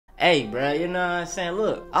Hey, bro, you know what I'm saying?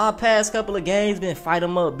 Look, our past couple of games been fight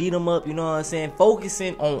 'em up, beat 'em up, you know what I'm saying?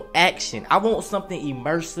 Focusing on action. I want something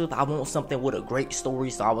immersive. I want something with a great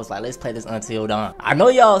story. So I was like, let's play this Until Dawn. I know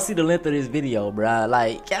y'all see the length of this video, bro.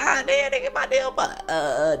 Like, god damn, nigga, my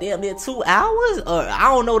damn near 2 hours? Or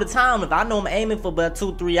I don't know the time. If I know I'm aiming for about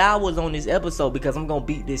 2-3 hours on this episode because I'm gonna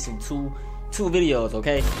beat this in two videos,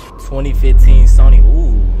 okay? 2015 Sony.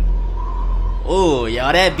 Ooh,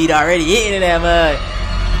 y'all, that beat already hitting in that mud.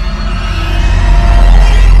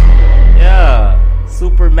 Yeah,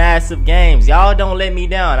 super massive games. Y'all don't let me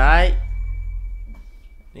down, alright?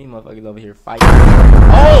 These motherfuckers over here fighting.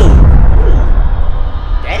 Oh!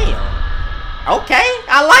 Damn. Okay,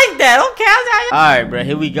 I like that. Okay. Alright, bro,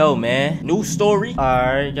 here we go, man. New story.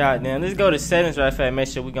 Alright, goddamn. Let's go to settings right fast. Make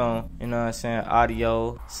sure we gon', you know what I'm saying,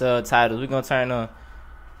 audio, subtitles. We gonna turn on.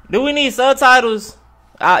 Do we need subtitles?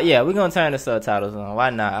 Yeah, we gonna turn the subtitles on.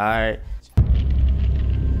 Why not? Alright.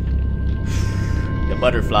 The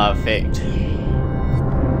butterfly effect.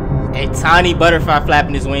 A tiny butterfly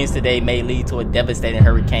flapping his wings today may lead to a devastating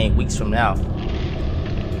hurricane weeks from now.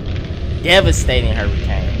 Devastating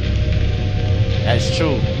hurricane. That's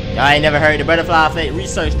true. Y'all ain't never heard the butterfly effect?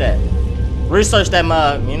 Research that. Research that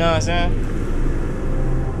mug, you know what I'm saying?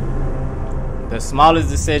 The smallest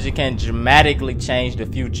decision can dramatically change the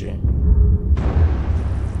future.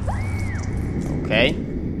 Okay.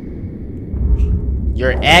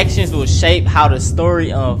 Your actions will shape how the story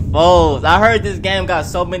unfolds. I heard this game got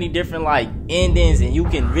so many different like endings and you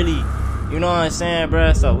can really, you know what I'm saying,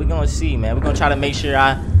 bruh? So we're gonna see, man. We're gonna try to make sure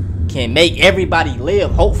I can make everybody live,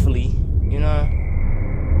 hopefully, you know.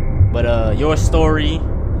 But your story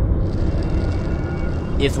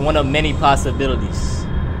is one of many possibilities.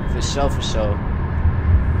 For sure, for sure.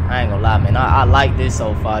 I ain't gonna lie, man. I like this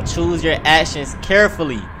so far. Choose your actions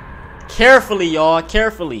carefully. Carefully, y'all.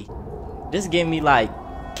 Carefully. This give me like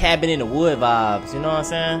cabin in the wood vibes, you know what I'm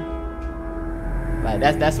saying? Like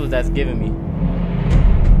that's what that's giving me.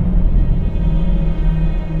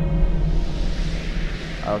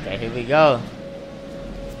 Okay, here we go.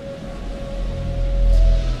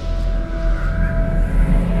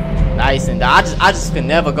 Nice, and I just could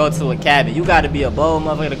never go to a cabin. You gotta be a bold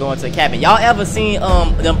motherfucker to go into a cabin. Y'all ever seen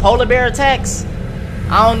them polar bear attacks?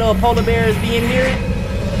 I don't know if polar bears be in here.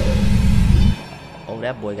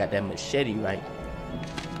 That boy got that machete right.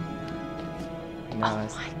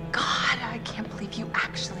 Nice. Oh my god, I can't believe you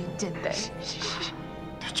actually did this.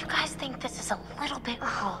 Don't you guys think this is a little bit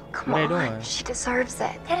cruel? Oh, come on. Doing? She deserves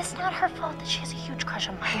it. It is not her fault that she has a huge crush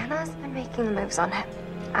on Mike. Hannah's been making the moves on him.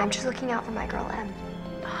 I'm just looking out for my girl, Em.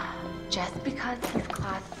 Just because he's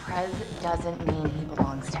class prez doesn't mean he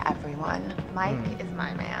belongs to everyone. Mike is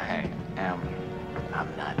my man. Hey, Em, I'm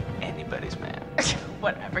not anybody's man.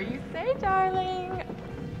 Whatever you say, darling.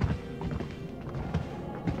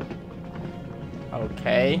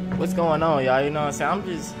 Okay, what's going on, y'all? You know what I'm saying? I'm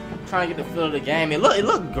just trying to get the feel of the game. It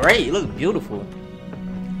look great. It look beautiful.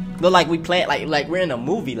 Look like we play like we're in a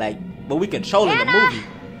movie, like but we controlling the movie.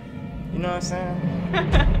 You know what I'm saying?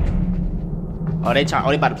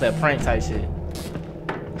 They about to play a prank type shit.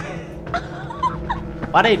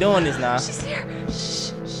 Why they doing this now? She's here.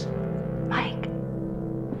 Shh, shh. Mike.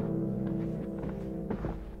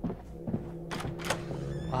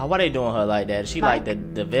 Why they doing her like that? She Mike.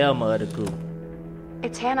 like the Velma of the group.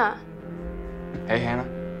 It's Hannah. Hey, Hannah.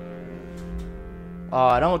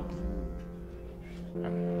 Oh, don't.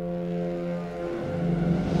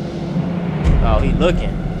 Oh, he looking.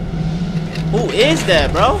 Who is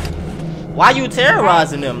that, bro? Why you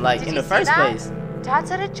terrorizing them like in the first place? Dad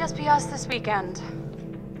said it'd just be us this weekend.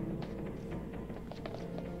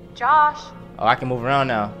 Josh. Oh, I can move around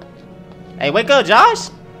now. Hey, wake up, Josh.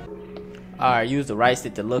 Alright, use the right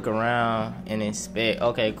stick to look around and inspect.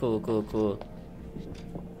 Okay, cool.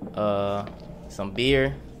 Some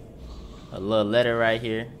beer. A little letter right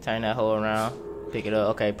here. Turn that hole around. Pick it up.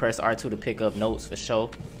 Okay, press R2 to pick up notes for sure.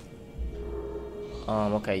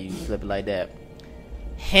 Okay, you flip it like that.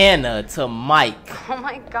 Hannah to Mike. Oh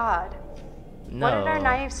my god. No. What did our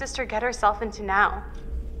naive sister get herself into now?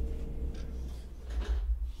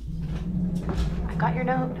 I got your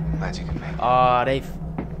note. Glad you can make it. Oh, they.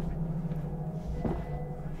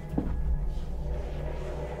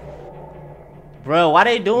 Bro, why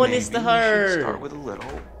they doing this to Maybe we should her? start with a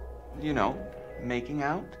little, you know, making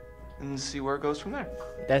out and see where it goes from there.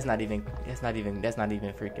 That's not even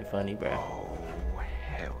freaking funny, bro. Oh,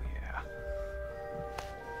 hell yeah.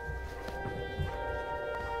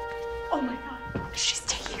 Oh my god. She's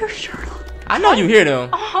taking her shirt off. I know you hear them.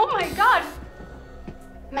 Oh my god.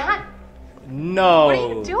 Matt, No. what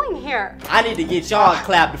are you doing here? I need to get y'all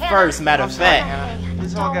clapped first, matter of fact. Hannah,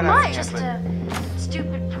 this all got out of hand, Just but a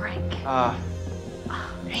stupid prank. You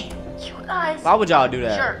guys. Why would y'all do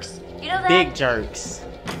that? Jerks. You know that? Big jerks.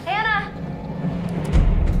 Hannah.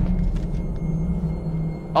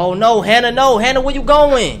 Oh no, Hannah, no. Hannah, where you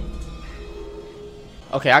going?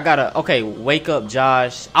 Okay, I gotta. Okay, wake up,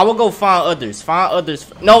 Josh. I will go find others. Find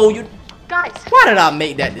others. No, you. Guys, Why did I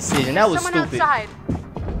make that decision? That was someone stupid. outside.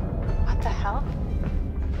 What the hell?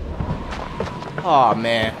 Oh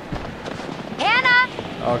man. Hannah.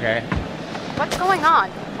 Okay. What's going on?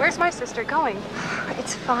 Where's my sister going?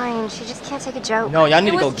 It's fine. She just can't take a joke. No, y'all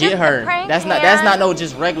need to It go was get just a her. prank, That's not no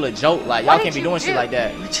just regular joke. Like y'all What can't did be you doing shit do? like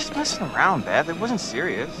that. We're just messing around, Beth. It wasn't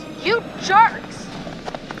serious. You jerks!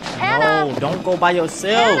 Hannah! No, don't go by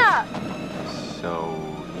yourself. Hannah! So,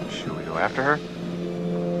 should we go after her?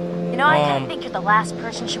 You know, I kind of think you're the last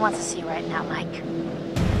person she wants to see right now, Mike.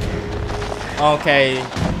 Okay.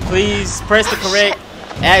 Please press the correct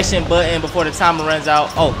action button before the timer runs out.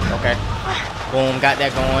 Oh, okay. Boom, got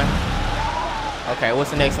that going. Okay,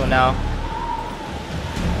 what's the next one now?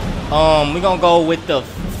 We're gonna go with the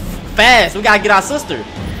fast. We gotta get our sister.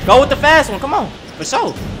 Go with the fast one. Come on, for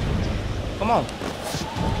sure. Come on.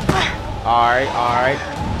 All right.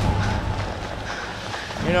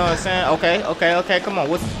 You know what I'm saying? Okay. Come on.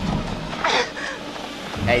 What's?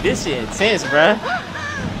 Hey, this shit intense, bruh.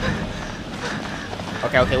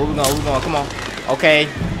 Okay. Where we going? Come on. Okay.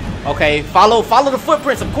 Follow the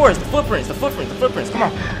footprints, of course. The footprints. Come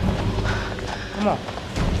on.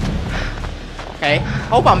 Okay.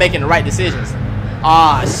 Hope I'm making the right decisions.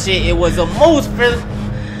 Ah, shit. It was a moose, bro.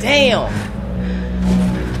 Damn.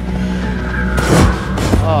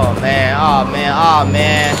 Oh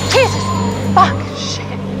man. Jesus! Fuck!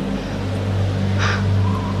 Shit!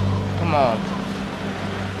 Come on.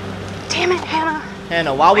 Damn it, Hannah!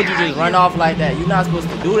 Hannah, why would you just run off like that? You're not supposed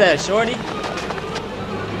to do that, shorty.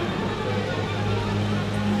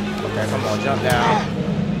 Okay, come on, jump down.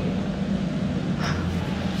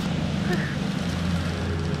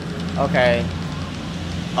 Okay.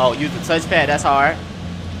 Oh, use the touchpad. That's hard.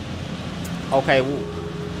 Okay.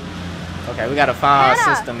 Okay, we gotta find our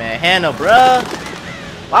sister, man. Hannah, bruh.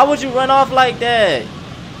 Why would you run off like that?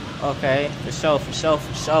 Okay, for sure.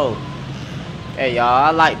 Hey, y'all,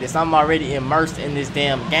 I like this. I'm already immersed in this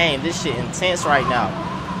damn game. This shit intense right now.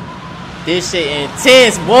 This shit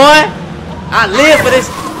intense, boy. I live for this.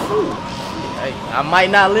 Ooh. Hey, I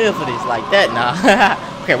might not live for this like that now.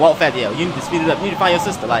 Okay, walk fast, yeah. You need to speed it up. You need to find your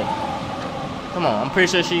sister. Like, come on. I'm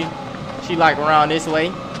pretty sure she like around this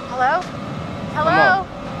way. Hello?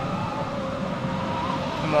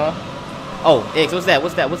 Come on. Oh, X, what's that?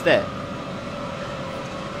 What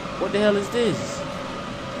the hell is this?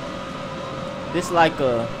 This like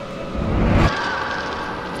a...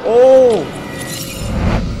 Oh!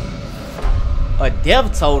 A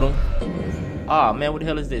death totem? Oh man, what the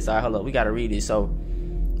hell is this? Alright, hold up. We gotta read it. So,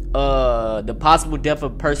 the possible death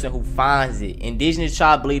of a person who finds it. Indigenous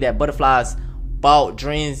tribe believe that butterflies brought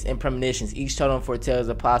dreams and premonitions. Each totem foretells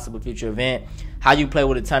a possible future event. How you play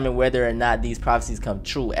will determine whether or not these prophecies come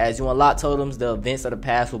true. As you unlock totems, the events of the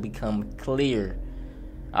past will become clear.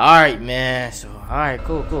 Alright, man. So, alright,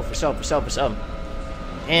 cool. For sure.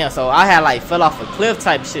 Damn, so I had like fell off a cliff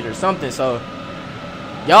type shit or something. So,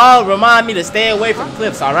 y'all remind me to stay away from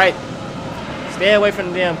cliffs, alright? Stay away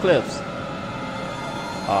from the damn cliffs.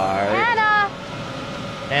 Alright.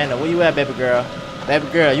 Hannah, where you at, baby girl? Baby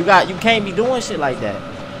girl, you can't be doing shit like that.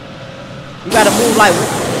 You gotta move like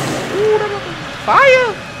fire.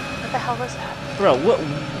 What the hell was that? Bro, what?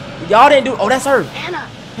 Y'all didn't do. Oh, that's her. Hannah!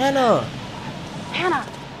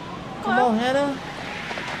 Come on, Hannah.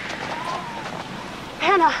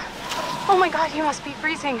 Hannah! Oh my god, you must be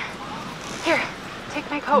freezing. Here, take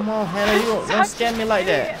my coat. Come on, Hannah. You don't scare me like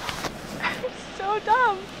that. I'm so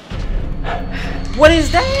dumb. What is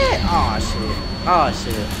that? Oh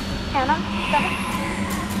shit. Hannah?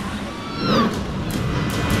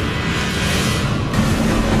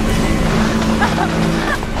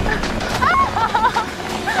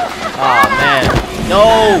 Oh man.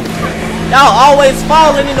 No. Y'all always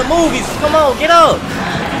falling in the movies. Come on, get up.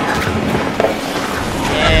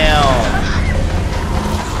 Damn.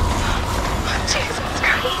 Jesus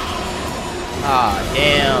Christ. Ah,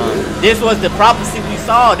 damn. This was the prophecy we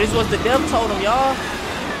saw. This was the death totem, y'all.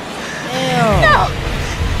 Damn.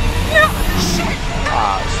 No, shit.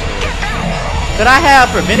 Ah, shit. Could I have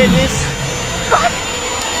prevented this?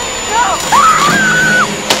 No.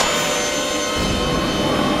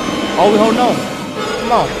 Oh, we holding on.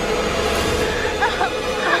 Come on.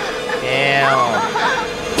 Damn.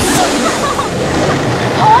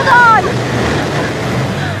 Hold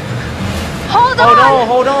on.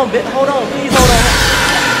 Hold on. Please hold on.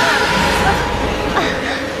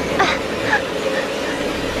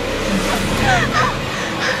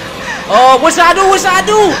 Oh, what should I do? What should I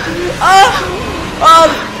do?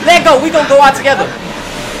 Let go. We gonna go out together.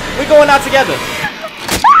 We going out together.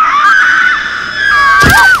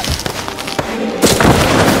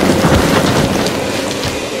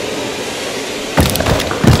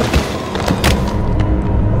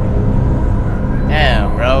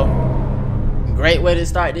 Damn, bro. Great way to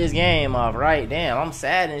start this game off, right? Damn, I'm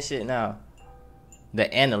sad and shit now.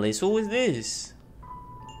 The analyst. Who is this?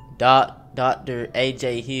 Dr.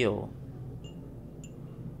 AJ Hill.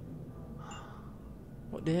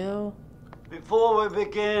 What the hell? Before we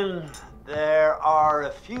begin, there are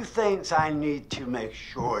a few things I need to make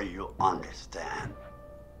sure you understand.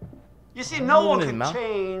 You see, no one can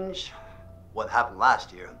change what happened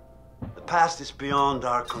last year. The past is beyond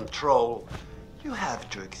our control. You have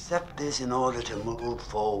to accept this in order to move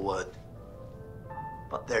forward.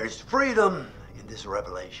 But there is freedom in this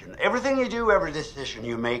revelation. Everything you do, every decision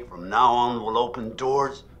you make from now on will open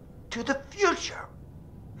doors to the future.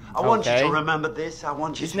 I want you to remember this. I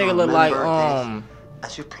want you to remember this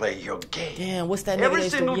as you play your game. Damn, what's that nigga Every that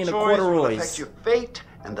used to single be in the choice will corduroys? affect your fate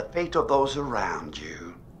and the fate of those around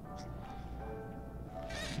you.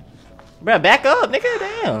 Bruh, back up,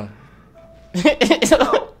 nigga. Damn.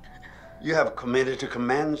 So, you have committed to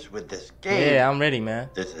commence with this game. Yeah, I'm ready, man.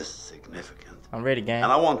 This is significant. I'm ready, gang.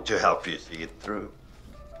 And I want to help you see it through.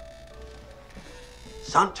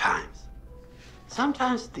 Sometimes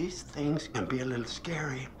these things can be a little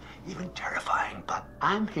scary, even terrifying, but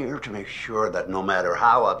I'm here to make sure that no matter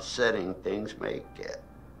how upsetting things may get,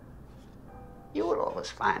 you will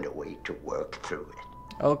always find a way to work through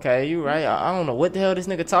it. Okay, you right. I don't know what the hell this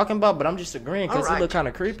nigga talking about, but I'm just agreeing because he look kind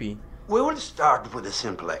of creepy. We will start with a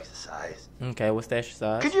simple exercise. Okay, what's the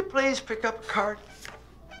exercise? Could you please pick up a card?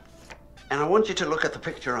 And I want you to look at the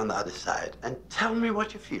picture on the other side and tell me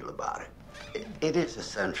what you feel about it. It is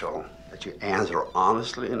essential that you answer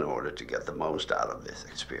honestly in order to get the most out of this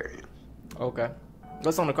experience. Okay.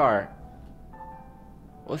 What's on the card?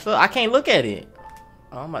 What's up? I can't look at it.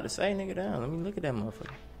 Oh, I'm about to say, nigga, down. Let me look at that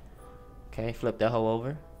motherfucker. Okay, flip that hoe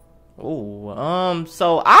over. Ooh,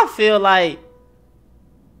 so I feel like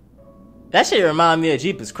that shit remind me of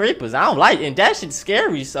Jeepers Creepers. I don't like it, and that shit's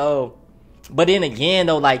scary, so. But then again,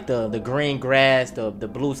 though, like the green grass, the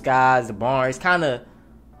blue skies, the barn, it's kind of,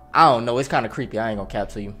 I don't know, it's kind of creepy. I ain't gonna cap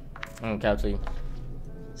to you.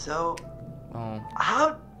 So,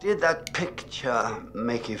 how did that picture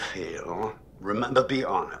make you feel? Remember, be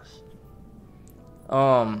honest.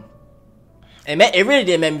 It really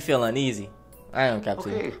did make me feel uneasy. I ain't gonna cap to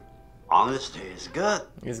you. Okay, honesty is good.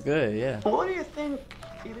 It's good, yeah. What do you think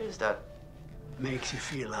it is that makes you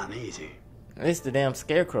feel uneasy? It's the damn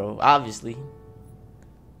scarecrow, obviously.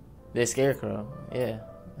 The scarecrow, yeah.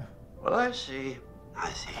 Well, I see.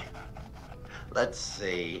 Let's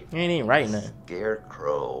see. You ain't even right now.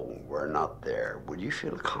 Scarecrow were not there. Would you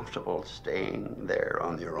feel comfortable staying there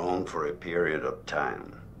on your own for a period of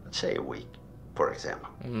time? Let's say a week, for example.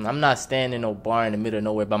 I'm not staying in no bar in the middle of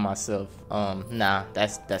nowhere by myself. Nah,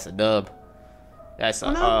 that's a dub. That's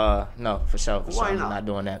a, no, for sure. Why not? I'm not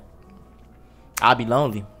doing that. I'll be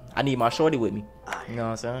lonely. I need my shorty with me. You know what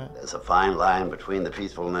I'm saying? There's a fine line between the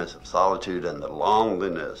peacefulness of solitude and the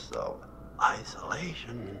loneliness of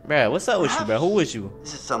isolation. Bruh, what's up with you, bruh? Who with you?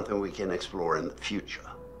 This is something we can explore in the future.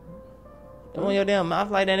 Don't want your damn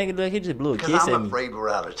mouth like that nigga. Look, he just blew a kiss Because at I'm me. afraid we're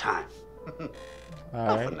out of time. All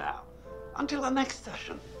Not right. for now. Until the next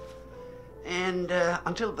session. And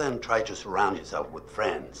until then, try to surround yourself with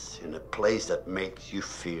friends in a place that makes you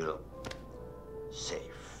feel safe.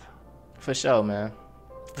 For sure, man.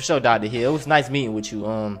 For sure, Dr. Hill. It was nice meeting with you.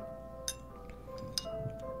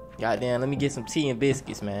 Goddamn, let me get some tea and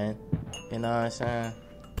biscuits, man. You know what I'm saying?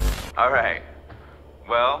 All right.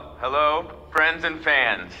 Well, hello, friends and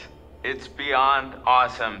fans. It's beyond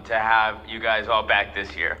awesome to have you guys all back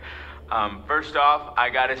this year. First off, I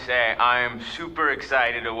gotta say, I am super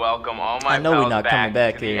excited to welcome all my pals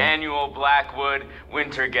back to the annual Blackwood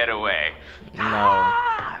Winter Getaway.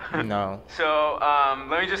 No. So,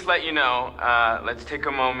 let me just let you know, let's take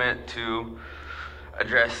a moment to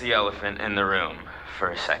address the elephant in the room for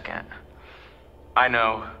a second. I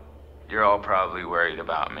know you're all probably worried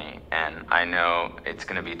about me, and I know it's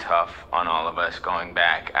gonna be tough on all of us going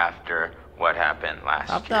back after what happened last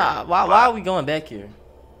year. Why are we going back here?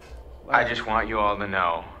 I just want you all to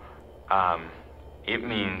know, it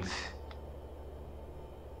means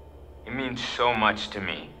so much to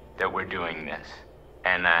me that we're doing this,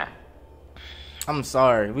 and I'm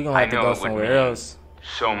sorry, we're gonna have to go somewhere else.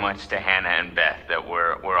 So much to Hannah and Beth that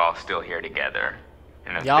we're all still here together.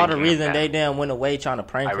 Y'all the reason they damn went away trying to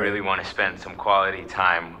prank I her. really want to spend some quality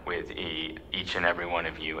time with each and every one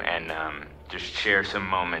of you, and just share some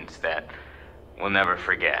moments that we'll never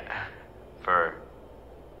forget, for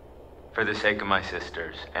the sake of my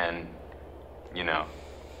sisters, and you know.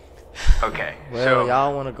 Okay. Well, so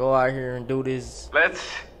y'all want to go out here and do this? let's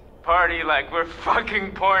party like we're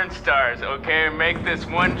fucking porn stars, okay? Make this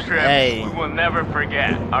one trip Hey. we will never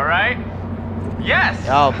forget. All right? Yes.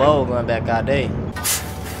 Y'all both going back out there.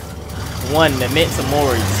 One Memento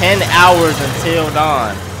Mori, 10 hours until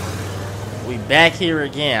dawn. We back here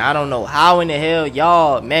again. I don't know how in the hell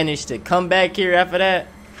y'all managed to come back here after that.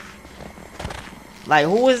 Like,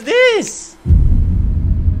 who is this?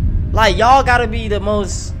 Like, y'all gotta be the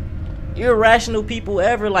most irrational people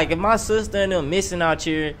ever. Like, if my sister and them missing out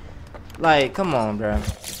here, like, come on, bro.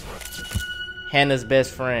 Hannah's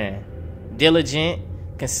best friend. Diligent,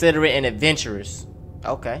 considerate, and adventurous.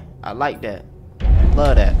 Okay, I like that.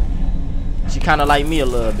 Love that. She kind of like me a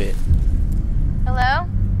little bit. Hello?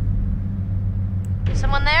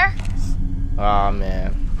 Someone there? Oh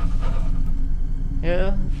man.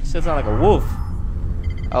 Yeah, shit sound like a wolf.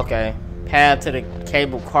 Okay, path to the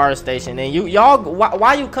cable car station. And y'all,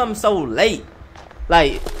 why you come so late?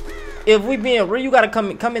 Like, if we being real, you gotta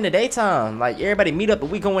come in the daytime. Like, everybody meet up and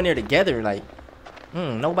we go in there together. Like,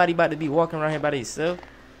 nobody about to be walking around here by themselves.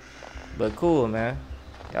 But cool, man.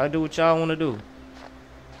 Y'all do what y'all want to do.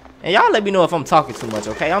 And y'all let me know if I'm talking too much,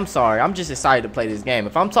 okay? I'm sorry. I'm just excited to play this game.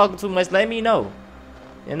 If I'm talking too much, let me know.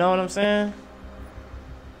 You know what I'm saying?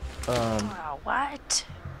 Wow, what?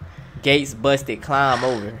 Gates busted, climb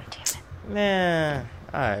over. Man.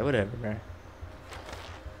 Alright, whatever, man.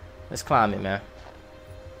 Let's climb it, man.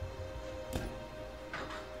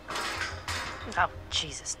 Oh,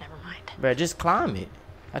 Jesus, never mind. Bruh, just climb it.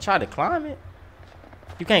 I tried to climb it.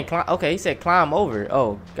 You can't climb. Okay, he said climb over.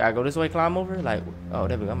 Oh, gotta go this way, climb over? Like, oh,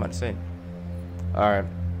 there we go. I'm about to say. Alright.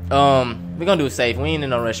 We're gonna do it safe. We ain't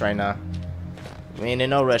in no rush right now. We ain't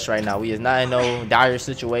in no rush right now. We is not in no dire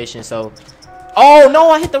situation, so. Oh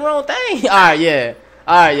no, I hit the wrong thing. Alright, yeah.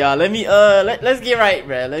 Alright, y'all. Let me let's get right,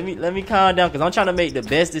 bruh. Let me calm down, because I'm trying to make the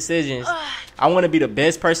best decisions. I wanna be the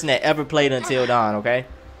best person that ever played Until Dawn, okay?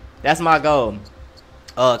 That's my goal.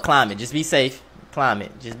 Climb it. Just be safe. Climb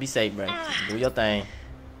it. Just be safe, bruh. Just do your thing.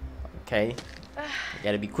 Okay, you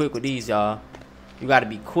gotta be quick with these, y'all. You gotta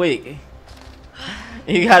be quick.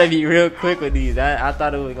 You gotta be real quick with these. I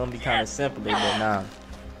thought it was gonna be kind of simple, but nah.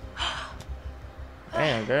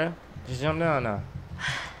 Damn, girl, just jump down now.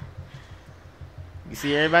 You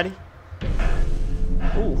see everybody?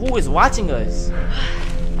 Ooh, who is watching us?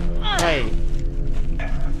 Hey,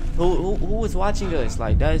 who is watching us?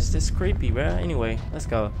 Like, that's just creepy, bruh. Anyway, let's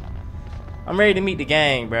go. I'm ready to meet the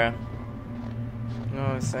gang, bruh. You know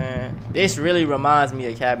what I'm saying? This really reminds me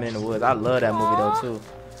of Cabin in the Woods. I love that movie though too.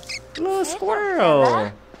 Little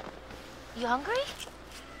squirrel. You hungry?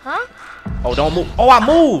 Huh? Oh, don't move. Oh, I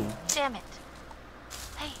moved. Damn it.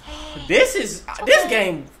 Hey. This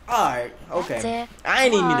game. All right. Okay. I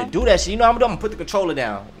ain't even mean to do that shit. You know I'm gonna put the controller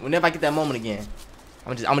down whenever I get that moment again.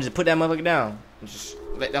 I'm gonna just put that motherfucker down. Just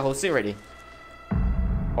let that whole sit ready.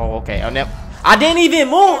 Oh, okay. I didn't even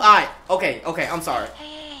move. All right. Okay. I'm sorry.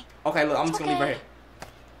 Hey. Okay, look. I'm just gonna leave right here.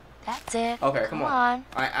 That's it. Okay, come on.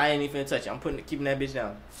 I ain't even finna touch it. I'm keeping that bitch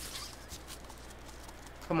down.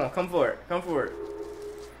 Come on, come for it. Come for it.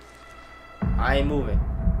 I ain't moving.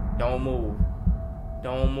 Don't move.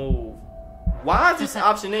 Don't move. Why is this an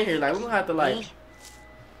option in here? Like, we're gonna have to, like.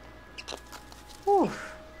 Whew.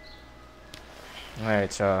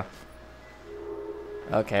 Alright, y'all.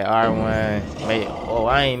 Okay, R1. Wait, oh,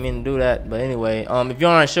 I ain't mean to do that. But anyway, if you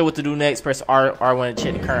aren't sure what to do next, press R1 to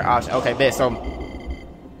check the current option. Okay, bet. So,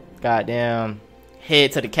 goddamn,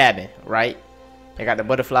 head to the cabin, right? They got the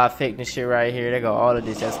butterfly effect and shit right here. They got all of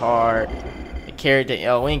this. That's hard. The character,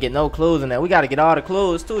 yo, we ain't get no clues in that. We gotta get all the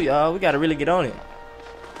clues too, y'all. We gotta really get on it.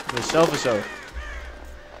 For sure.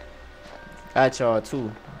 Got y'all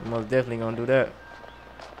too. We most definitely gonna do that.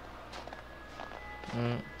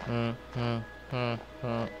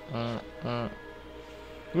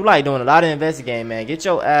 You like doing a lot of investigating, man. Get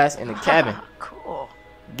your ass in the cabin. Cool.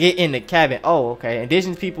 Get in the cabin. Oh, okay.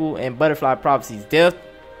 Indigenous people and butterfly prophecies. Death.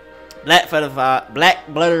 Black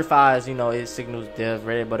butterflies, you know, it signals death.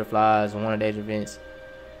 Red butterflies, one of the events.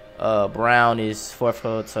 Brown is fourth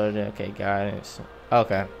filter. Okay, guidance.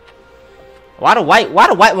 Okay. Why the white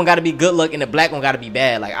one gotta be good luck and the black one gotta be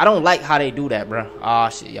bad? Like, I don't like how they do that, bro. Oh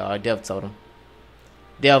shit, y'all. Dev told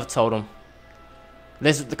them.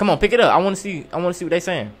 Let's come on, pick it up. I wanna see what they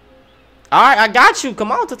saying. Alright, I got you.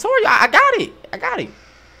 Come on, tutorial. I got it.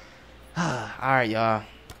 Alright, y'all.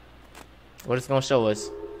 What it's gonna show us?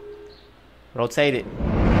 Rotate it.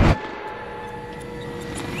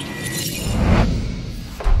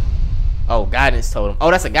 Oh, guidance totem. Oh,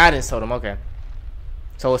 that's a guidance totem. Okay.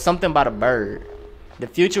 So it's something about a bird. The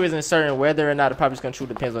future isn't certain. Whether or not the property is control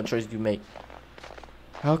depends on the choices you make.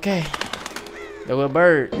 Okay. There was a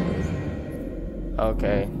bird.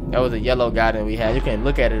 Okay. That was a yellow guidance we had. You can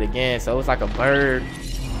look at it again. So it's like a bird.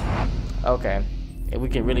 Okay. And we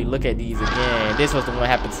can really look at these again. This was the one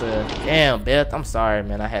happened to. Damn, Beth. I'm sorry,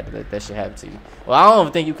 man. I had to let that shit happen to you. Well, I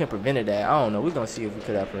don't think you can prevent that. I don't know. We're gonna see if we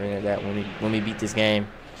could have prevented that when we beat this game.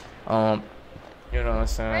 You know what I'm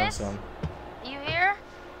saying? Chris? So. You here?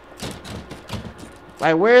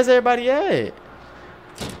 Like, where's everybody at?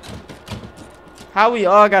 How we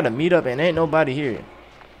all gotta meet up and ain't nobody here?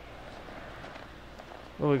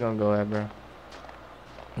 Where we gonna go at, bro?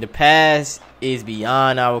 The past is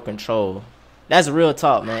beyond our control. That's real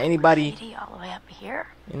talk, man. Anybody? All the way up here.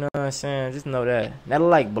 You know what I'm saying? Just know that. That look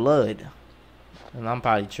like blood. And I'm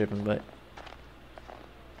probably tripping, but.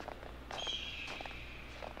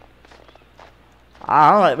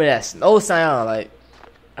 I don't like that snow sound. Like,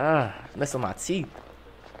 mess with my teeth.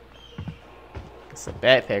 It's a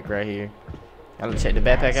backpack right here. Gotta check the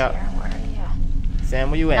backpack out. Where are you? Sam,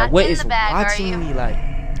 where you at? Not What in is the bag, are watching you? me?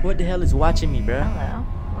 Like, what the hell is watching me, bro? Hello.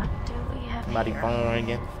 What do we have Somebody here? phone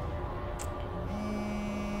ringing.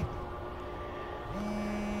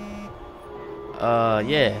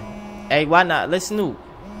 Yeah. Hey, why not? Let's snoop.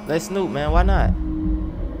 Let's snoop, man. Why not?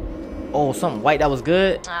 Oh, something white that was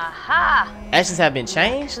good. Aha! Actions have been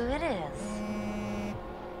changed. Who it is?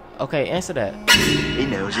 Okay, answer that. He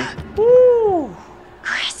knows it. Woo!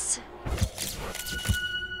 Chris.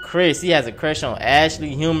 Chris, he has a crush on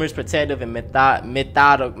Ashley, humorous, protective, and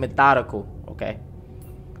methodical. Okay.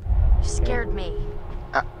 You scared me.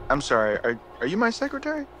 I'm sorry. Are you my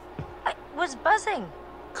secretary? I was buzzing.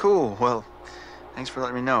 Cool. Well, thanks for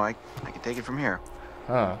letting me know. I can take it from here.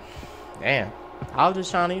 Huh. Damn. I was just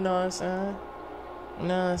trying to, you know what I'm saying? You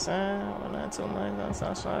know what I'm saying? Well, not too much.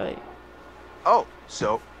 That's right. Oh,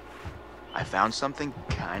 so I found something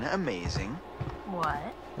kind of amazing. What?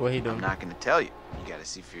 What he doing? I'm not going to tell you. You got to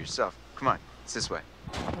see for yourself. Come on. It's this way.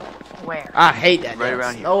 Where? I hate that. Right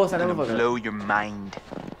around here. Oh, it's not gonna motherfucker. blow your mind.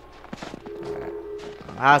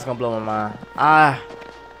 How's gonna blow my mind?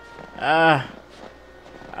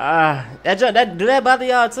 That do that bother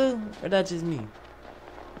y'all too? Or that just me?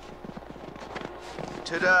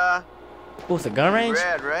 Ta-da! Oh, it's a gun range?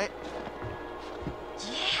 Rad, right?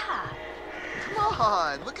 Yeah. Come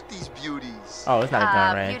on, look at these beauties. Oh, it's not a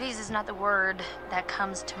gun range. Beauties is not the word that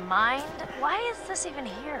comes to mind. Why is this even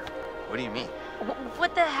here? What do you mean?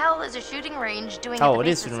 What the hell is a shooting range doing Oh, at the it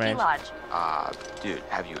base is of the shooting ski range. lodge? Dude,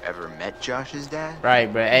 have you ever met Josh's dad?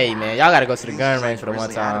 Right, bro. Hey, man, y'all gotta go to the He's gun just range like for the one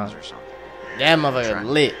Grizzly time. Adams or something. That motherfucker Trying.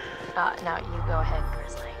 lit. No, you go ahead,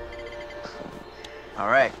 Grizzly. All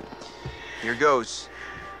right, here goes.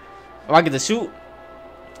 Oh, I get to shoot?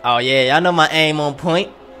 Oh, yeah, y'all know my aim on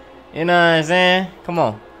point. You know what I'm saying? Come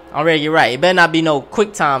on. I'm ready to get right. It better not be no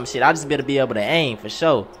quick time shit. I just better be able to aim for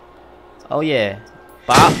sure. Oh, yeah.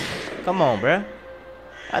 Bop. Come on, bruh.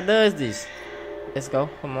 How does this? Let's go.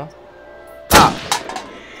 Come on. Pop.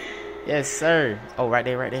 Yes, sir. Oh, right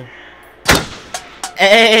there, right there.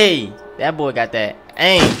 Hey, that boy got that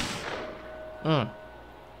aim.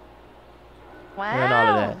 Wow, Hearing all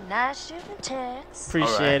of that. nice shooting, Tex.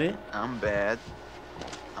 Appreciate it. I'm bad.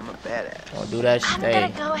 I'm a badass. Don't do that shit. I'm Hey.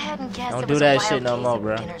 gonna go ahead and guess Don't it do was that a wild shit no case more, of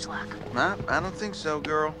bro. beginner's luck. Nah, I don't think so,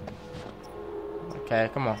 girl. Okay,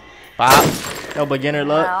 come on. Pop. No beginner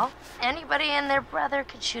luck. Well, anybody and their brother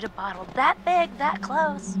could shoot a bottle that big, that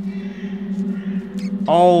close.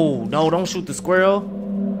 Oh, no, don't shoot the squirrel.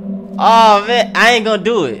 Oh, man, I ain't gonna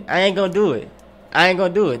do it. I ain't gonna do it. I ain't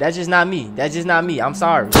gonna do it. That's just not me. That's just not me. I'm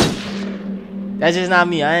sorry. That's just not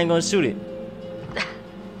me. I ain't gonna shoot it.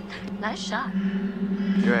 Nice shot.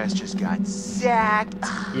 Your ass just got sacked.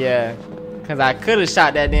 Yeah, because I could have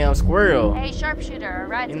shot that damn squirrel. Hey, sharpshooter,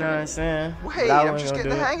 right? You know what I'm saying? Wait, But I I'm wasn't just gonna getting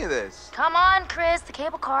the do it. hang of this. Come on, Chris, the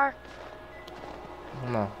cable car.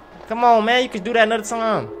 Come on. Come on, man. You could do that another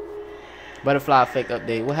time. Butterfly effect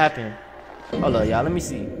update. What happened? Hold up, y'all. Let me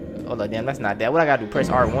see. Hold up, damn. That's not that. What I gotta do? Press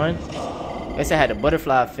R1? They said I had the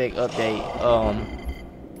butterfly effect update.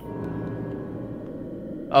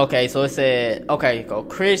 Okay, so it said, okay, go.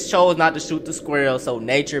 Chris chose not to shoot the squirrel, so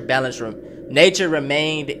nature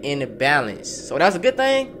remained in balance. So that's a good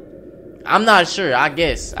thing? I'm not sure. I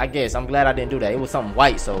guess. I'm glad I didn't do that. It was something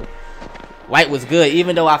white, so white was good,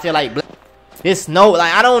 even though I feel like this snow,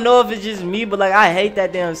 like, I don't know if it's just me, but like, I hate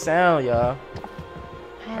that damn sound, y'all.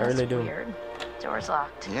 Man, I really that's do. weird. Door's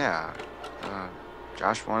locked. Yeah.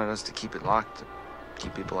 Josh wanted us to keep it locked to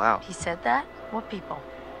keep people out. He said that? What people?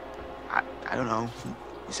 I don't know.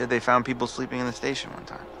 He said they found people sleeping in the station one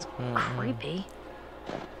time. Creepy.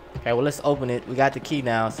 Okay, well, let's open it. We got the key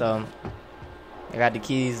now, so I got the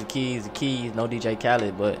keys. No DJ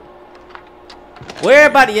Khaled, but where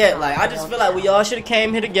everybody at? Like, I just feel like we all should have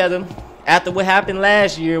came here together. After what happened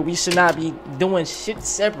last year, we should not be doing shit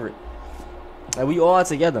separate. Like, we all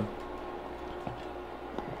together.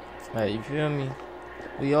 Like, you feel me?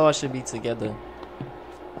 We all should be together.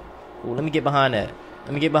 Ooh, let me get behind that.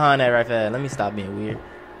 Let me get behind that right fast. Let me stop being weird.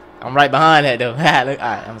 I'm right behind that though. Alright,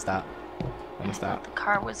 I'm gonna stop. The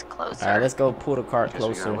car was closer. Alright, let's go pull the cart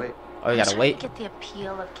closer. Oh, you gotta wait? Get the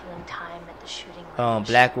appeal of killing time at the shooting range.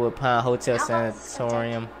 Blackwood Pine Hotel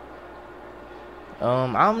Sanatorium.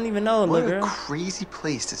 I don't even know, What look, a girl. crazy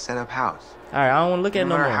place to set up house. Alright, I don't wanna look at it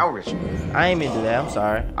no matter how more. rich you are. I ain't mean to do that, I'm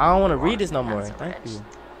sorry. I don't wanna read this no more. Thank you.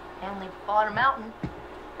 Family bought a mountain.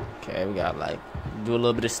 Okay, we gotta like do a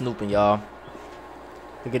little bit of snooping, y'all.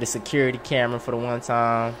 Look at the security camera for the one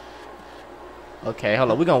time. Okay,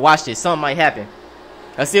 hold on. We're gonna watch this. Something might happen.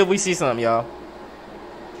 Let's see if we see something, y'all.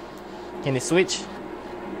 Can it switch?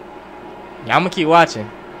 Yeah, I'm gonna keep watching.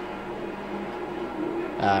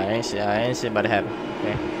 Ain't shit about to happen.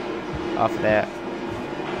 Okay. Off of that.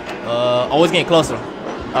 Oh, it's getting closer.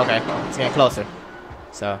 Okay, it's getting closer.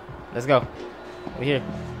 So, let's go. We're here.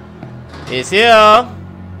 It's here.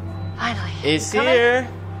 Finally. It's here.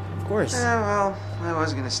 Of course. Yeah, well, I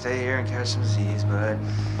was gonna stay here and catch some Z's, but...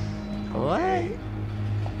 What?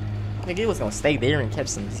 Nigga, he was gonna stay there and catch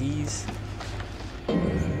some Z's.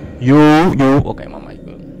 Yo. Okay, my mic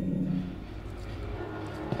good.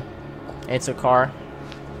 Enter car.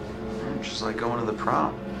 Just like going to the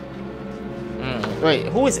prom. Wait,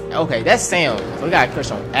 who is? Okay, that's Sam. So we got a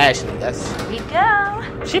crush on Ashley. That's. Here we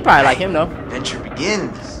go. She probably like him though. Adventure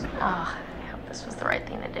begins. Oh, I hope this was the right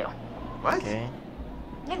thing to do. What? Okay.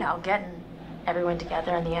 You know, getting everyone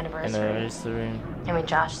together on the anniversary. I mean,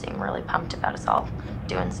 Josh seemed really pumped about us all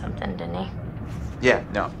doing something, didn't he? Yeah,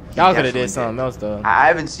 no. Y'all could have did something else though. I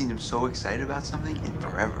haven't seen him so excited about something in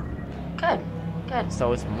forever. Good.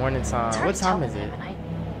 So it's morning time. What time is it?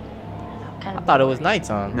 I thought it was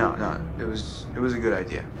nighttime. No, it was a good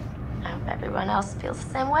idea. I hope everyone else feels the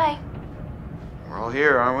same way. We're all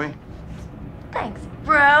here, aren't we? Thanks,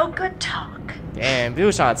 bro. Good talk. Damn, Bill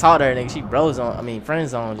was trying to talk to her, nigga. She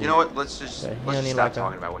friends on you. You know what? Let's just stop like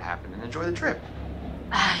talking about what happened and enjoy the trip. You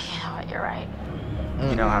know what? You're right.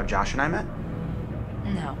 You know how Josh and I met?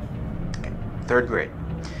 No. Okay. 3rd grade.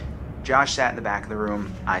 Josh sat in the back of the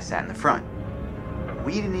room. I sat in the front.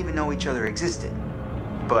 We didn't even know each other existed.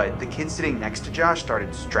 But the kid sitting next to Josh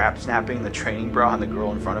started strap snapping the training bra on the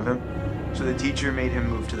girl in front of him. So the teacher made him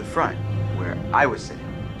move to the front, where I was sitting.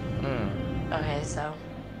 Okay, so?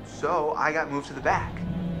 So I got moved to the back.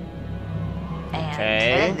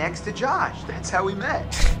 And next to Josh. That's how we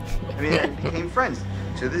met. I mean, and became friends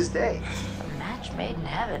to this day. A match made in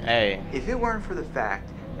heaven. Hey. If it weren't for the fact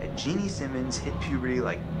that Jeannie Simmons hit puberty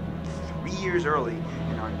like 3 years early,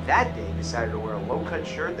 and on that day decided to wear a low-cut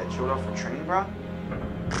shirt that showed off her training bra,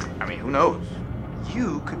 I mean, who knows?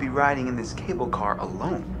 You could be riding in this cable car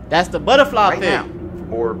alone. That's the butterfly thing.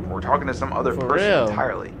 Now. Or we're talking to some other person real.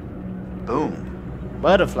 entirely. Boom.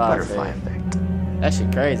 Butterfly effect. That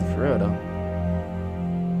shit crazy for real though.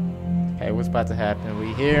 Hey, what's about to happen?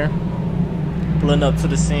 We here. Pulling up to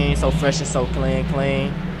the scene, so fresh and so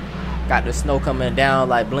clean. Got the snow coming down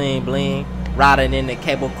like bling bling. Riding in the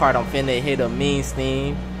cable car, I'm finna hit a mean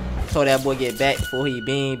steam. So that boy get back before he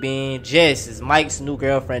bean. Jess is Mike's new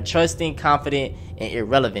girlfriend, trusting, confident, and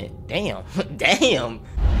irrelevant. Damn. Damn.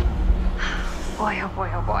 Boy, oh boy,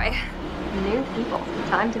 oh boy. New people.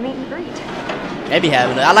 Time to meet and greet. They be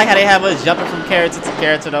having it. I like how they have us jumping from character to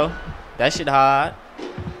character though. That shit hard.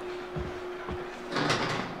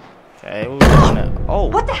 Okay, what we doing now? Oh.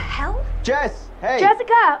 What the hell? Jess, hey.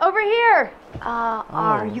 Jessica, over here.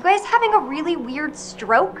 Are you guys having a really weird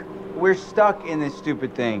stroke? We're stuck in this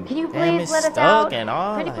stupid thing. Can you Damn, please it's let us stuck out? and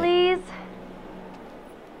all, Pretty like- please?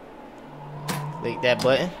 Click that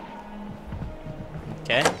button.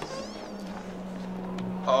 Okay.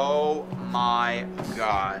 Oh my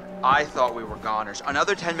god. I thought we were goners.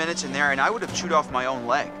 Another 10 minutes in there and I would have chewed off my own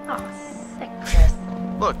leg. Oh, sick, Chris.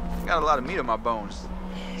 Look, got a lot of meat on my bones.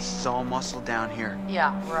 This is all muscle down here.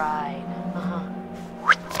 Yeah, right.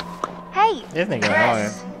 Hey, This nigga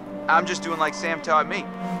Chris. annoying. I'm just doing like Sam taught me.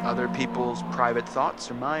 Other people's private thoughts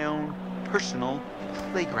are my own personal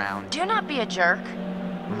playground. Do not be a jerk.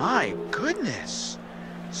 My goodness.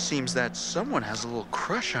 Seems that someone has a little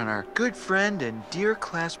crush on our good friend and dear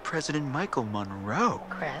class president Michael Monroe.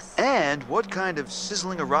 Chris. And what kind of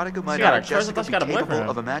sizzling erotica might She got our a crush? I Jessica thought she be got a capable boyfriend.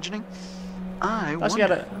 of imagining? I Thought she wonder.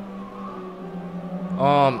 got a...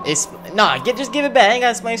 It's nah. Just give it back. I ain't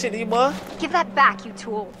gotta explain shit to you, boy. Give that back, you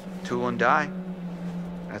tool. Tool and die.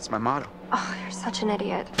 That's my motto. Oh, you're such an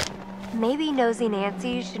idiot. Maybe nosy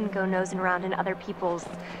Nancy shouldn't go nosing around in other people's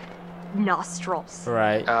nostrils.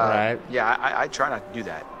 Right, right. Yeah, I try not to do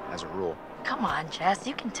that as a rule. Come on, Jess.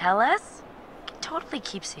 You can tell us. You can totally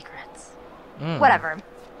keep secrets. Whatever.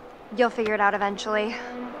 You'll figure it out eventually.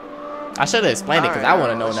 I should have explained it because I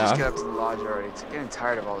want to know let's now. Just get up to the lodge already. It's getting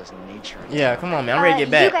tired of all this nature. Yeah, come on, man. I'm ready to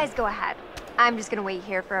get back. You guys go ahead. I'm just gonna wait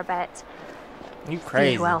here for a bit. You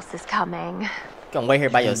crazy. See who else is coming. You gonna wait here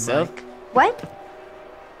by yourself? What?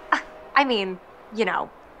 I mean, you know,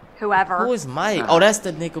 whoever. Who is Mike? Oh, that's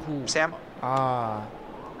the nigga who... Sam? Ah.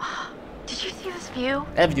 Did you see this view?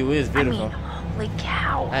 That view is beautiful. I mean, holy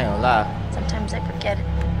cow. I ain't gonna lie. Sometimes I forget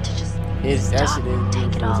to just That stop shit and is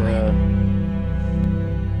take it all beautiful.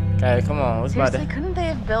 in. Okay, come on. What's about Seriously, that? couldn't they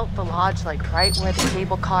have built the lodge like right where the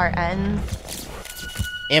cable car ends?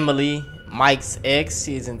 Emily, Mike's ex.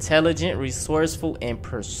 She is intelligent, resourceful, and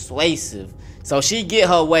persuasive. So she get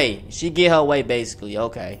her way. She get her way, basically.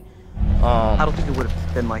 Okay. I don't think it would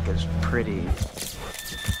have been like as pretty.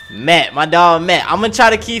 Matt, my dog Matt. I'm gonna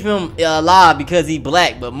try to keep him alive because he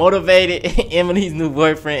black, but motivated. Emily's new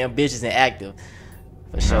boyfriend, ambitious and active.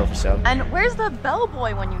 For sure, for sure. And where's the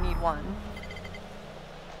bellboy when you need one?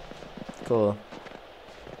 Cool.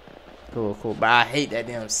 Cool, cool. But I hate that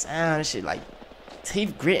damn sound. That shit like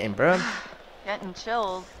teeth gritting, bro. Getting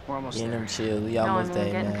chills. We're almost Getting there. them chills. We No, I almost mean,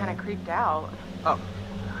 there, getting man. kind of creeped out. Oh,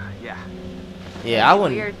 yeah. Yeah, I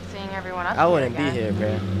wouldn't. Weird seeing everyone up I wouldn't be here here,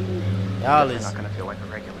 again. bro. Y'all It's is. not gonna feel like a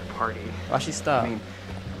regular party. Why she stop? I mean,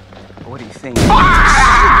 what do you think? Come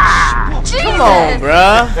on,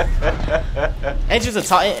 bruh. Ain't you a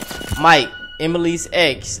talk? Mike, Emily's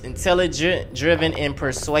ex, intelligent, driven, and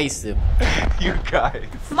persuasive. You guys.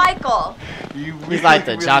 Michael! You He's like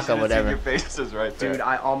the really jock or should've seen whatever. Your faces right there. Dude,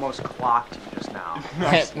 I almost clocked you just now.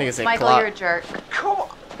 Nigga said Michael, clock. you're a jerk. Come on.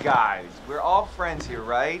 Guys, we're all friends here,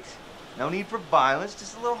 right? No need for violence,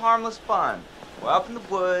 just a little harmless fun. We're up in the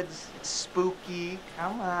woods, it's spooky.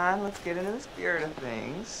 Come on, let's get into the spirit of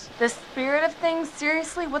things. The spirit of things?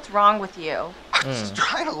 Seriously, what's wrong with you? I'm just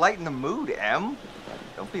trying to lighten the mood, Em.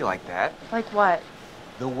 Don't be like that. Like what?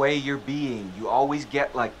 The way you're being, you always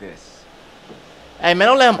get like this. Hey, man,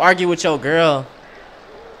 don't let him argue with your girl.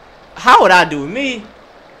 How would I do with me?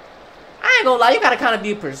 I ain't gonna lie, you gotta kind of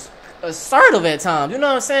be assertive at times. You know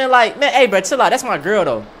what I'm saying? Like, man, hey, bro, chill out. That's my girl,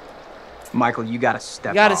 though. Michael, you gotta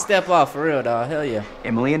step You gotta off. step off for real, dog. Hell yeah.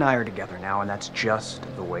 Emily and I are together now, and that's just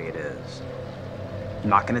the way it is. I'm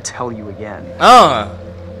not gonna tell you again.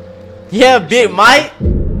 Yeah, Big Mike.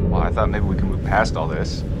 Well, I thought maybe we could move past all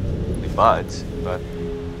this. Be buds, but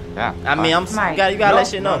yeah. I mean, Mike. you gotta let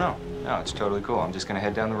shit know. No, it's totally cool. I'm just gonna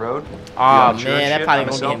head down the road. Oh man, that probably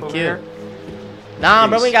gonna get him killed. Nah,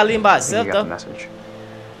 bro, we ain't gotta leave him by I think himself you got the though. message.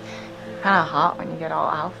 Kind of hot when you get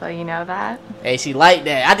all alpha, you know that? Hey, she like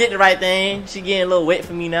that. I did the right thing. She getting a little wet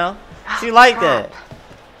for me now. She like that.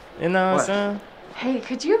 You know what I'm saying? Hey,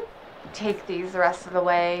 could you take these the rest of the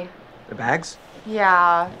way? The bags?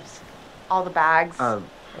 Yeah, just all the bags.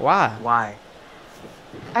 Why? Why?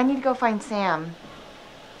 I need to go find Sam.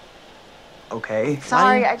 Okay.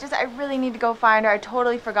 Sorry, I really need to go find her. I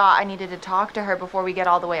totally forgot I needed to talk to her before we get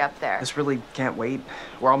all the way up there. This really can't wait.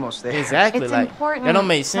 We're almost there. Exactly. It's like, important. that don't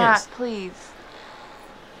make sense. Matt, please.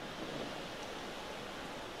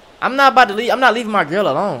 I'm not about to leave. I'm not leaving my girl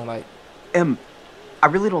alone. Like, I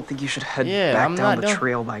really don't think you should head Yeah, back I'm down not the done.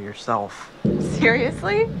 trail by yourself.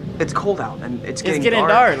 Seriously? It's cold out and it's getting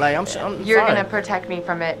dark. Like, I'm You're sorry. gonna protect me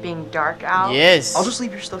from it being dark out? Yes. I'll just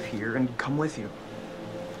leave your stuff here and come with you.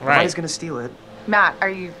 Right. Nobody's gonna steal it. Matt, are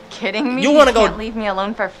you kidding me? You wanna go- can't leave me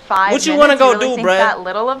alone for 5 minutes? What you wanna go You really do, think bruh? that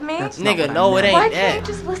little of me? That's not Nigga, what I no, it meant. ain't Why that. can't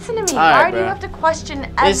you just listen to me? All right, Why do you bruh. have to question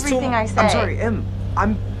It's too- everything I say? I'm sorry,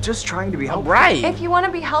 I'm just trying to be helpful. Right. If you want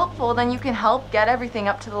to be helpful, then you can help get everything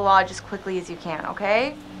up to the lodge as quickly as you can,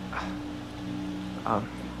 okay?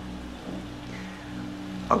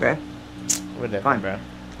 Okay. Whatever, Fine. bro. Whatever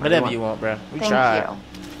Whatever you you want, bro. We Thank tried. you.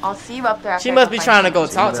 I'll see you up there after She I must go be find trying to Sam. go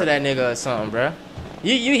talk to that nigga or something, bro.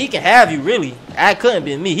 He can have you, really. I couldn't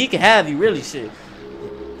be me. He can have you, really, shit.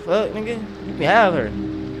 Fuck, nigga. You can have her.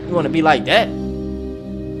 You want to be like that?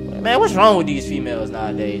 Man, what's wrong with these females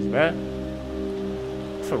nowadays, bro?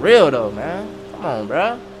 For real, though, man. Come on,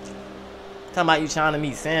 bro. Talking about you trying to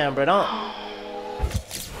meet Sam, bro. Don't.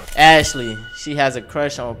 Ashley, she has a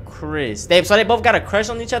crush on Chris. So they both got a crush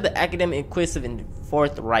on each other. Academic, inquisitive, and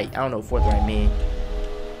forthright. I don't know what forthright mean.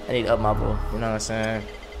 I need to up my vote. You know what I'm saying?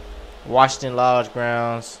 Washington Lodge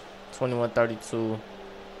grounds, 2132.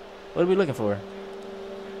 What are we looking for?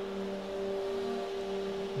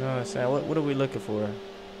 You know what I'm saying? What are we looking for?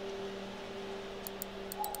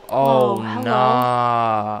 Oh,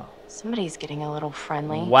 nah. Somebody's getting a little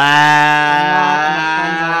friendly. Wow.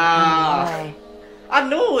 I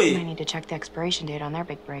knew it. I need to check the expiration date on their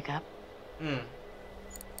big breakup.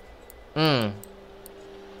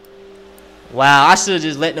 Wow, I should have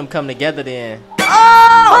just let them come together then.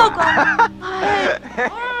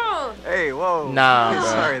 Hey, whoa. Nah, bro.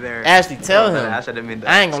 Sorry there. Ashley, tell him. Ash, I didn't mean to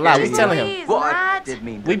I ain't gonna lie, we telling him. Please, Well, I Matt. did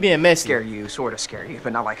mean to We being messy. scare you, sort of scare you,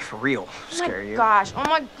 but not like for real scare you. Gosh, oh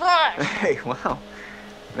my gosh. Hey, wow.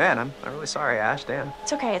 Man, I'm really sorry, Ash. Damn.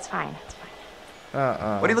 It's okay, it's fine. It's fine.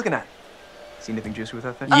 What are you looking at? See anything juicy with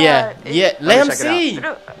that thing? Yeah, yeah. Let him check it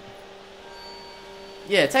out.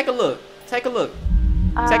 see. Yeah, take a look. Take a look.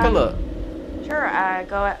 Take a look. Sure,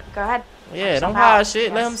 go ahead. Yeah, don't hide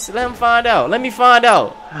shit. Let him find out. Let me find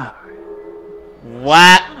out.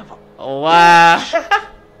 Wow. Wow.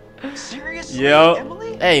 Seriously, Yo.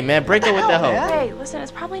 Emily? Hey, man, break up with that hoe. Hey, listen,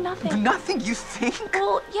 it's probably nothing. Nothing, you think?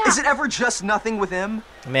 Well, yeah. Is it ever just nothing with him?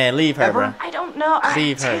 Man, leave her, bro. I don't know.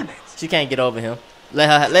 Leave her. Damn it. She can't get over him.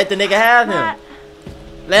 Let the nigga have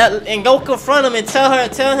him. And go confront him and tell him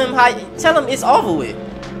tell him it's over with.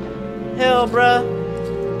 Hell,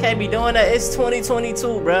 bruh. Can't be doing that. It's 2022,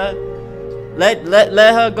 bruh. Let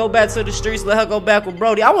her go back to the streets. Let her go back with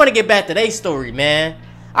Brody. I want to get back to their story, man.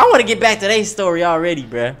 I want to get back to their story already,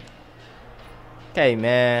 bruh. Okay,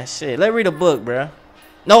 man. Shit. Let's read a book, bruh.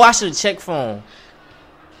 No, I should check phone.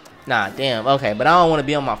 Nah, damn. Okay, but I don't want to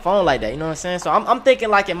be on my phone like that. You know what I'm saying? So I'm thinking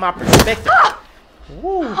like in my perspective.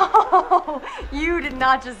 Woo. Oh, you did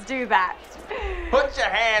not just do that. Put your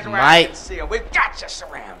hands where I Mike. can see 'em. We've got you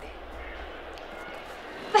surrounded.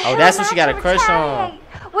 Oh, that's what she got a crush on.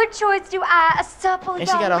 What choice do I, a supple And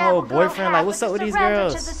she got a young whole rebel girl, boyfriend? have Like, what's but up with to these surrender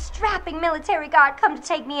girls? To the strapping military guard come to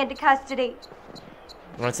take me into custody.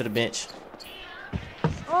 Run to the bench.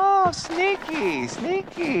 Oh, sneaky,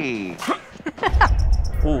 sneaky.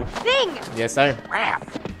 Ooh. Zing! Yes, sir. Crap.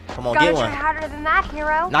 Come on, Gotta get try one. harder than that,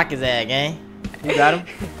 hero. Knock his ass, gang. You got him?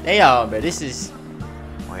 Hey, y'all, bro. This is.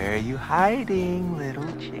 Where are you hiding, little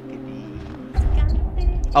chickadee?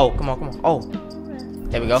 Oh, come on, come on. Oh.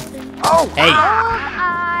 There we go. Oh! Hey.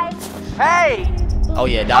 Hey! Oh,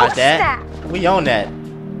 yeah, dodge that. We on that.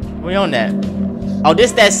 We on that. Oh,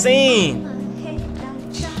 this that scene.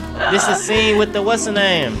 This is scene with the what's her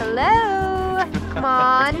name? Hello. Come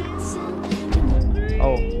on.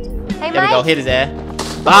 Oh. Hey, There we go. Mike. Hit his ass.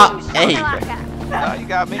 Bop. Hey. Oh, you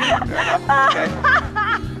got me. Fair enough. Okay.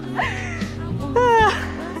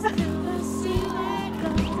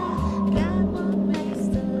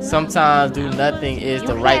 Sometimes do nothing is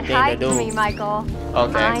the right thing to hide do. from me, Michael.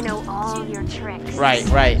 Okay. I know all your tricks. Right,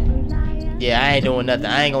 right. Yeah, I ain't doing nothing.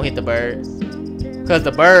 I ain't gonna hit the bird. Cause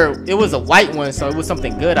the bird, it was a white one, so it was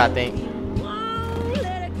something good, I think.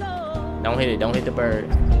 Don't hit it. Don't hit the bird.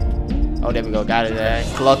 Oh, there we go. Got his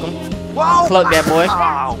ass. Cluck him. Whoa! Cluck that boy.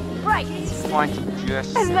 Oh, Right. why don't you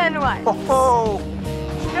just... And then what? Oh,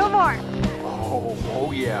 No more.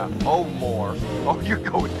 oh yeah. Oh, more. Oh, you're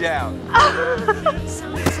going down.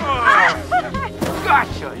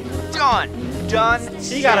 Gotcha. You're done. You're done.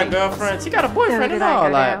 She got a girlfriend. She got a boyfriend and all.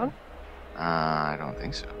 Like, I don't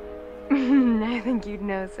think so. I think you'd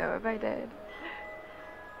know so if I did.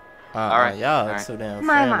 All right, y'all all right. so damn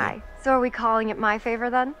My, friendly. my. So are we calling it my favor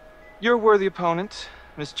then? You're a worthy opponent,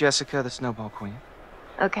 Miss Jessica, the Snowball Queen.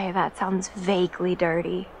 Okay, that sounds vaguely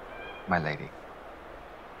dirty. My lady.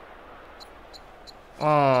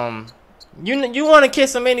 You want to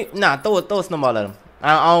kiss him any? Nah, throw a snowball at him.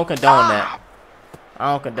 I don't condone that.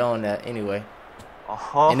 I don't condone that anyway.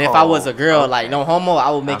 Oh, And if I was a girl, like okay. no homo, I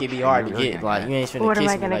would make it be Okay, hard to you're really get. gonna Like you ain't finna What am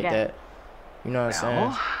kiss I me gonna like get? that. You know what I'm saying?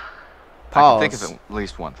 Well, I Pause. can think of at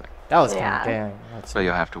least one thing, That was Yeah. kind of damn. but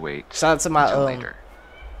you'll have to wait Shout out to my until later.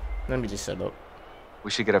 Let me just shut up.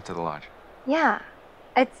 We should get up to the lodge. Yeah.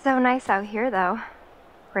 It's so nice out here, though.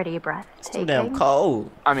 Pretty It's too breathtaking. damn cold.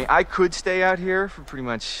 I mean, I could stay out here for pretty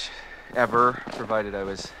much ever, provided I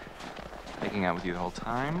was making out with you the whole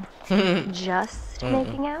time. Just Mm-mm.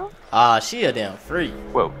 making out? She a damn freak.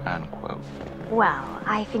 Quote unquote. Well,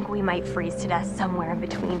 I think we might freeze to death somewhere in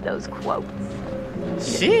between those quotes.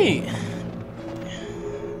 She.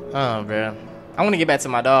 Oh, bro. I want to get back to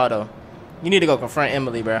my dog though. You need to go confront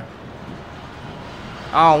Emily, bro.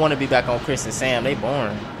 I don't want to be back on Chris and Sam. They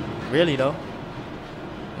boring. Really though.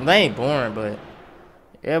 They ain't boring, but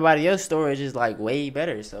everybody else's story is just like way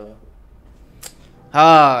better. So.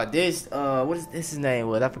 What is his name?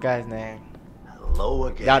 What I forgot his name. Hello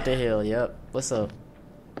again. Dr. Hill. Yep. What's up?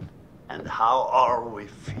 And how are we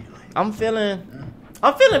feeling? I'm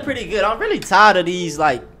feeling pretty good. I'm really tired of these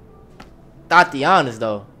like Tatianas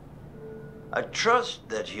though. I trust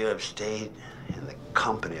that you have stayed in the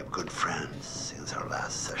company of good friends since our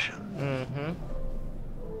last session.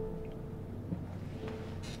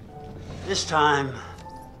 This time,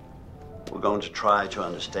 we're going to try to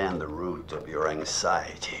understand the root of your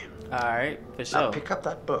anxiety. Alright, for sure. Now pick up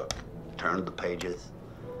that book, turn the pages.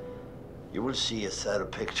 You will see a set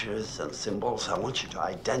of pictures and symbols. I want you to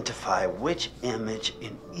identify which image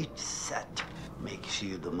in each set makes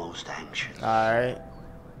you the most anxious. Alright.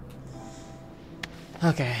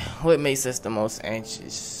 Okay, what makes us the most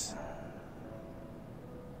anxious?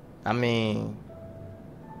 I mean,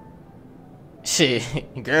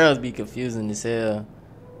 shit, girls be confusing as hell.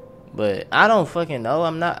 But I don't fucking know.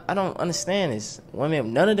 I don't understand this.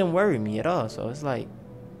 Women, none of them worry me at all. So it's like,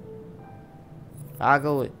 I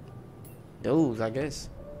go with dudes, I guess.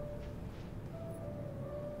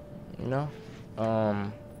 You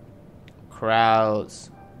know? Crowds.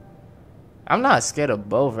 I'm not scared of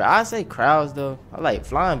both. I say crowds though. I like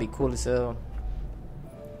flying, be cool as hell.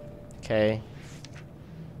 Okay.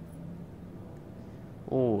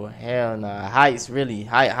 Oh hell nah. Heights, really.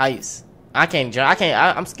 Heights. I can't jump.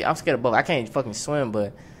 I'm scared of both. I can't fucking swim,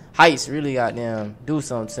 but heights really goddamn do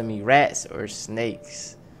something to me. Rats or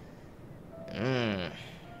snakes. I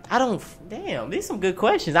don't. Damn, these some good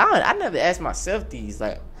questions. I never asked myself these.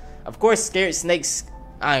 Like, of course, scared snakes.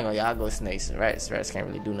 I ain't gonna. Y'all go snakes. Rats can't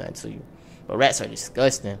really do nothing to you. But rats are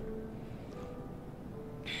disgusting.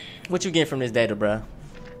 What you getting from this data, bruh?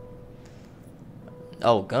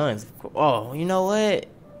 Oh, guns. Oh, you know what?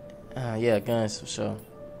 Yeah, guns for sure.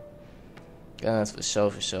 Guns for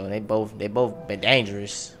sure. They both been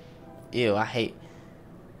dangerous. Ew, I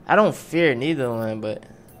don't fear neither one, but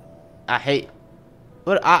I hate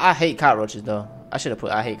cockroaches though. I should have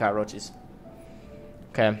put I hate cockroaches.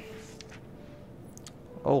 Okay.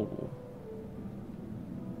 Oh.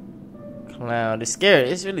 Clown. They're scary.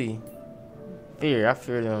 It's really fear. I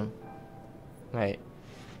fear them. Like,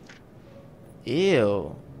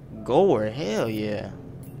 ew. Gore. Hell yeah.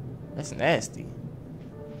 That's nasty.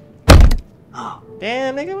 Oh.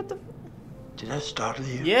 Damn, nigga, what the... Did I startle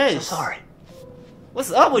you? Yes. So sorry.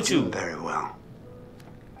 What's up with you? Doing very well.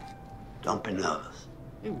 Don't be nervous.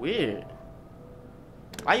 You weird.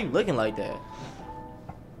 Why you looking like that?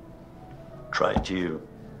 Try to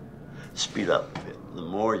speed up a bit. The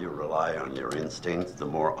more you rely on your instincts, the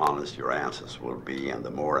more honest your answers will be, and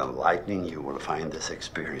the more enlightening you will find this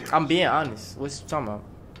experience. I'm being honest. What you talking about?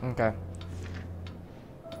 Okay.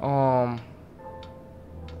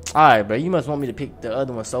 Alright, bro. You must want me to pick the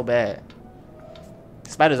other one so bad.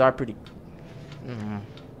 Spiders are pretty...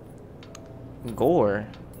 Gore.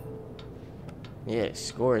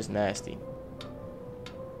 Yes, gore is nasty.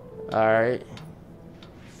 Alright.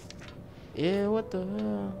 Yeah, what the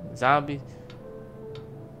hell? Zombies.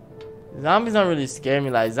 Zombies don't really scare me.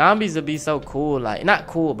 Like, zombies would be so cool. Like, not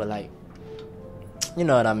cool, but like... You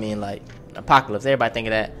know what I mean? Like, apocalypse. Everybody think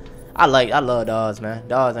of that. I love dogs, man.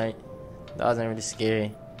 Dogs ain't really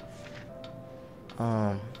scary.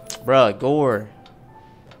 Bruh, gore.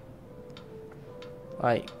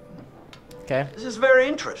 Like, okay. This is very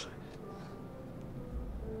interesting.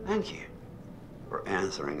 Thank you for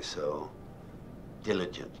answering so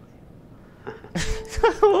diligently.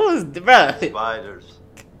 What was, bruh? Spiders,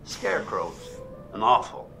 scarecrows, and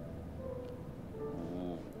awful.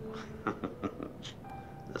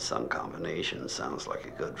 The sun combination sounds like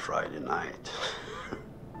a good Friday night.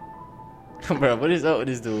 Bro, what is up with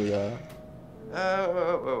this dude, y'all?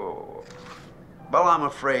 Well, I'm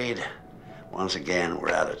afraid, once again,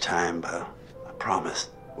 we're out of time, but I promise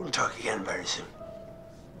we'll talk again very soon.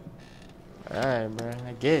 Alright, bro,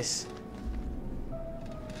 I guess.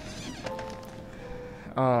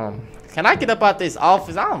 Can I get up out this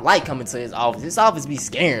office? I don't like coming to this office. This office be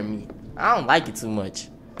scaring me. I don't like it too much.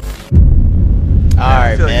 Alright, man.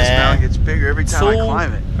 I feel like this mountain gets bigger every time I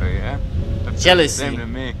climb it. Oh, yeah? Jealousy. Same to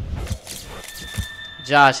me.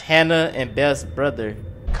 Josh, Hannah, and Beth's brother.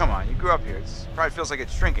 Come on, you grew up here. It probably feels like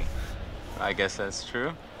it's shrinking. I guess that's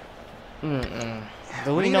true.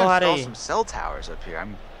 Do we know how they... some cell towers up here?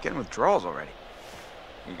 I'm getting withdrawals already.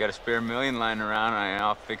 You got a spare $1 million lying around, and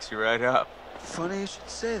I'll fix you right up. Funny you should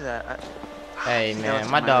say that. Hey, man,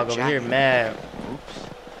 my dog over here mad. Oops.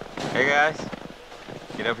 Hey, guys.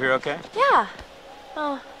 Get up here okay? Yeah.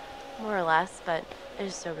 Oh, more or less, but it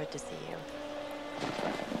is so good to see you.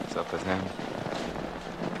 What's up with him?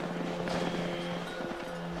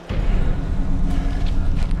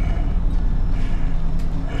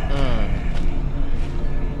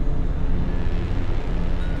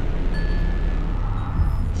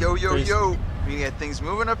 Yo. You get things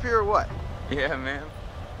moving up here or what? Yeah, man.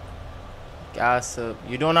 Gossip.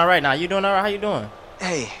 You doing all right now? You doing all right? How you doing?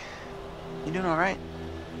 Hey, You doing all right?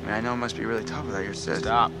 I mean, I know it must be really tough without your sis.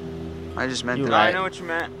 Stop. I just meant You that. right. I know what you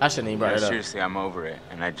meant. I shouldn't even brought it up. Seriously, I'm over it.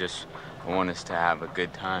 And I want us to have a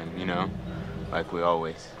good time, you know? Like we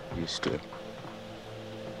always used to.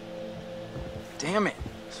 Damn it.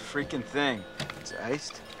 It's a freaking thing. It's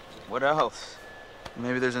iced. What else?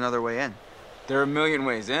 Maybe there's another way in. There are a million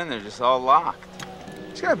ways in. They're just all locked.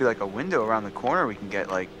 There's gotta be like a window around the corner we can get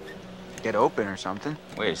open or something.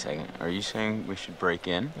 Wait a second. Are you saying we should break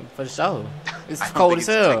in? For sure. It's I don't cold think as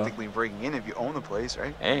it's hell. technically breaking in if you own the place,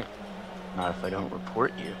 right? Hey, not if I don't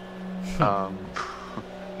report you. Um,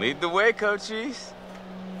 Lead the way, coachies.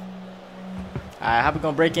 Alright, how we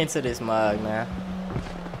gonna break into this mug, man?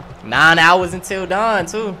 9 hours until dawn,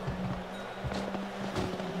 too.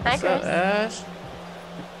 Hi, What's up, Chris. Ash?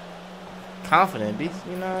 Confident, beast,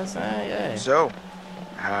 you know what I'm saying? Yeah. so,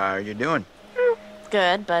 how are you doing?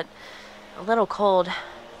 Good, but a little cold. I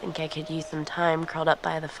think I could use some time curled up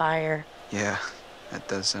by the fire. Yeah, that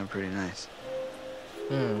does sound pretty nice.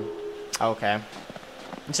 Okay.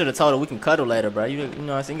 You should have told her we can cuddle later, bro. You know what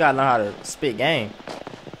I'm saying? You gotta learn how to spit game.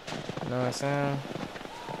 You know what I'm saying?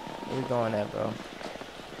 Where we going at, bro?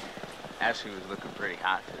 Ashley was looking pretty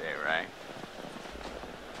hot today, right?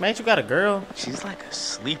 Man, you got a girl? She's like a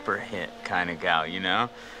sleeper hit kind of gal, you know?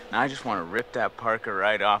 Now I just want to rip that parka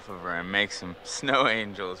right off of her and make some snow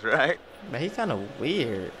angels, right? Man, he kind of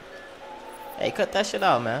weird. Hey, cut that shit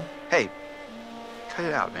out, man. Hey, cut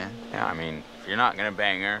it out, man. Yeah, I mean, if you're not gonna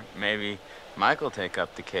bang her, maybe Michael take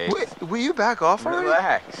up the case. Wait, will you back off already?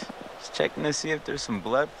 Relax. Just checking to see if there's some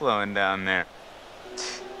blood flowing down there.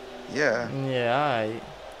 Yeah. Yeah, alright.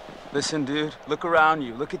 Listen, dude, look around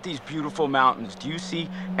you. Look at these beautiful mountains. Do you see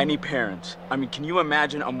any parents? I mean, can you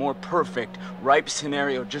imagine a more perfect, ripe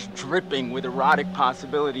scenario just dripping with erotic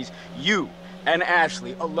possibilities? You and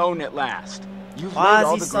Ashley alone at last. You've Why laid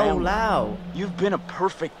all is he the so groundwork. loud? You've been a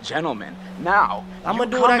perfect gentleman. Now, I'ma you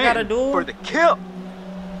do what I come gotta in do. for the kill.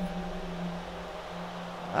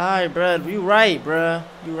 Alright, bruh. You right, bruh.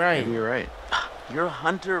 You right. Maybe you're right. You're a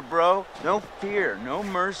hunter, bro. No fear, no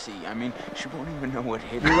mercy. I mean, she won't even know what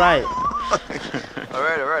hit her. You right. all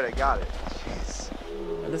right, I got it. Jeez.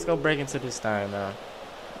 Let's go break into this time now.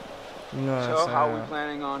 You know what I'm So, saying? how are we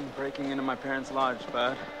planning on breaking into my parents' lodge,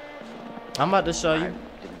 bud? I'm about to show you.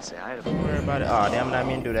 I didn't say I had a Don't worry about it. Oh, damn, I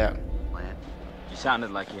mean to do that. plan. You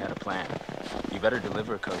sounded like you had a plan. You better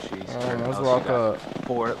deliver, coachies. Let's Else walk you got up.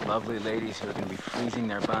 4 lovely ladies who are going to be freezing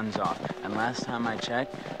their buns off. And last time I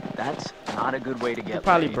checked, that's not a good way to You get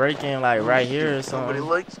probably laid. break in like right here or Somebody something.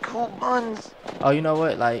 likes cool buns. Oh, you know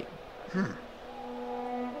what? Like,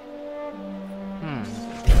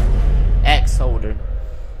 axe holder.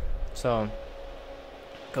 So,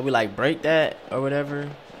 could we like break that or whatever?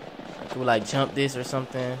 Could we like jump this or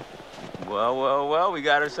something? Well, we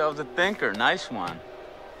got ourselves a thinker. Nice one.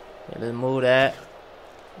 Yeah, let's move that.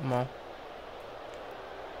 Come on.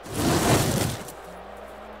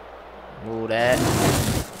 Move that.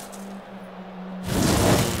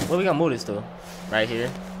 Where we gonna move this to? Right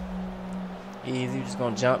here. Easy, just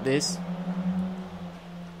gonna jump this.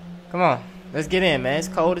 Come on. Let's get in, man. It's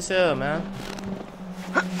cold as hell, man.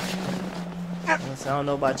 I don't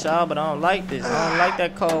know about y'all, but I don't like this. I don't like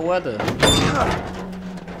that cold weather.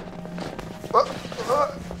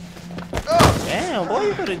 Damn, boy,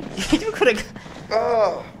 you could've.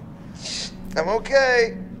 Oh, I'm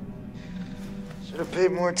okay. Should have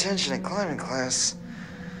paid more attention in climbing class.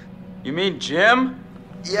 You mean Jim?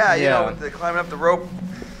 Yeah, you Yeah. know, with the climbing up the rope.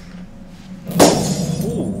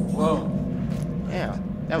 Ooh, Whoa. damn,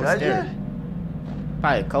 that Did was I do scary.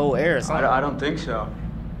 Probably cold air or something. I don't think so.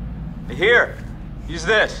 Here, use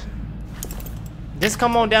this. Just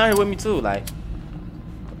come on down here with me too, like.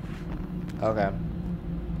 Okay.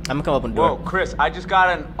 I'm gonna come up and do Whoa, it. Chris, I just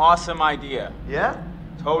got an awesome idea. Yeah?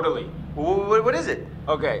 Totally. What is it?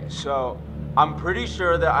 Okay, so I'm pretty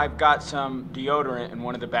sure that I've got some deodorant in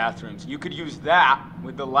one of the bathrooms. You could use that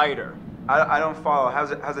with the lighter. I don't follow.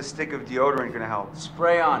 How's a stick of deodorant gonna help?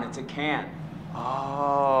 Spray on, it's a can.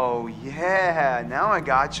 Oh, yeah. Now I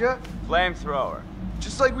gotcha. Flamethrower.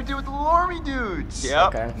 Just like we did with the little army dudes.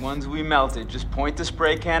 Yep, Okay. ones we melted. Just point the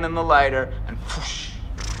spray can in the lighter and whoosh.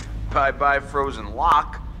 Bye-bye frozen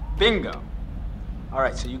lock. Bingo. All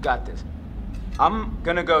right, so you got this. I'm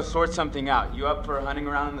gonna go sort something out. You up for hunting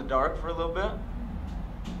around in the dark for a little bit?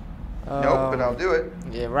 Nope, but I'll do it.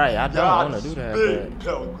 Yeah, right. I don't want to do that.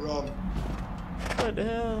 Telegram. But what the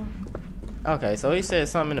hell? Okay, so he said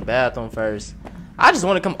something in the bathroom first. I just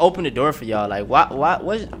want to come open the door for y'all. Like, what?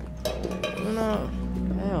 You know,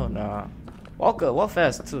 hell nah. Walk up, walk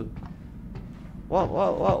faster too. Walk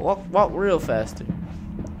real faster.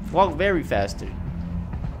 Walk very faster.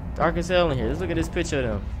 Dark as hell in here. Let's look at this picture of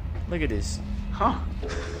them. Look at this. Huh?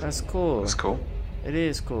 That's cool. That's cool. It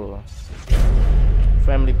is cool.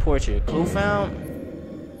 Family portrait. Clue found?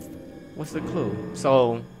 What's the clue?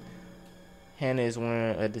 So, Hannah is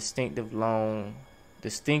wearing a distinctive locket.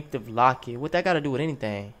 What that got to do with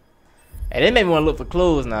anything? Hey, they made me want to look for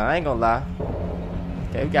clues now. I ain't gonna lie.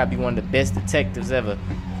 Okay, we gotta be one of the best detectives ever.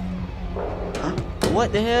 Huh?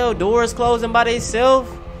 What the hell? Doors closing by themselves?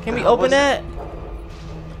 Can we open that?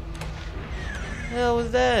 The hell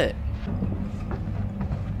was that?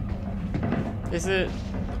 Is it?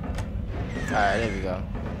 Alright, there we go.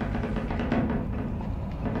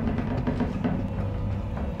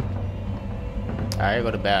 Alright, here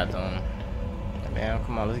go the bathroom. Man,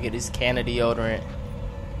 come on, let's get this can of deodorant.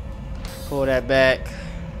 Pull that back.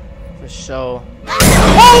 For sure.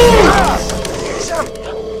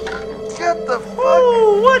 Get the fuck!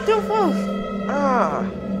 Ooh, what the fuck?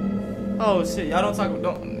 Oh shit, y'all don't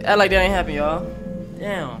act like that ain't happen, y'all.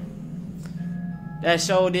 Damn. That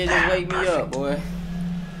show did just wake me up, boy.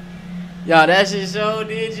 Y'all, that shit show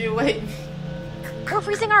did you wake me? We're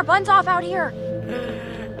freezing our buns off out here.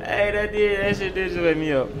 Hey, that shit did just wake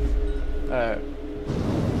me up. Alright.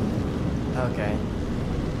 Okay.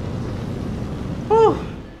 Whew.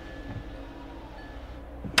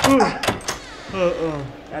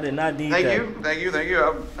 I did not need that. Thank you.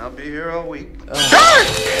 I'll be here all week.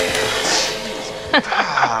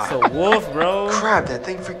 It's a wolf, bro. Crap, that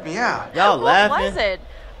thing freaked me out. Y'all laughing? What was it?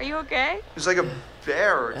 Are you okay? It was like a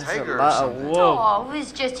bear or a tiger or something. Oh, it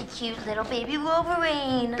was just a cute little baby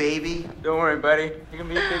Wolverine. Baby. Don't worry, buddy. You're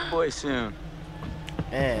gonna be a big boy soon.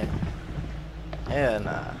 Man. Hell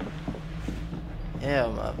nah.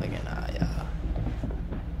 Hell motherfucking nah, y'all.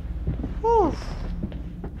 Whew.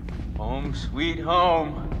 Home, sweet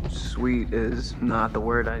home. Sweet is not the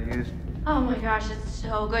word I used. Oh my gosh, it's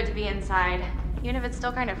so good to be inside. Even if it's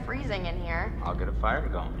still kind of freezing in here. I'll get a fire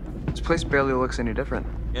going. This place barely looks any different.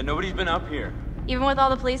 Yeah, nobody's been up here. Even with all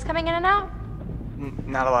the police coming in and out?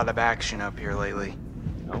 Not a lot of action up here lately.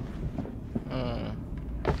 Nope.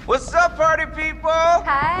 What's up, party people?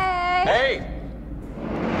 Hi. Hey!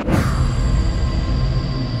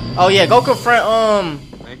 Oh yeah, go confront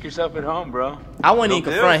Make yourself at home, bro. I wouldn't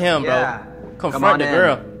even confront him, bro. Yeah. Confront the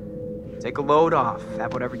girl. Take a load off.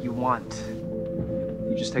 Have whatever you want.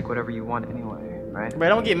 You just take whatever you want anyway, right? Bro,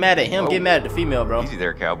 don't get mad at him. Get mad at the female, bro. Easy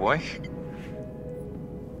there, cowboy.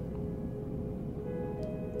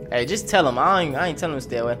 Hey, just tell him. I ain't telling him to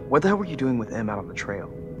stay away. What the hell were you doing with M out on the trail?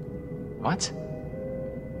 What?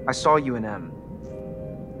 I saw you and M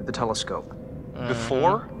with the telescope.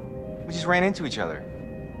 Before? We just ran into each other.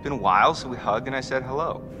 Been a while, so we hugged and I said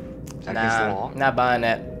hello. Is that against the law? Not buying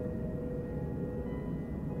that.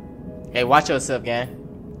 Hey, watch yourself, gang.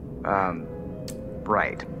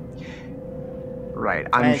 Right.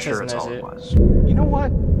 I'm sure it's all it was. You know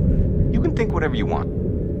what? You can think whatever you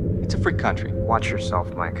want. It's a free country. Watch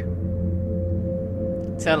yourself, Mike.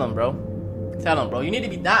 Tell him, bro. Tell him, bro. You need to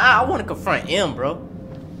be. I want to confront him, bro.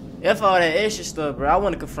 If all that extra stuff, bro, I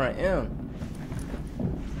want to confront him.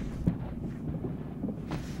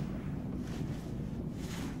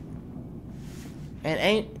 And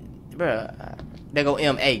ain't, bro, they go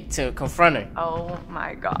M8 to confront her. Oh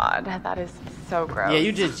my god, that is so gross. Yeah,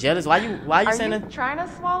 you just jealous. Why you saying that? Are you trying to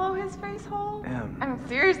swallow his face whole? I mean,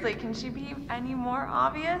 seriously, can she be any more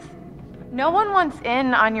obvious? No one wants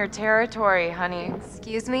in on your territory, honey.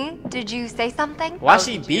 Excuse me? Did you say something? Why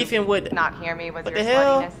she beefing with? Not hear me? Was what your the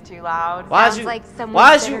hell? sweatiness too loud? Sounds like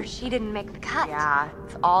someone bitter she didn't make the cut. Yeah,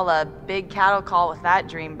 it's all a big cattle call with that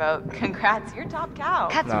dreamboat. Congrats, you're top cow.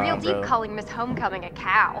 That's real deep calling Miss Homecoming a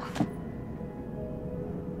cow.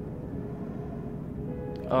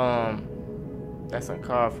 That's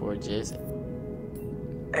uncalled for, Jess.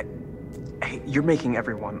 Hey, you're making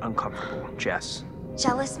everyone uncomfortable, Jess.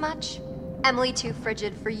 Jealous much? Emily too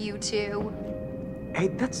frigid for you too. Hey,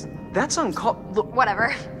 that's uncalled. Look.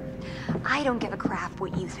 Whatever. I don't give a crap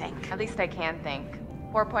what you think. At least I can think.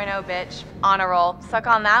 4.0, bitch. Honor roll. Suck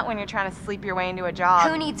on that when you're trying to sleep your way into a job.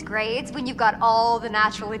 Who needs grades when you've got all the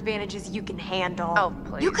natural advantages you can handle? Oh,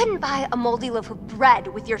 please. You couldn't buy a moldy loaf of bread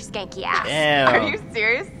with your skanky ass. Damn. Are you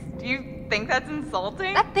serious? Do you think that's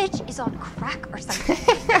insulting? That bitch is on crack or something.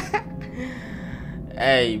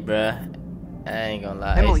 Hey, bruh. I ain't gonna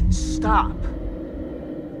lie. Emily, stop.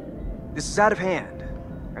 This is out of hand.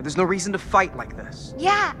 There's no reason to fight like this.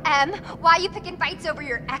 Yeah, why are you picking fights over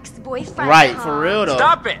your ex-boyfriend? Right, for real though.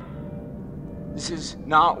 Stop it! This is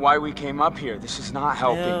not why we came up here. This is not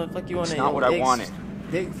helping. Yeah, fuck you it's on not what I wanted.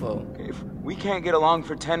 Big folk. Okay, if we can't get along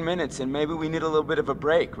for 10 minutes, then maybe we need a little bit of a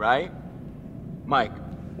break, right? Mike,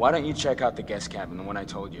 why don't you check out the guest cabin, the one I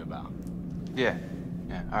told you about? Yeah,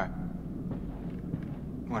 all right.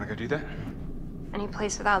 Wanna go do that? Any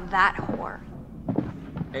place without that whore.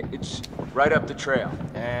 It's right up the trail.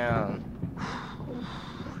 Damn.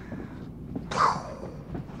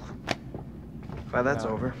 Well, that's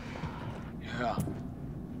over. Yeah.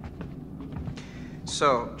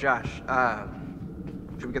 So, Josh,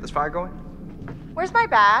 should we get this fire going? Where's my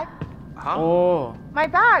bag? Huh? Oh. My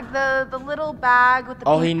bag, the little bag with the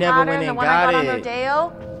Oh, pink he never pattern, went the and one I got got on it.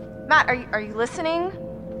 Rodeo. Matt, are you listening?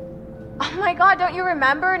 Oh my God, don't you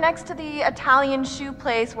remember next to the Italian shoe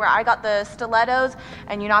place where I got the stilettos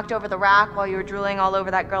and you knocked over the rack while you were drooling all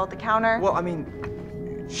over that girl at the counter? Well, I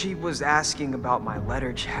mean, she was asking about my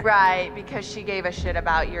letter jacket. Right, because she gave a shit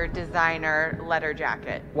about your designer letter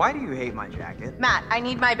jacket. Why do you hate my jacket? Matt, I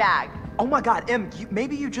need my bag. Oh my God, Em,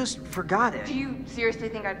 maybe you just forgot it. Do you seriously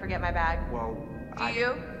think I'd forget my bag? Well, Do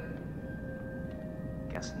you?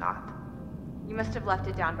 Guess not. You must have left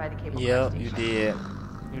it down by the cable car Yep, station. you did.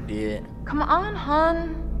 You did. Come on,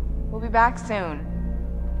 hon. We'll be back soon.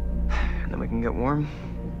 And then we can get warm.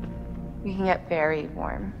 We can get very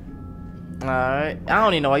warm. Alright. I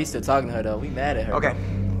don't even know why you still talking to her, though. We mad at her. Okay,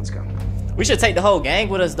 let's go. We should take the whole gang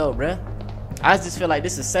with us, though, bruh. I just feel like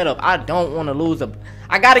this is set up. I don't want to lose a...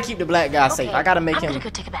 I gotta keep the black guy safe. I gotta make him... I'm gonna go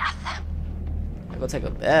take a bath. Go take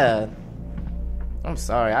a bath. I'm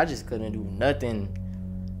sorry. I just couldn't do nothing.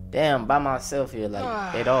 Damn, by myself here, like,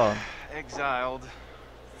 at all. Exiled.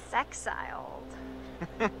 Sexiled.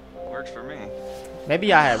 Works for me.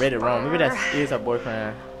 Maybe I had read it wrong. Maybe that is her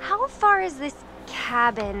boyfriend. How far is this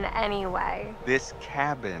cabin anyway? This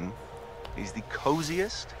cabin is the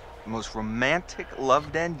coziest, most romantic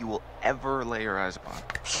love den you will ever lay your eyes upon.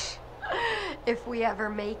 If we ever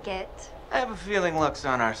make it. I have a feeling luck's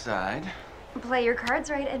on our side. Play your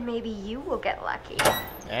cards right and maybe you will get lucky.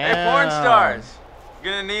 Hey, porn stars.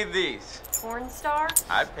 You're gonna need these. Porn star?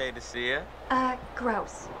 I'd pay to see you.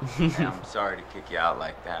 Gross. Hey, I'm sorry to kick you out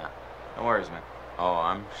like that. No worries, man. Oh,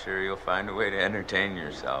 I'm sure you'll find a way to entertain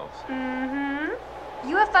yourselves. Mm-hmm.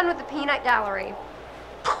 You have fun with the peanut gallery.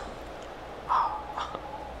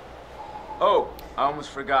 Oh, I almost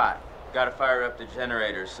forgot. Gotta fire up the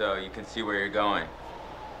generator so you can see where you're going.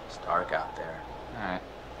 It's dark out there. All right.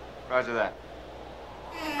 Roger that.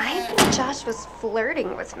 I think Josh was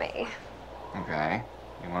flirting with me. Okay.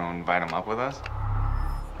 You want to invite him up with us?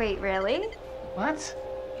 Wait, really? What?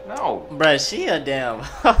 No. Bruh, she a damn...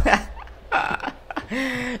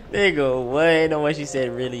 Nigga, what? No, what she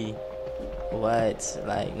said, really? What?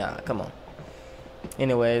 Like, nah, come on.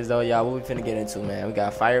 Anyways, though, y'all, what we finna get into, man? We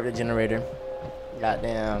got fire up the generator.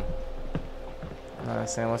 Goddamn. You know what I'm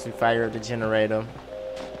saying? Once we fire up the generator,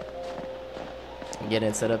 get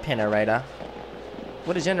into the generator.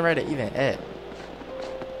 Where the generator even at?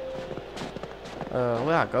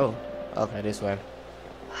 Where I go? Okay, this way.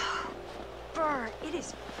 Brr, it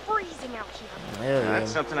is freezing out here. Hell yeah.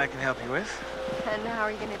 That's something I can help you with. And how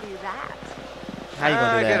are you gonna do that? How you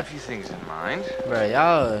gonna do I that? got a few things in mind. Bro,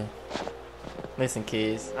 y'all... Listen,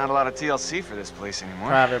 kids. Not a lot of TLC for this place anymore.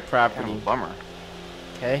 Private property. Kind of a bummer.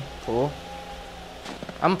 Okay, cool.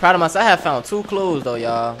 I'm proud of myself. I have found 2 clues, though,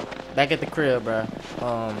 y'all. Back at the crib, bro.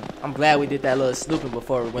 I'm glad we did that little snooping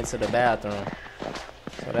before we went to the bathroom.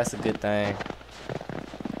 So that's a good thing.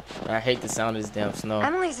 I hate the sound of this damn snow.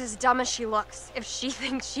 Emily's as dumb as she looks if she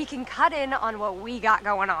thinks she can cut in on what we got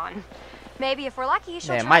going on. Maybe if we're lucky,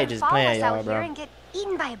 she'll Man, try Mike and just follow playing us y'all, out bro. here and get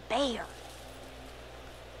eaten by a bear.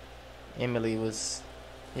 Emily was...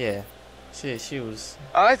 Yeah. She was...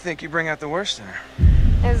 I think you bring out the worst in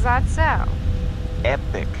her. Is that so?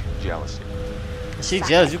 Epic jealousy. She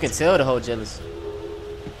jealous. You can tell the whole jealous.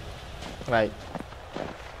 Like...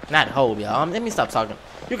 Not whole, y'all. Let me stop talking.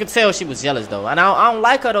 You can tell she was jealous, though. And I don't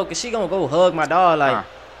like her, though, because she gonna go hug my dog, like...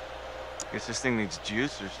 Guess this thing needs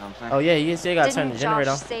juice or something. Oh, yeah, you still gotta turn the Didn't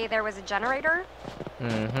generator on. Josh say there was a generator?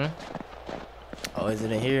 Mm-hmm. Oh, is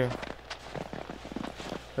it in here?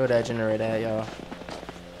 Where that generator at, y'all?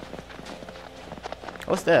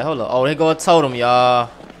 What's that? Hold on. Oh, there go a totem, y'all.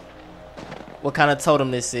 What kind of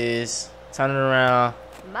totem this is? Turn it around.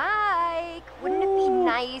 Mike, wouldn't it be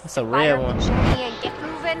nice It's a to red fire one. up Jenny and get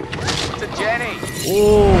moving? It's a Jenny.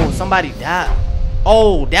 Oh, somebody died.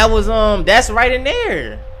 Oh, that was that's right in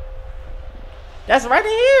there. That's right in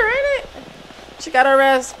here, ain't it? She got her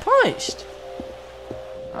ass punched.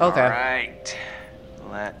 Okay. All right.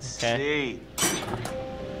 Let's see.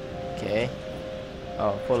 Okay.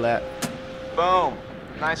 Oh, pull that. Boom.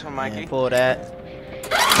 Nice one, Mikey. And pull that.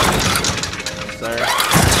 Yes, sir.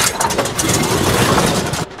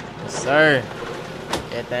 Yes, sir.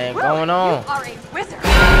 Everything going on. You are a wizard.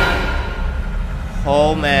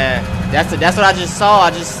 Oh man, that's what I just saw.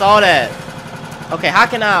 I just saw that. Okay, how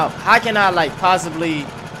can I like possibly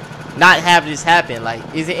not have this happen. Like,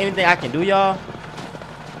 is there anything I can do, y'all?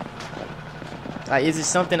 Like, is it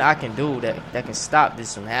something I can do that can stop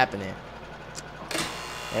this from happening?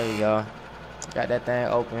 There we go. Got that thing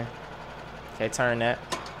open. Okay, turn that.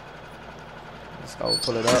 Let's go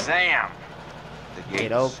pull it up. Zam! The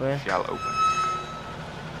Gate open. Shall open.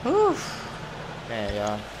 Whew. Man,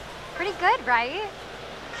 y'all. Pretty good, right?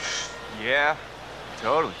 Yeah,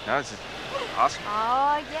 totally. No, it's just awesome.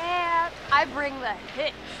 Oh, yeah. I bring the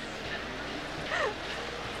hits.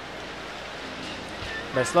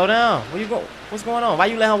 Better slow down. Where you go? What's going on? Why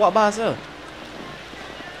you let her walk by herself?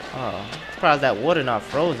 Oh, surprised that water not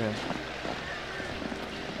frozen.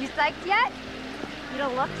 You psyched yet? You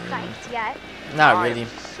don't look psyched yet. Not really.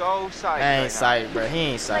 So psyched. I ain't psyched, bro. He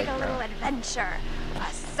ain't It's psyched, like a bro. little adventure. A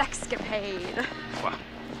sexcapade. Wow.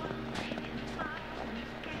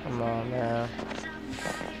 Come on, man.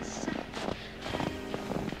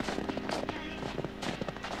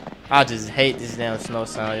 I just hate this damn snow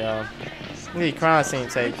sound, y'all. Look at the crime scene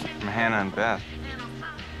tape. From Hannah and Beth.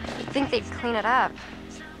 You'd think they'd clean it up.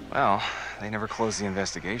 Well, they never closed the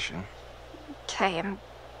investigation. Okay, I'm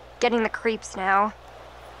getting the creeps now.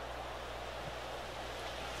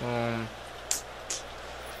 I'm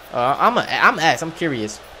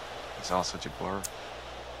curious. It's all such a blur. I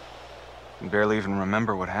can barely even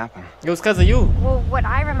remember what happened. It was because of you. Well, what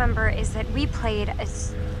I remember is that we played a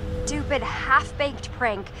stupid, half-baked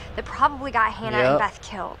prank that probably got Hannah and Beth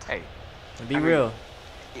killed. Hey, Be real.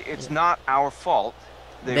 It's not our fault.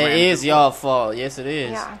 That is y'all fault. Yes, it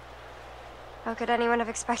is. Yeah. How could anyone have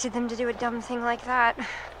expected them to do a dumb thing like that?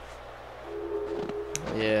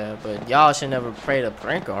 Yeah, but y'all should never played a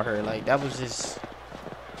prank on her. Like, that was just...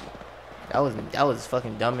 That was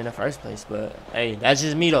fucking dumb in the first place. But, hey, that's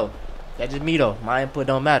just me, though. That's just me, though. My input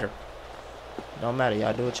don't matter. Don't matter.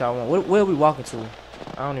 Y'all do what y'all want. Where are we walking to?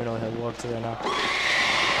 I don't even know where we walking to right now.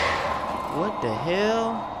 What the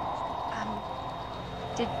hell?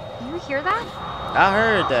 Did you hear that? I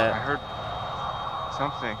heard that. I heard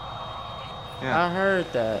something. Yeah. I heard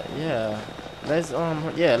that. Yeah. Let's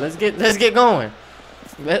get going.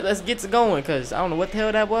 Let's get to going, cause I don't know what the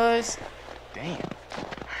hell that was. Damn.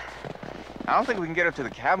 I don't think we can get up to the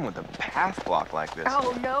cabin with a path block like this.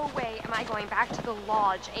 Oh, no way am I going back to the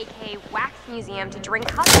lodge, aka Wax Museum, to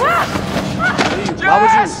drink Why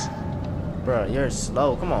would you? Bro, you're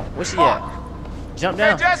slow. Come on. Where's she at? Jump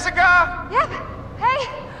down. Hey, Jessica! Yep. Hey,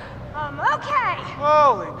 I'm okay.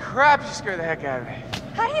 Holy crap, you scared the heck out of me.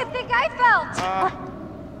 How do you think I felt?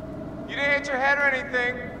 You didn't hit your head or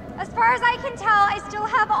anything. As far as I can tell, I still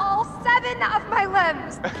have all 7 of my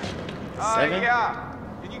limbs. 7? Yeah.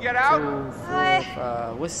 Can you get out? 2, 4,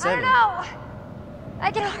 5. What's 7? I don't know.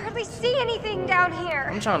 I can hardly see anything down here.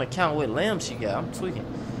 I'm trying to count what limbs she got. I'm tweaking.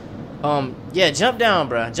 Yeah, jump down,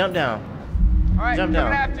 bro. Jump down. All right, Jump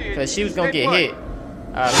down. Cause she was gonna get hit.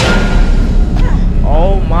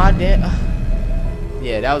 Oh my damn.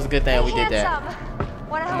 Yeah, that was a good thing we did that.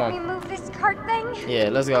 Wanna help me move this cart thing? Yeah,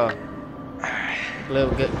 let's go.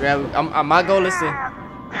 Little good grab. My goal is to.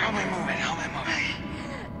 Help me move it.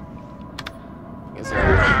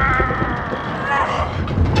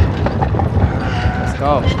 Let's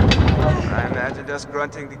go. I imagined us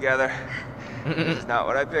grunting together. This is not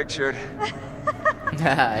what I pictured.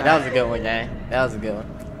 That was a good one, gang. That was a good one.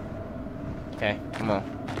 Okay, come on.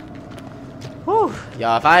 Whew.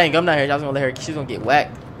 Y'all, if I ain't come down here, y'all gonna let her. She's gonna get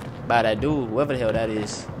whacked by that dude, whoever the hell that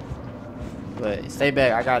is. But stay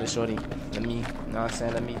back. I got it, shorty. Let me, you know what I'm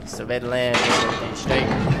saying? Let me survey the land, get everything straight.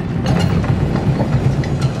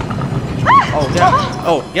 Oh, yeah.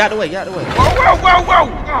 Oh, get out the way, get out the way. Whoa!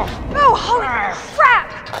 Oh, holy crap!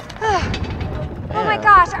 Oh my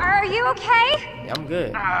gosh, are you okay? Yeah, I'm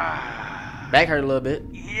good. Back hurt a little bit.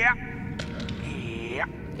 Yeah,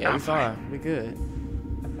 we fine. We good.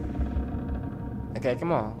 Okay,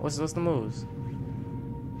 come on. What's the moves?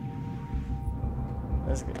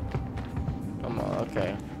 That's good. Come on,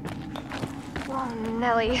 okay. Oh,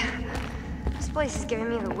 Nelly. This place is giving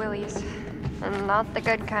me the willies. And not the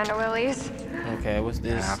good kind of willies. Okay, what's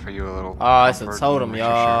this? Yeah, for you a little. Oh, it's a totem,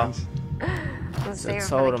 y'all. It's a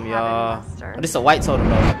totem, y'all. Oh, this is a white totem,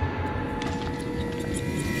 though.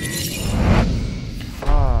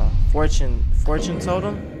 Fortune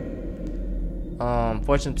totem?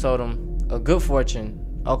 Fortune totem. A good fortune.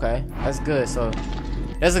 Okay, that's good. So,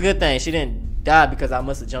 that's a good thing. She didn't die because I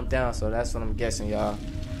must have jumped down, so that's what I'm guessing, y'all.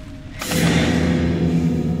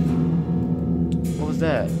 What was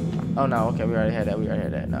that? Oh, no, okay, we already had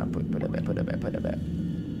that. Nah, put it back.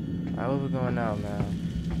 Alright, where we going now, man?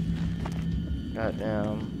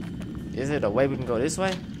 Goddamn. Is it a way we can go this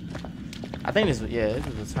way? I think this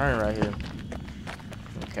is a turn right here.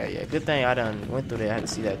 Okay, yeah. Good thing I done went through there. I had to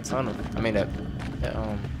see that tunnel. I mean that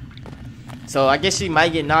So I guess she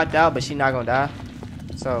might get knocked out, but she not gonna die.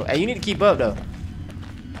 So hey, you need to keep up though.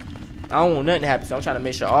 I don't want nothing to happen, so I'm trying to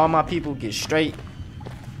make sure all my people get straight,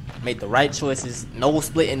 make the right choices, no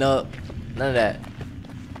splitting up, none of that.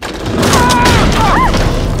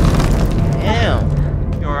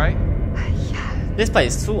 Damn. You alright? This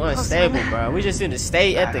place is too unstable, bro. We just need to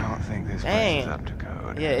stay at the. I don't think this place is up to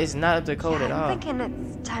code. Yeah, it's not up to code at all. I'm thinking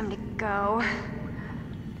it's time to go.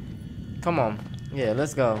 Come on. Yeah,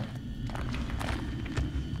 let's go.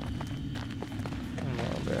 Come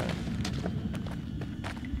on, bro.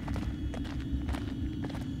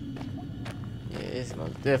 Yeah, it's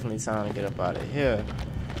most definitely time to get up out of here.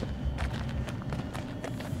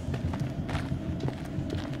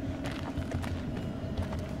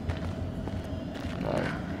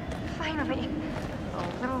 Finally,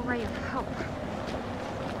 a little ray of hope.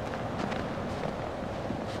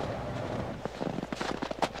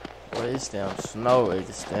 Boy, this damn snow is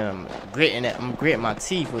just damn gritting it. I'm gritting my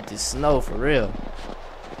teeth with this snow for real.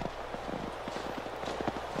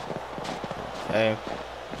 Okay,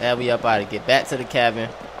 now we up out of get back to the cabin.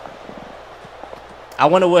 I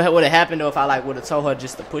wonder what would have happened though if I like would have told her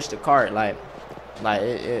just to push the cart. Like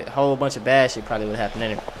a whole bunch of bad shit probably would have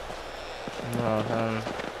happened in it. Oh,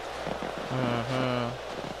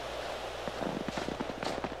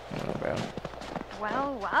 bro.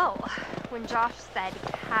 Well, well. When Josh said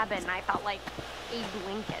cabin, I felt like Abe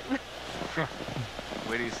Lincoln.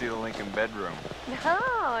 Where do you see the Lincoln bedroom?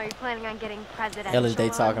 Oh, are you planning on getting presidential? Hell is they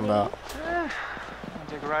talking about? Wanna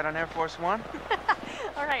take a ride on Air Force One?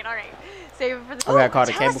 all right. Save it for the. I gotta call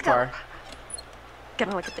the cable car.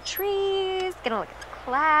 Gonna look at the trees. Gonna look at the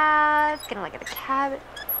clouds. Gonna look at the cabin.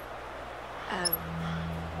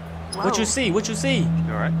 Whoa. What you see? What you see?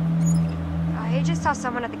 You alright? I just saw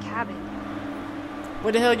someone at the cabin.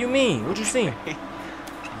 What the hell you mean? What you see? Let me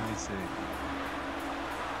see.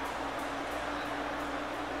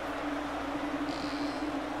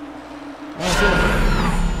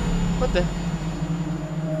 What the?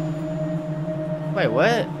 Wait,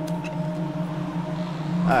 what?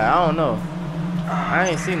 I don't know. I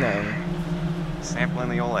ain't seen nothing. Sampling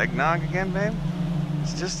the old eggnog again, babe?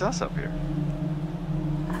 It's just us up here.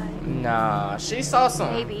 Nah, she saw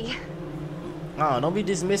something. Maybe. Oh, don't be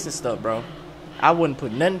dismissing stuff, bro. I wouldn't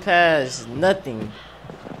put nothing past nothing.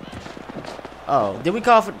 Oh, did we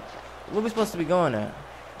call for... Where we supposed to be going at?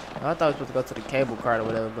 Oh, I thought we were supposed to go to the cable car or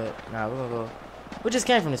whatever, but nah, we're gonna go... We just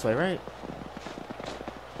came from this way, right?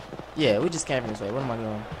 Yeah, we just came from this way. What am I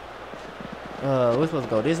going? We're supposed to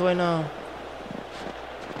go this way now?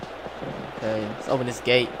 Okay, let's open this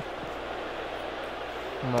gate.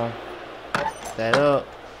 Come on. That up.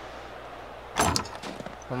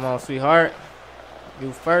 Come on, sweetheart.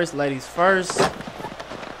 You first, ladies first.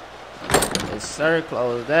 Yes, sir.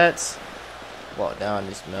 Close that. Walk down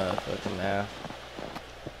this motherfucker now.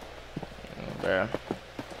 Bro.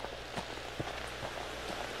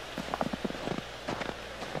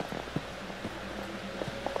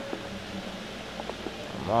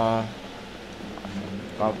 Come on.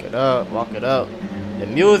 Walk it up. Walk it up. The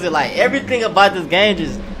music, like everything about this game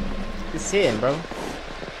just it's hitting, bro.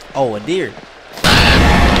 Oh, a deer.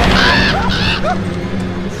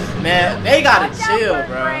 Man, they gotta chill,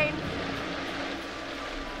 bro.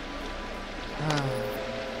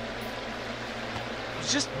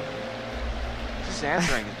 Just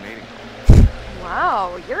answering his meeting.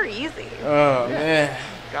 Wow, you're easy. Oh, yeah. Man.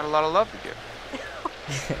 Got a lot of love to give.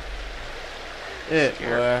 Yeah,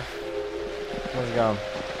 boy. Let's go.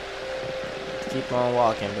 Keep on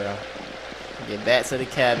walking, bro. Get back to the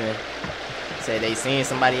cabin. Say they seen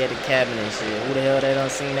somebody at the cabin and shit. Who the hell they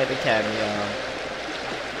done seen at the cabin, y'all?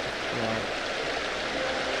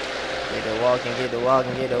 Get the walking, get the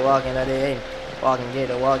walking, get the walking up that 8. Walking, get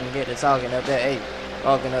the talking up that 8.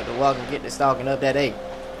 Walking up the walking, get the stalking up that 8.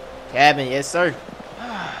 Cabin, yes sir.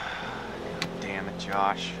 Damn it,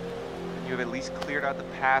 Josh. Could you have at least cleared out the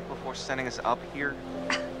path before sending us up here?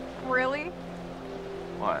 Really?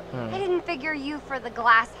 What? I didn't figure you for the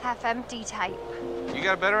glass half empty type. You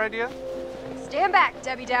got a better idea? Stand back,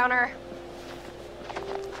 Debbie Downer.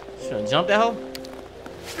 Should've jumped that hoe?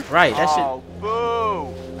 Right, that shit. Oh,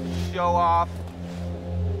 boo! Show off.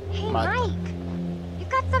 Hey, Mike. You've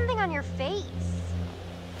got something on your face.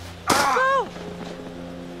 Ah!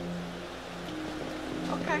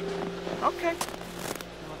 Okay.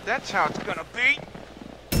 Well, that's how it's gonna be.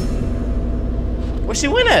 Where she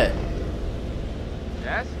went at?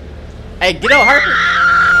 Jess? Hey, get out, Harper.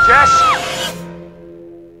 Jess!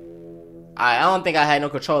 I don't think I had no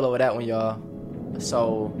control over that one, y'all.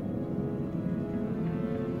 So,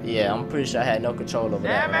 Yeah, I'm pretty sure I had no control over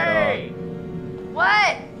that Sammy!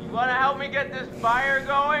 What? You wanna help me get this fire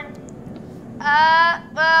going?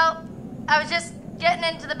 Well, I was just getting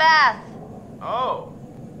into the bath. Oh.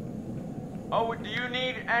 Oh, do you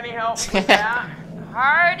need any help with that?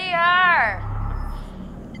 Hardy har.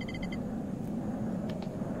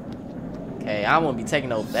 Okay, I won't be taking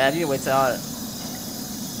no bath. You wait till all that.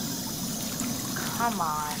 Come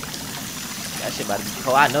on. That shit about to be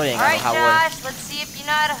cold. I know they ain't got no hot water. Alright, Josh, let's see if you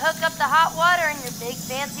know how to hook up the hot water in your big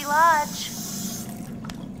fancy lodge.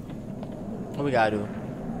 What we gotta do?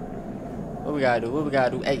 What we gotta do? What we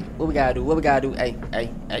gotta do? Hey, what we gotta do? What we gotta do? Hey, hey,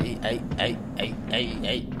 hey, hey, hey, hey, hey,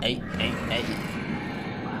 hey, hey, hey, hey.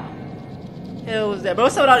 Hell was that? Bro,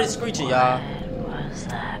 what's up with all this screeching, y'all? What was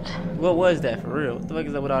that? What was that for real? What the fuck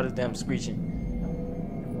is up with all this damn screeching?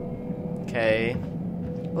 Okay.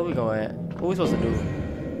 Where we going at? What we supposed to do?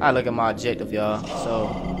 I look at my objective, y'all. So,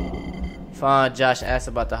 find Josh, asked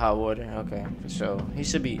about the hot water. Okay, for sure. He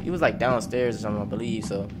should be. He was like downstairs or something, I believe.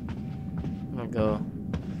 So, I'm gonna go.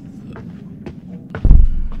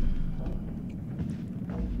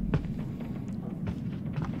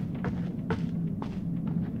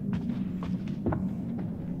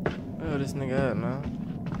 Where this nigga at, man?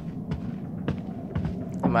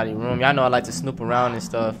 Somebody's room. Y'all know I like to snoop around and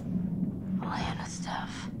stuff. Lana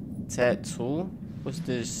stuff. Tattoo? What's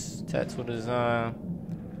this tattoo design?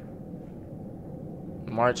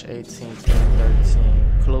 March 18,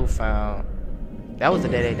 2013. Clue found. That was the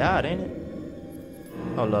day they died, ain't it?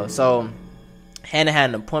 Hold up. So, Hannah had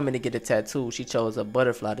an appointment to get a tattoo. She chose a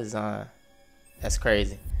butterfly design. That's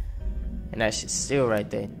crazy. And that shit's still right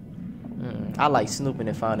there. I like snooping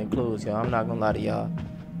and finding clues, y'all. I'm not gonna lie to y'all.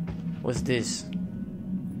 What's this?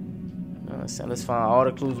 So let's find all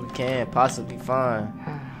the clues we can possibly find.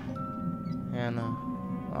 Hannah.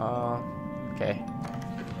 Okay.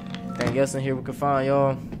 Anything else in here we can find,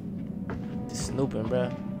 y'all? Just snooping,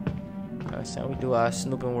 bruh. So we do our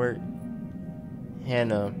snooping work.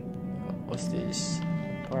 Hannah. What's this?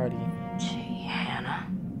 Party. Gee, Hannah.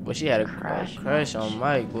 But she had a crush on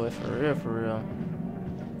Mike, boy. For real.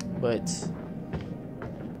 But.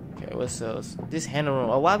 Okay, what's else? This Hannah room.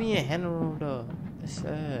 Oh, why we in Hannah room, though? That's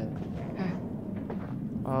sad.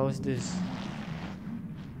 Oh, what's this?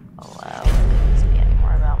 Oh, wow. Let's be any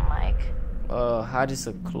more about Mike. How just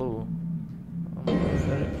a clue? Is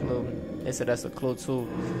that a clue? They said that's a clue too.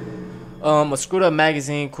 A screwed up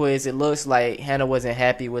magazine quiz. It looks like Hannah wasn't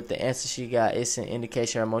happy with the answer she got. It's an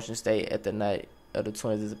indication her emotional state at the night of the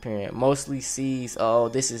twins' disappearance. Mostly sees, oh,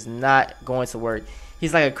 this is not going to work.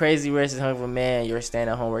 He's like a crazy, racist, hungry man. You're staying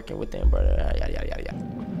at home working with him, brother. Yada, yada, yada, yada.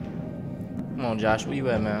 Come on, Josh. Where you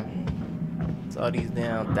at, man? It's all these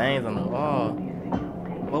damn things on the wall.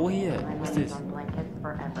 Where he at? What's this?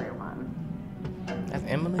 That's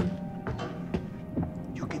Emily?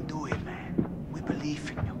 You can do it, man. We believe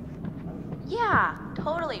in you. Yeah,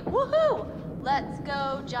 totally. Woohoo! Let's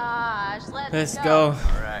go, Josh. Let's go.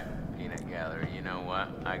 All right, Peanut Gallery. You know what?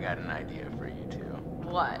 I got an idea for you two.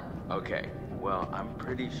 What? Okay. Well, I'm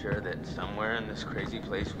pretty sure that somewhere in this crazy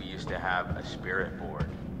place we used to have a spirit board.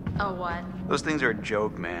 A what? Those things are a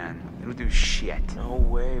joke, man. They don't do shit. No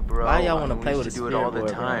way, bro. Why y'all want to play with a do spirit it all the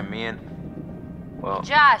board, time, bro? man. Well,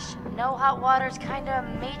 Josh, no hot water's kind of a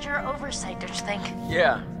major oversight, don't you think?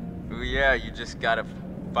 yeah. Yeah, you just gotta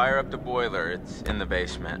fire up the boiler. It's in the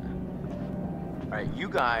basement. All right, you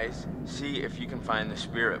guys see if you can find the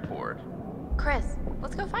spirit board. Chris,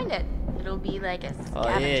 let's go find it. It'll be like a scavenger.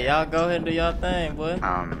 Oh, yeah. Y'all go ahead and do y'all thing, boy.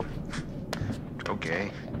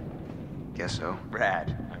 Okay. Guess so.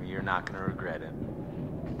 Brad, I mean, you're not gonna regret it.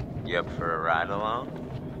 You up for a ride along?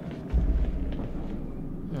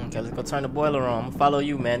 Okay, let's go turn the boiler on. I'm gonna follow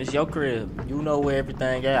you, man. It's your crib. You know where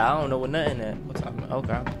everything at. I don't know where nothing at. What's up?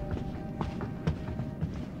 Okay.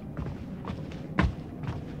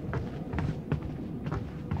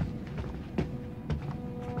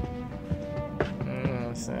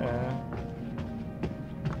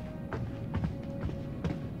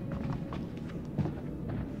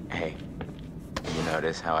 Hey, you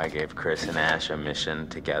notice how I gave Chris and Ash a mission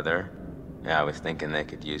together? Yeah, I was thinking they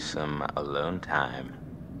could use some alone time.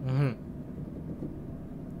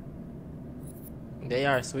 They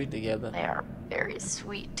are sweet together. They are very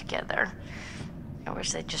sweet together. I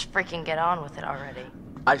wish they'd just freaking get on with it already.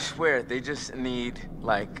 I swear, they just need,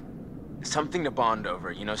 like, something to bond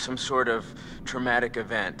over, you know, some sort of traumatic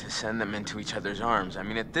event to send them into each other's arms. I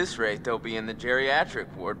mean, at this rate, they'll be in the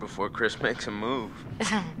geriatric ward before Chris makes a move.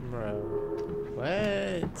 Bro, what?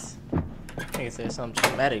 I think it said something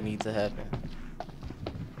traumatic needs to happen.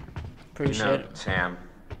 Appreciate it. Sam.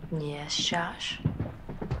 Yes, Josh.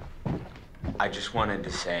 I just wanted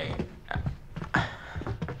to say,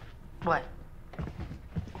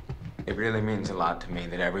 It really means a lot to me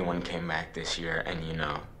that everyone came back this year, and you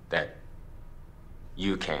know that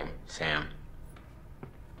you came, Sam.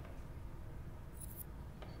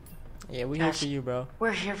 Yeah, we're here for you, bro.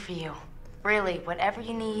 We're here for you. Really, whatever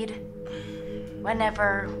you need,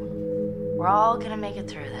 whenever, we're all gonna make it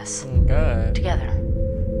through this. Oh, God. Together.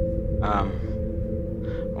 I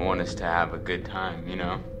want us to have a good time, you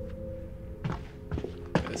know?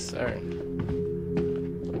 Yes, sir.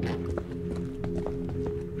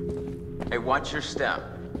 Hey, watch your step.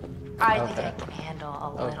 I think I can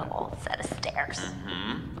handle a little set of stairs.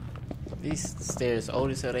 Mm-hmm. These stairs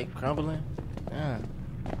old as hell, they crumbling. Yeah.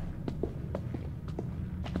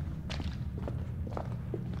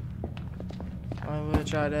 I would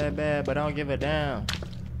try that bad, but I don't give a damn.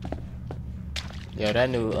 Yeah, that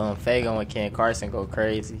new Fago and Ken Carson go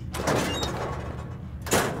crazy.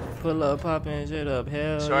 Pull up, poppin' shit up,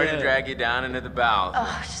 hell Sorry yeah. to drag you down into the bowels.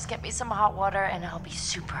 Oh, just get me some hot water and I'll be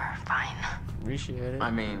super fine. Appreciate it.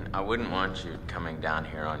 I mean, I wouldn't want you coming down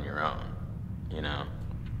here on your own, you know?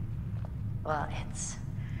 Well, it's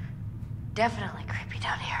definitely creepy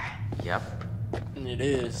down here. Yep. It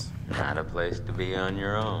is. Not a place to be on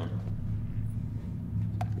your own.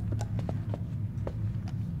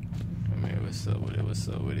 I mean, what's up with it? What's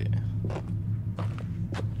up with it?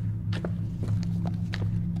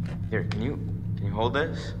 Here, can you hold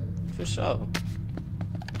this? For sure.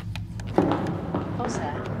 What was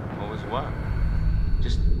that? What was what?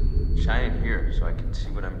 Just shine it here so I can see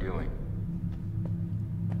what I'm doing.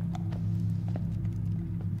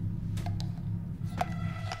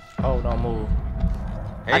 Oh, don't move.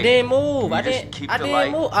 Hey, I didn't move. I just didn't. keep I the didn't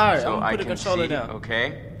light move. All right, so I'm gonna I put the can controller see, down.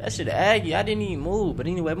 okay? That shit aggy. I didn't even move. But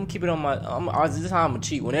anyway, I'm gonna keep it on my. This is how I'm gonna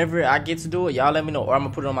cheat. Whenever I get to do it, y'all let me know, or I'm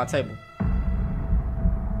gonna put it on my table.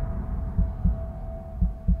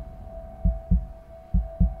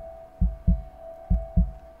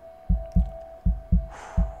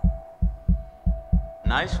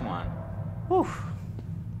 Nice one. Whew.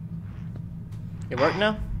 It work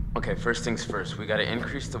now? Okay, first things first. We gotta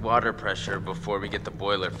increase the water pressure before we get the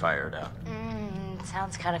boiler fired up.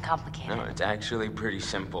 Sounds kind of complicated. No, it's actually pretty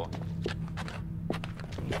simple.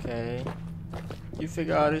 Okay. You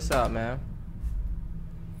figure all this out, man.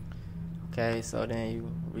 Okay, so then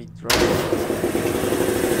you re-throw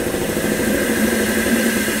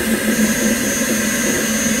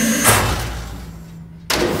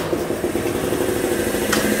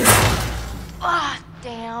Ah,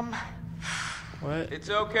 damn. What? It's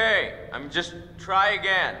okay. I'm just try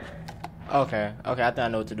again. Okay, I think I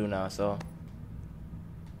know what to do now, so.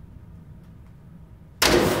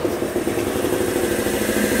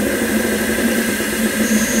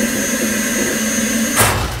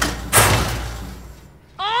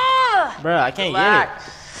 Bruh, I can't Relax.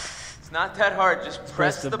 get it. It's not that hard. Just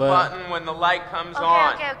press the button when the light comes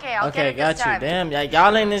on. Okay, I'll get it got this you. time. Damn,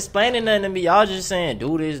 y'all ain't explaining nothing to me. Y'all just saying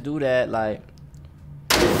do this, do that, like.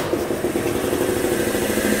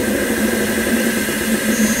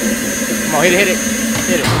 Come on, hit it.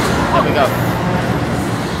 Hit it. There we go.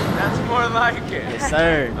 That's more like it. Yes,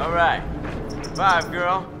 sir. All right. 5,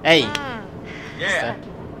 girl. Hey. Yeah.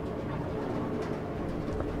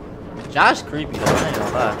 Josh creepy though, I ain't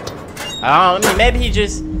gonna lie. I mean, maybe he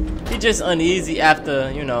just uneasy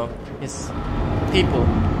after, you know, his people,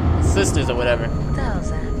 his sisters or whatever. What the hell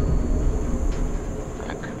is that?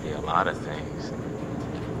 That could be a lot of things.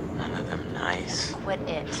 None of them nice. Quit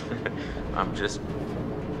it. I'm just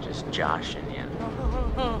joshing you.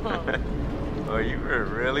 Oh, you were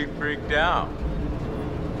really freaked out.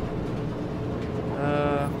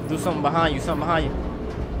 Do something behind you, something behind you.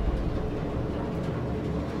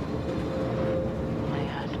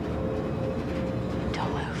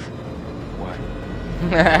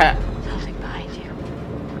 Something behind you.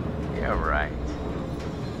 Yeah, right.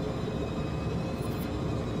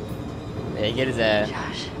 Yeah, get his ass.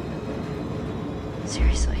 Josh.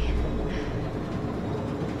 Seriously.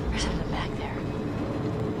 There's something back there.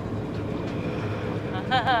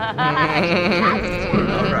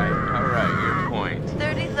 All right, your point.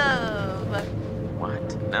 30 love.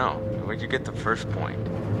 What? No. Where'd you get the first point?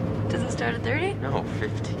 Does it start at 30? No,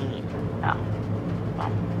 15. Oh.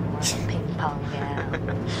 Ping pong, yeah.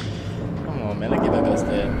 Come on, man. Let's get back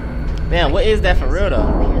upstairs. Man, what is that for real, though?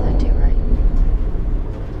 You hear that too, right?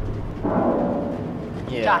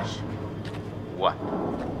 Yeah. Josh. What?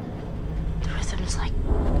 The rhythm is like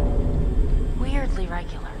weirdly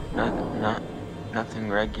regular. Nothing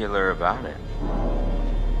regular about it.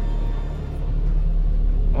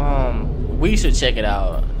 We should check it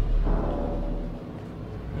out.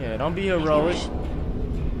 Yeah, don't be heroic.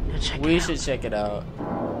 We should check it out.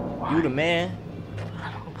 You the man.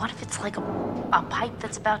 What if it's like a pipe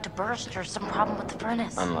that's about to burst or some problem with the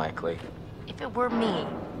furnace? Unlikely. If it were me,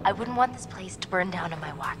 I wouldn't want this place to burn down on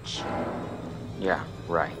my watch. Yeah,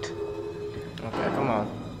 right. Okay, come on.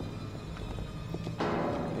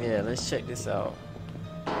 Yeah, let's check this out.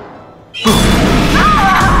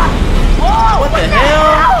 What the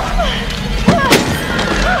hell?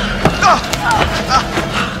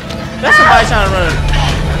 That's somebody trying to run.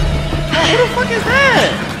 Who the fuck is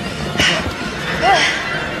that?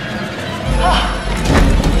 No!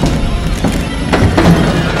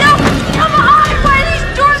 Come on! Why are these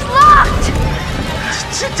doors locked?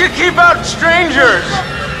 To keep out strangers!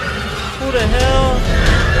 Who the hell?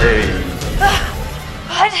 Hey.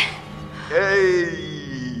 What? Hey.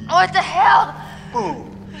 What the hell?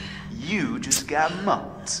 Boom. You just got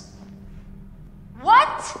mugged.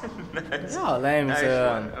 What? Nice. Y'all lame as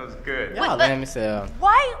hell. That was good. Y'all lame as hell.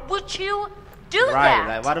 Why would you do Right, that?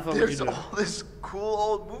 like why the fuck would you There's do? all this cool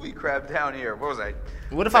old movie crap down here. What was I?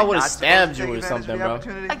 What if was I would have not supposed to stabbed take you or advantage of something, the bro?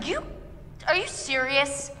 opportunity? Are you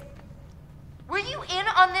serious? Were you in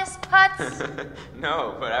on this, Putz?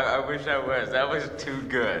 No, but I wish I was. That was too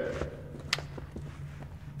good.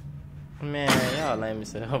 Man, y'all lame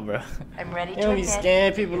as hell, bro. I'm ready You to don't be admit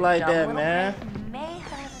scaring people your like dumb that, little man. brain may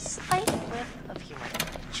have a slight whiff of humor.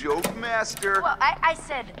 Joke master. Well, I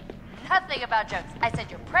said nothing about jokes. I said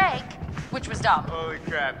your prank, which was dumb. Holy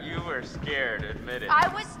crap, you were scared, admit it. I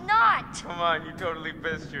was not. Come on, you totally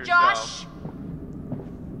pissed yourself. Josh.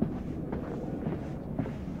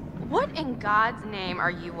 What in God's name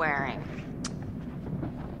are you wearing?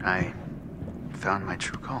 I found my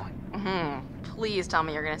true calling. Please tell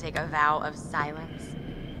me you're gonna take a vow of silence.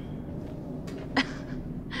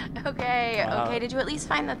 Okay, okay, did you at least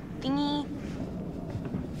find the thingy?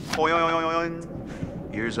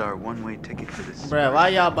 Here's our one-way ticket to this. Bruh, why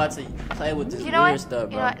y'all about to play with this You know weird what?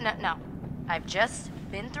 stuff, You bro? know what? No. I've just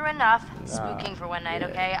been through enough spooking for one night,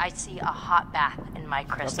 okay? I see a hot bath in my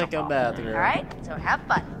crystal take your ball. bath, girl. Alright? So have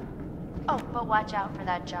fun. Oh, but watch out for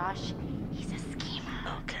that Josh. He's a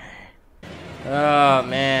schemer. Okay. Oh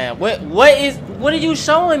man, what are you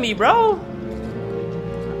showing me, bro?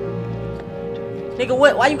 Nigga,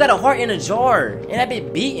 what? Why you got a heart in a jar and that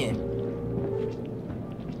been beating?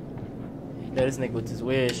 Yeah, this nigga with this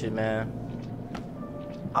weird shit, man.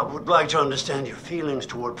 I would like to understand your feelings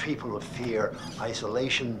toward people of fear,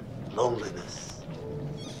 isolation, loneliness.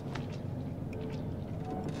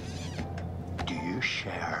 Do you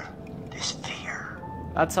share this fear?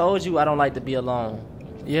 I told you I don't like to be alone.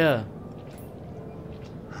 Yeah.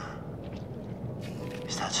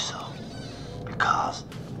 Is that so? Because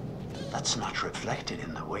that's not reflected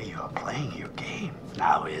in the way you are playing your game.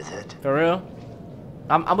 Now is it? For real?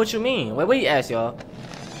 I'm what you mean? Wait, what you ask, y'all?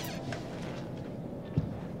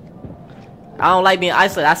 I don't like being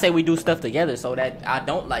isolated. I say we do stuff together, so that I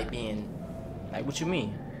don't like being like. What you mean?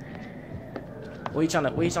 What you trying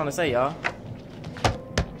to say, y'all?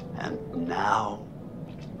 And now,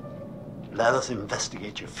 let us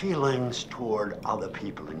investigate your feelings toward other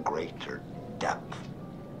people in greater depth.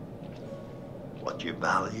 What you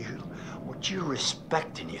value, what you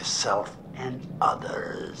respect in yourself and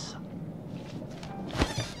others.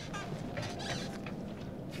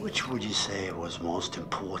 Which would you say was most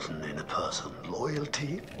important in a person,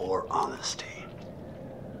 loyalty or honesty?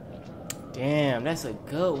 Damn, that's a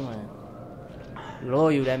good one.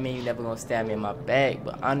 Loyal, that means you never gonna stab me in my back,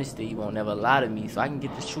 but honesty, you won't never lie to me, so I can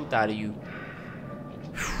get the truth out of you.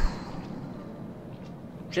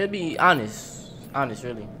 Just be honest. Honest,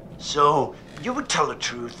 really. So, you would tell the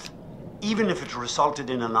truth, even if it resulted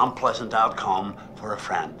in an unpleasant outcome for a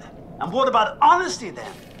friend. And what about honesty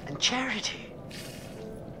then? And charity?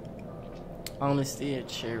 Honesty and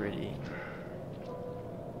charity.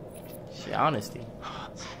 Shit, honesty.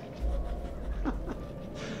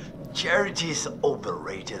 Charity is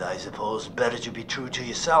overrated, I suppose. Better to be true to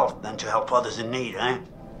yourself than to help others in need, eh?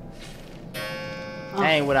 That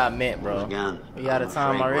ain't what I meant, bro. Again, We out of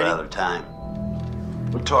time I'm afraid already? we're out of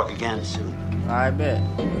time. We'll talk again soon. I bet.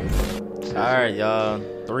 Alright, y'all. 3,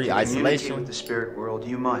 To communicate isolation. with the spirit world,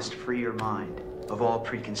 you must free your mind of all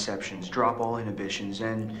preconceptions, drop all inhibitions,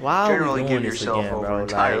 and Why are we generally doing give this yourself again, over bro?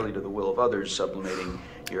 entirely Like- to the will of others, sublimating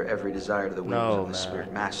your every desire to the whims No, of the man.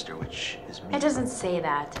 spirit master, which is me. It doesn't say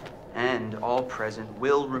that. And all present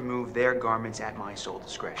will remove their garments at my sole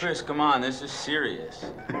discretion. Chris, come on, this is serious.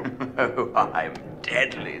 Oh, I'm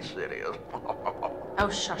deadly serious. Oh,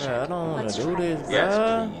 shush Yeah, I it. don't want Let's to do try this, Yes,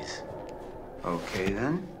 bruh. please. Okay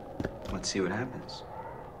then, let's see what happens.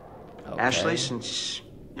 Okay. Ashley, since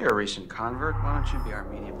you're a recent convert, why don't you be our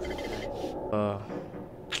medium for today?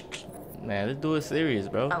 Man, let's do it serious,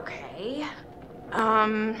 bro. Okay.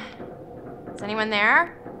 Is anyone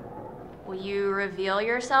there? Will you reveal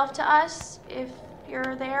yourself to us if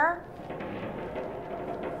you're there?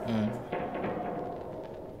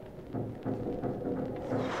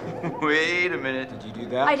 Wait a minute. Did you do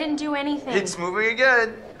that? I didn't do anything. It's moving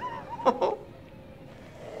again.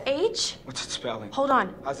 H? What's it spelling? Hold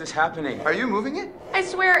on. How's this happening? Are you moving it? I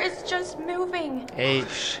swear it's just moving. H.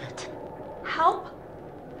 Shit. Help?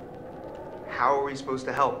 How are we supposed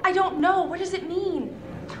to help? I don't know. What does it mean?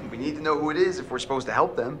 We need to know who it is if we're supposed to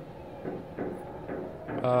help them.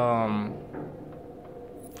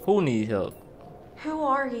 Who needs help? Who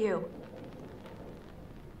are you?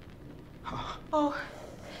 Oh,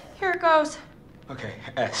 here it goes. Okay,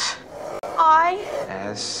 S. I.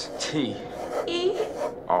 S. T. E.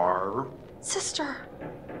 R. Sister.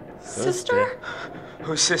 Sister?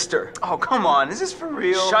 Whose sister? Oh, come on. Is this for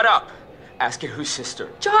real? Shut up! Ask it whose sister.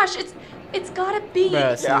 Josh, it's gotta be.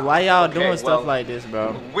 Bruh, see, Yeah, why y'all okay, doing stuff well, like this,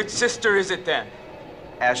 bro? Which sister is it then?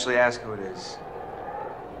 Ashley, ask who it is.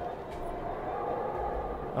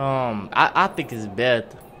 I think it's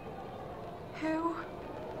Beth. Who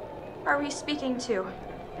are we speaking to?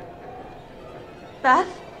 Beth?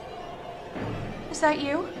 Is that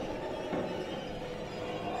you?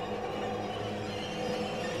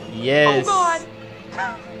 Yes. Oh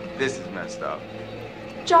God. This is messed up.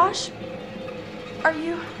 Josh? Are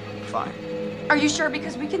you Fine. Are you sure?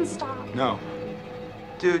 Because we can stop. No.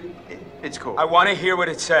 Dude, it's cool. I want to hear what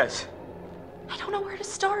it says. I don't know where to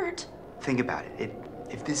start. Think about it.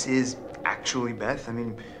 If this is actually Beth, I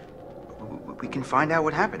mean, we can find out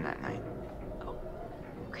what happened that night.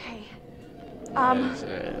 Okay. Let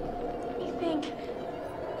me think.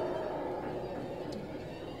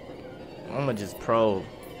 I'm gonna just probe.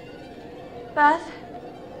 Beth,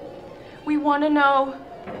 we want to know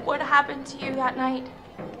what happened to you that night.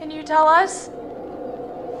 Can you tell us?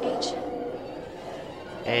 H.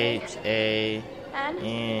 H A N.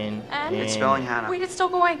 N. N. It's spelling Hannah. Wait, it's still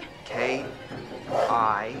going. K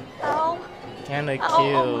I L. Kinda L.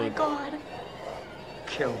 Oh my killed. God.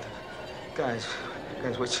 Killed. Guys,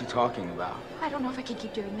 what's she talking about? I don't know if I can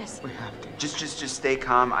keep doing this. We have to. Just stay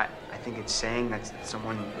calm. I think it's saying that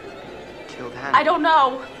someone killed Hannah. I don't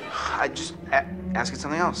know. I just ask it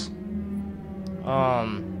something else.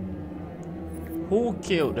 Who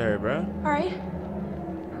killed her, bro? All right.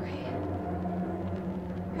 Okay.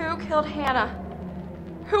 Who killed Hannah?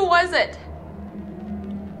 Who was it?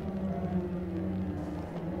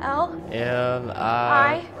 L. L I.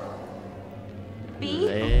 I. B.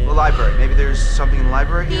 The library. Maybe there's something in the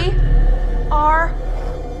library here. P. R.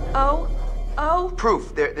 O. O.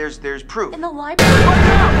 Proof. There's proof. In the library.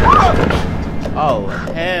 Oh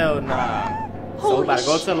hell nah. So Holy we about to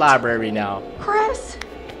go to the library now. Chris.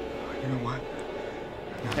 You know what?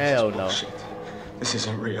 Hell no. Bullshit. This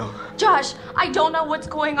isn't real. Josh, I don't know what's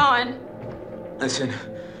going on. Listen,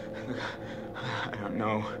 I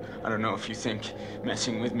don't know if you think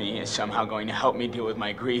messing with me is somehow going to help me deal with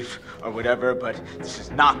my grief or whatever, but this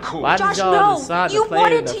is not cool. Why did Josh, y'all no. decide to You play it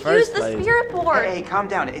wanted in the to use first the place? spirit board. Hey, calm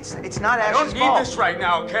down. It's not I Ashley's don't need fault. this right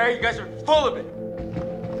now, okay? You guys are full of it.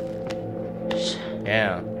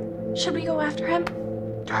 Yeah. Should we go after him?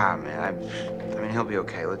 Ah, man. I mean, he'll be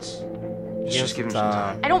okay. Let's just give him some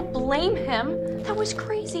time. I don't blame him. That was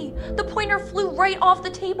crazy. The pointer flew right off the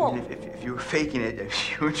table. I mean, if you were faking it,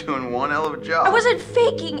 you were doing one hell of a job. I wasn't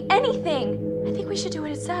faking anything. I think we should do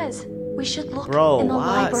what it says. We should look Bro, in the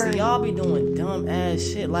why? library. See, y'all be doing dumb ass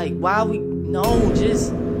shit. Like, why we? No,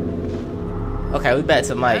 just. Okay, we back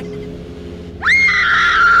to Mike.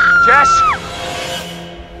 Jess!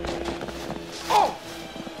 Oh!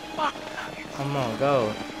 Fuck. Come on,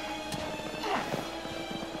 go.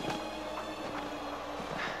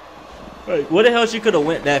 Wait, what the hell she could have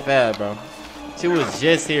went that fast, bro? She was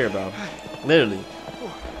just here, bro. Literally.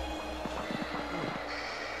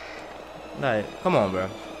 Like, come on, bro.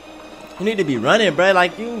 You need to be running, bro.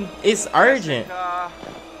 Like, it's urgent.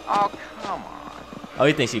 Oh, come on. Oh,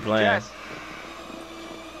 you think she playing? Jess.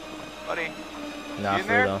 Buddy. Nah, You in for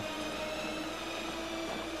there? real.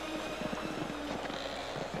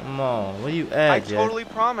 Come on, where you at, I Jess? totally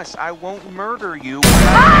promise I won't murder you.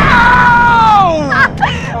 Oh!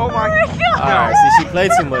 Oh my God. Alright, see, she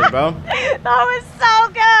played too much, bro. That was so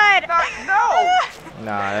good. No.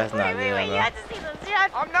 Nah, that's not good, You bro. have to see this. You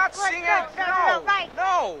have to- I'm not Let's seeing go. it. No, right.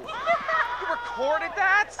 No. You recorded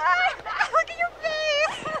that? Look at your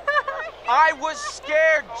face. I was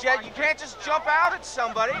scared, Jed. You can't just jump out at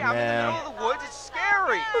somebody. I'm in the Man. middle of the woods. It's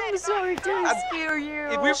scary. I'm sorry to scare you.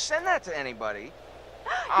 If we send that to anybody,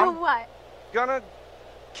 You're I'm what? gonna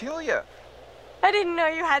kill you. I didn't know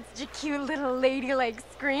you had such a cute little ladylike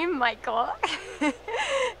scream, Michael.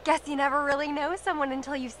 Guess you never really know someone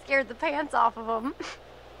until you've scared the pants off of them.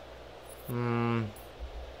 As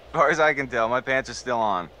far as I can tell, my pants are still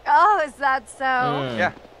on. Oh, is that so?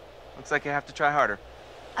 Yeah. Looks like you have to try harder.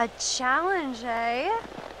 A challenge, eh?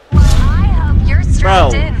 Well, I hope you're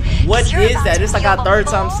strapped in. What is that? It's like our third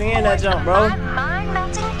time seeing that jump, bro.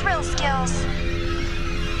 Mind-melting thrill skills.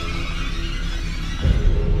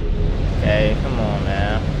 Okay, come on,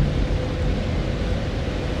 man.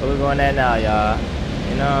 Where we going at now, y'all?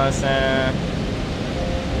 You know what I'm saying?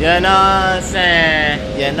 You know what I'm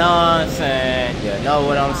saying? You know what I'm saying? You know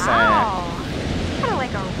what I'm saying? Wow. Kind of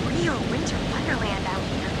like a real winter wonderland out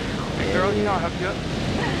here now. Hey, girl, you know I'll help you up.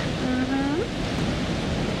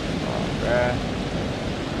 Oh, bruh.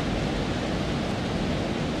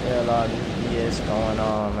 Yeah, a lot of BS going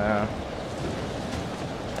on, man.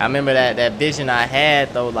 I remember that vision I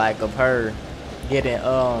had though, like of her getting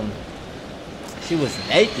she was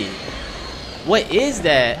naked. What is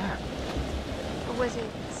that? Was it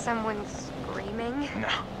someone screaming?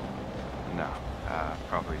 No.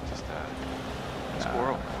 Probably just a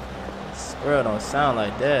squirrel. Squirrel don't sound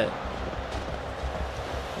like that.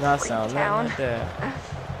 Not sound nothing like that.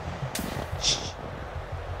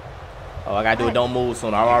 Oh, I gotta do it. Don't move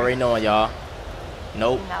soon. I'm already knowing, y'all.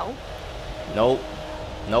 Nope. No. Nope.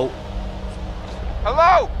 Nope.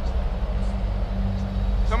 Hello?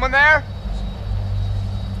 Someone there?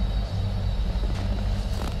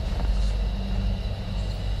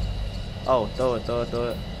 Oh, throw it, throw it, throw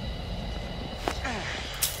it.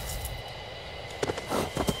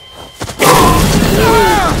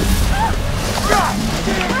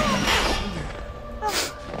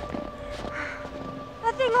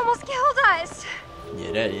 That thing almost killed us.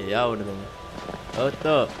 Yeah, that would have been hooked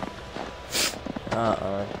up.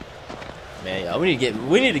 Man, y'all, we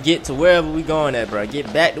need to get to wherever we going at, bro.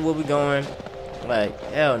 Get back to where we going. Like,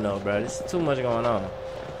 hell no, bro. There's too much going on.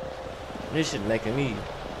 This shit making me.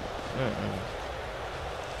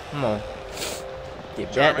 Come on.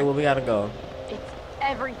 Get back to where we gotta go. It's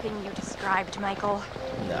everything you described, Michael.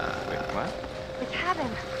 Nah. Wait, what? The cabin.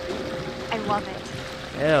 I love it.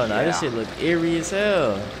 Hell no, this shit look eerie as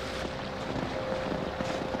hell.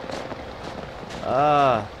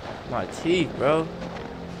 My teeth, bro.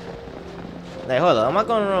 Like, hold up, am I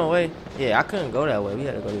going the wrong way? Yeah, I couldn't go that way. We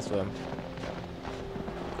had to go this way.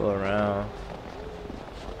 Go around.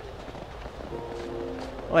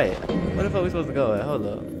 Wait, where the fuck are we supposed to go at? Hold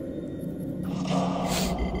up.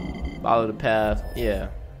 Follow the path. Yeah,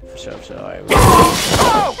 for sure, for sure. All right.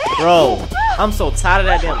 Bro, I'm so tired of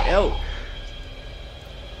that damn elk.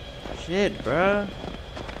 Shit, bruh.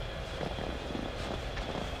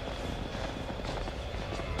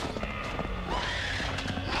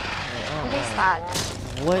 What is that?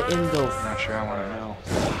 What in the? Not sure I want to know.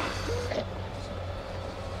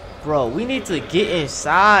 Bro, we need to get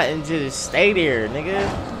inside and just stay there, nigga.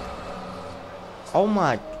 Oh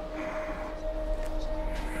my.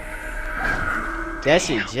 That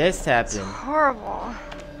shit just happened. It's horrible.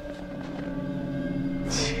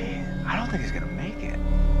 Gee, I don't think he's gonna make it.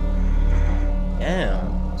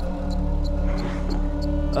 Damn.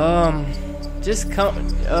 Just come.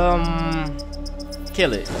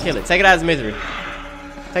 Kill it. Kill it. Take it out as misery.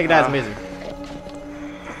 Take it out as misery.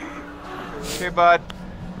 Hey, bud.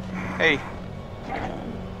 Hey.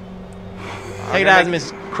 Take it out as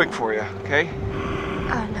misery. Quick for you, okay?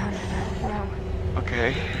 Oh, no.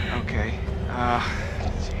 Okay.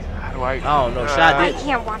 Geez, how do I? Oh no, shot I it.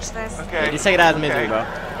 can't watch this. Okay. Yeah, just take it out as misery, bro.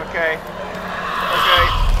 Okay.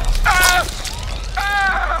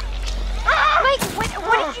 Mike, what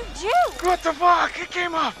did you do? What the fuck? It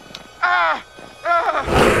came up. Oh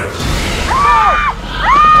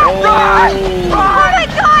my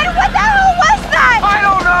god, what the hell was that? I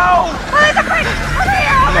don't know. Oh, there's a bird. Over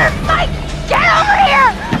here, Mike, get over here.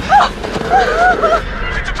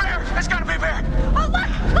 It's a bear. It's gotta be a bear. Oh, look.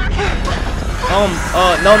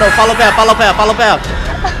 No, follow path. Come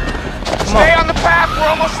Stay on. on the path. We're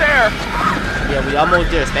almost there. Yeah, we almost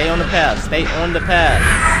there. Stay on the path. Stay on the path.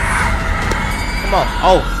 Come on.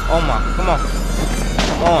 Oh my. Come on.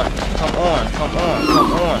 Come on.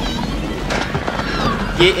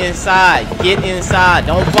 Get inside.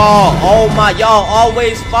 Don't fall. Oh my, y'all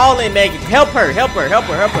always falling, Maggie. Help her. Come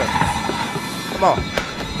on.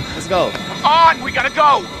 Let's go. On. We gotta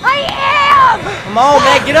go. I am. Come on,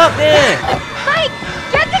 Meg. Get up then. Mike,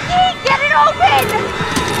 get the key. Get it open.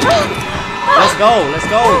 Let's go. Oh my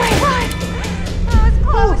god. That was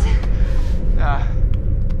close.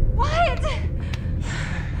 What?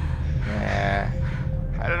 Yeah.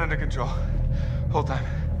 Had it under control. Whole time.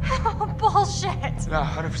 Oh, bullshit. No,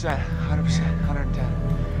 100%.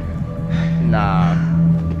 110. Nah.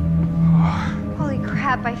 Holy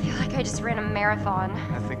crap, I feel like I just ran a marathon.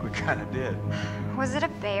 I think we kind of did. Was it a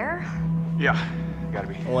bear? Yeah, gotta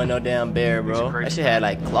be. Wasn't no damn bear, bro. That shit had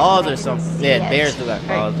like claws or something. Yeah, bears do got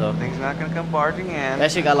claws though. Things not gonna come barging in.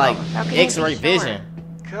 That shit got like X-ray vision.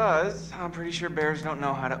 Cause I'm pretty sure bears don't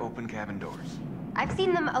know how to open cabin doors. I've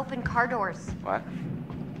seen them open car doors. What?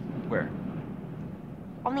 Where?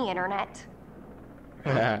 On the internet.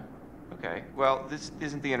 Okay, well, this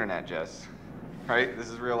isn't the internet, Jess. Right? This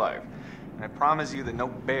is real life. And I promise you that no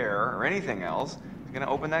bear or anything else is gonna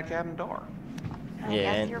open that cabin door.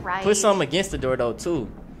 Yeah, and you're right. put something against the door though too.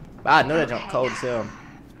 But I know that jump cold as hell.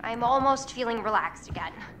 I'm almost feeling relaxed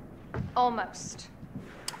again. Almost.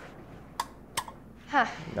 Huh.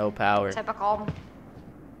 No power. Typical.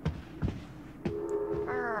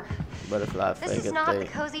 Butterfly This fake is not the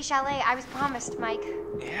update. cozy chalet I was promised, Mike.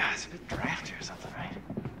 Yeah, it's a bit drafty or something, right?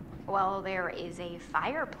 Well, there is a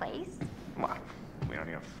fireplace. Well, we don't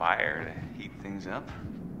need a fire to heat things up.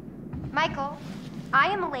 Michael, I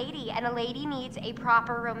am a lady, and a lady needs a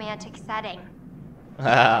proper romantic setting.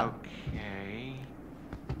 Okay.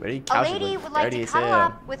 A lady would like to cuddle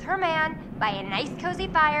up with her man by a nice cozy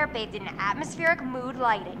fire bathed in atmospheric mood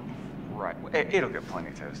lighting. Right. Well, it'll get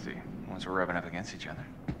plenty toasty once we're rubbing up against each other.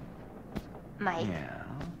 Mike. Yeah.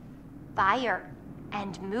 Fire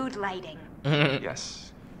and mood lighting.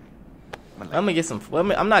 Yes. I'm gonna get some.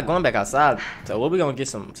 Well, I'm not going back outside. So where we gonna get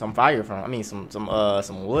some fire from? I mean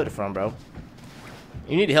some wood from, bro.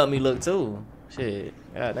 You need to help me look too. Shit.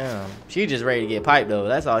 Goddamn. She just ready to get piped though.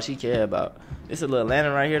 That's all she care about. This a little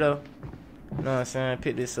lantern right here though. You know what I'm saying?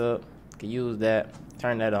 Pick this up. Can use that.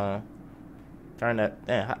 Turn that on. Turn that.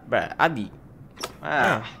 Damn, bruh. I be.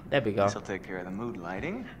 Wow. There we go. This'll take care of the mood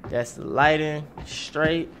lighting. That's the lighting.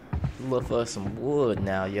 Straight. Look for some wood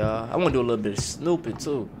now, y'all. I want to do a little bit of snooping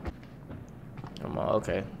too. Come on,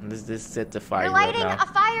 okay. Let's set the fire. You're lighting a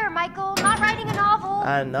fire, Michael, not writing a novel.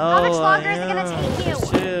 I know. How much longer is it gonna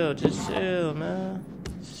take you? Just chill, man.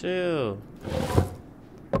 Chill.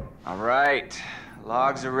 All right.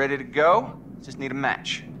 Logs are ready to go. Just need a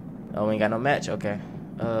match. Oh, we ain't got no match? Okay.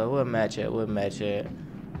 What match at?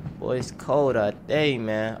 Boy, it's cold out there,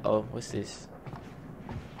 man. Oh, what's this?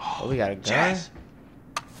 Oh, we got a gun? Jess,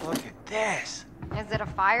 look at this. Is it a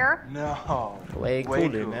fire? No. Way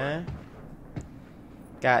cooler, man.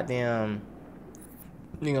 Goddamn.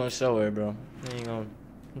 You ain't gonna show her, bro. You ain't gonna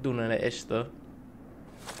do none of that extra stuff.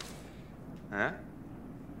 Huh?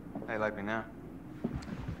 How you like me now?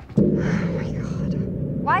 Oh my god.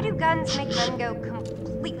 Why do guns make men go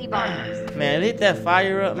completely bonkers? Man, lit that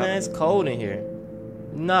fire up, man. It's cold in here.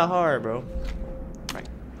 You're not hard, bro. Right.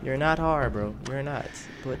 You're not hard, bro. You're not.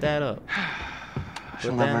 Put that up.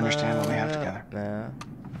 She'll never understand what we have together. Nah.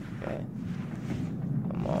 Okay.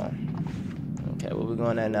 Come on. Okay, where we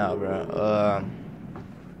going at now, bro?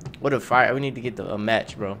 What a fire. We need to get a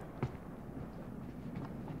match, bro.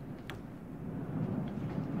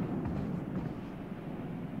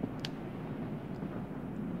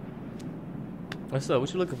 What's up?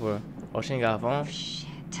 What you looking for? Oh, she ain't got a phone? Shit.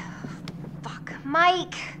 Fuck.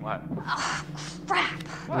 Mike! What? Oh, crap.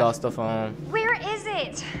 What? Lost the phone. Where is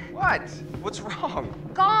it? What? What's wrong?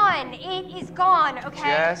 Gone. It is gone, okay?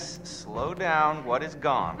 Jess, slow down. What is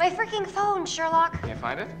gone? My freaking phone, Sherlock. Can't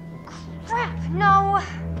find it? Crap. No.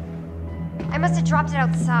 I must have dropped it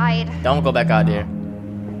outside. Don't go back out there.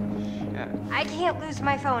 Yeah. I can't lose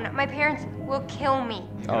my phone. My parents will kill me.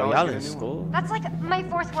 Oh, y'all in school? That's like my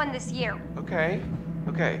 4th one this year. Okay.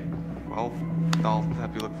 Okay. Well, I'll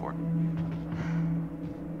help you look for it.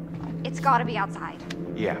 It's gotta be outside.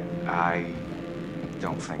 Yeah, I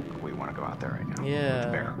don't think we want to go out there right now. Yeah. With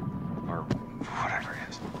the bear. Or whatever it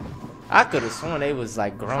is. I could have sworn they was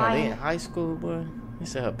like grown. Fine. They in high school, boy. They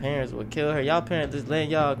said her parents would kill her. Y'all parents just letting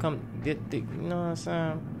y'all come get the, you know what I'm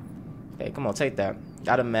saying? Hey, come on, take that.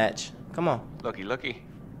 Got a match. Come on. Looky.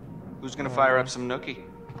 Who's gonna fire up some nookie?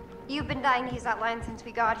 You've been dying to use that line since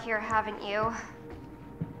we got here, haven't you?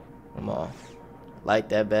 Come on. Light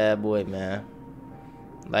that bad boy, man.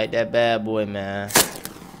 Light that bad boy, man.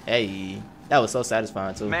 Hey. That was so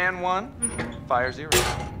satisfying, too. Man 1, fire 0.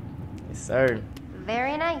 Yes, sir.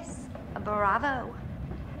 Very nice. Bravo.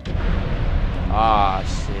 Aw,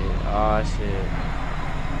 shit. Aw, shit.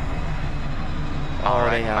 All Oh,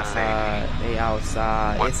 right, they my outside. lady. They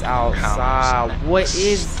outside. What It's outside. comes What next?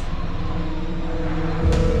 is...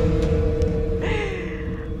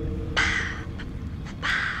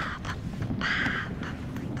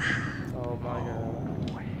 Oh, my God.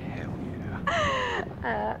 Oh, hell yeah.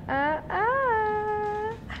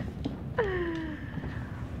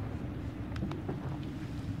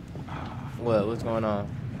 What? What's going on?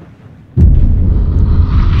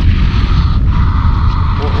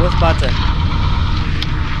 What's about to...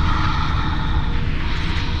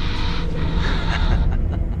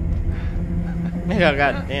 I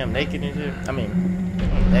got damn naked and shit. I mean,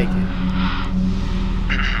 naked.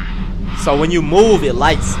 So when you move, it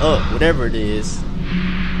lights up, whatever it is.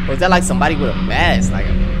 Or is that like somebody with a mask? Like,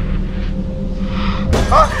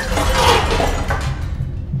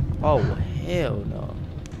 oh hell no.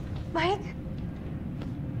 Mike?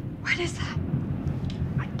 What is that?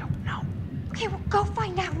 I don't know. Okay, well, go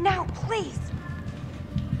find out now, please.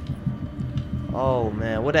 Oh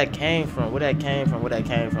man, where that came from? Where that came from? Where that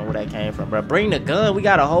came from? Where that came from, bro? Bring the gun. We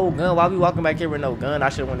got a whole gun. Why we walking back here with no gun? I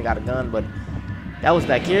should have went and got a gun, but that was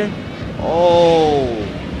back here. Oh,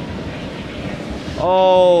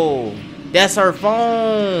 oh, that's her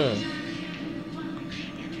phone.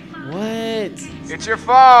 What? It's your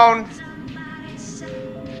phone.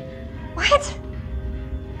 What?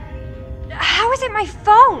 How is it my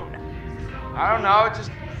phone? I don't know. It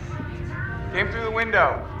just came through the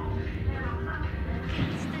window.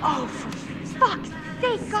 Oh, for fuck's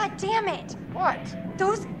sake, god damn it. What?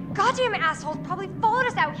 Those goddamn assholes probably followed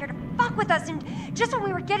us out here to fuck with us, and just when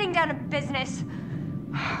we were getting down to business.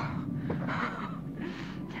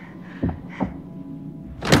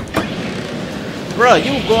 Bruh,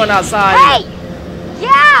 you going outside. Hey!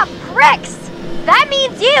 Yeah, pricks! That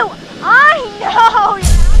means you! I know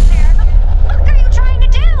you're out there! What the fuck are you trying to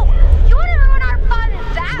do? You wanna ruin our fun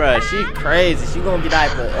that Bruh, bad? she crazy. She gonna be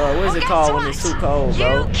like, what is it called when it's too cold,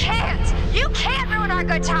 bro? You can't ruin our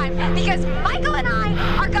good time, because Michael and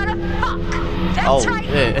I are gonna fuck. That's right,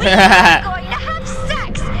 yeah. we are going to have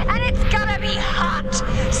sex, and it's gonna be hot.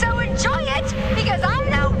 So enjoy it, because I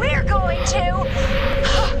know we're going to.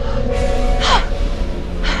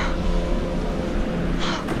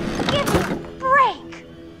 Give me a break.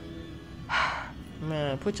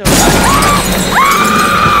 Man, put your...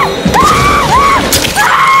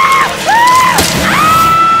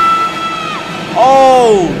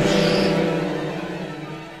 Oh!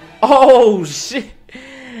 Oh, shit.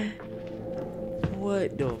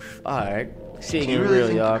 What the alright. Shit getting really real,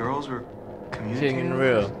 think y'all. the girls were Shit communicating getting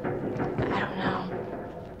with us? real. I don't know.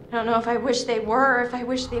 I don't know if I wish they were or if I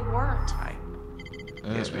wish they weren't. I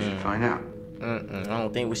guess we should find out. I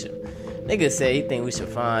don't think we should. Nigga say he think we should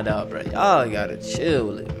find out, bro. Y'all gotta chill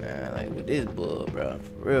with it, man. Like with this bull, bro.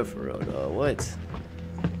 For real, dog. What?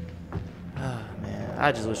 Oh man,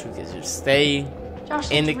 I just wish we could just stay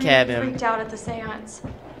Josh in the looked cabin. really freaked out at the seance.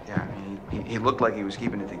 Yeah, I mean, he looked like he was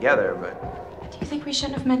keeping it together, but Do you think we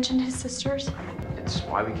shouldn't have mentioned his sisters? it's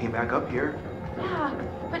why we came back up here. Yeah,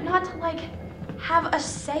 but not to like have a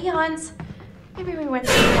seance. Maybe we went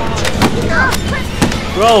too long.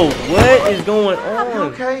 Bro, what is going on?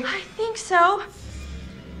 Okay. I think so.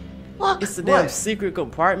 Look, It's a damn secret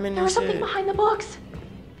compartment there and was something shit. behind the books.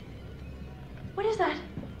 What is that?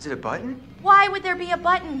 Is it a button? Why would there be a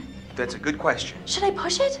button? That's a good question. Should I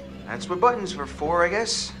push it? That's what buttons were for, I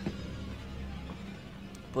guess.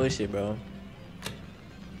 Push it, bro.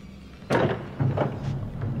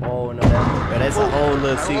 Oh no, that's a whole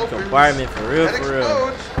little secret compartment for real, That for real.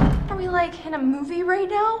 explodes. Are we like in a movie right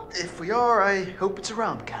now? If we are, I hope it's a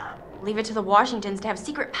rom-com. Leave it to the Washingtons to have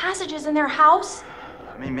secret passages in their house.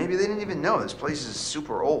 I mean, maybe they didn't even know this place is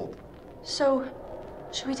super old. So,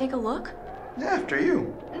 should we take a look? After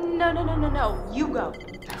you. No. You go.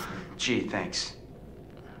 Gee, thanks.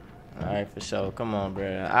 Alright, for sure. Come on,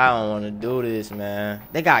 bro. I don't want to do this, man.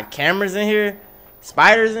 They got cameras in here?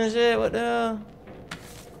 Spiders and shit? What the hell?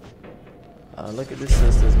 Look at the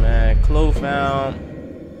sisters, man. Clue found.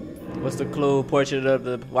 What's the clue? Portrait of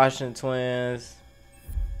the Washington twins.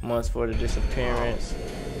 Months for the disappearance.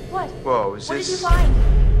 What? Whoa, is What this... did you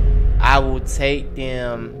find? I will take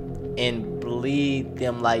them and bleed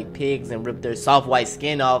them like pigs and rip their soft white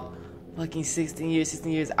skin off. Fucking 16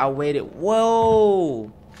 years I waited.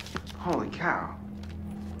 Whoa! Holy cow.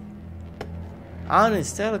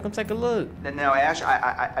 Honest, Taylor, come take a look. Now, Ash,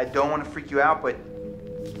 I don't want to freak you out, but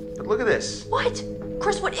look at this. What?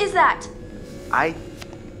 Chris, what is that? I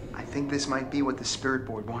think this might be what the spirit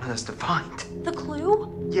board wanted us to find. The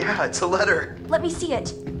clue? Yeah, it's a letter. Let me see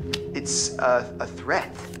it. It's a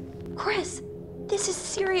threat. Chris, this is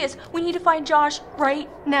serious. We need to find Josh right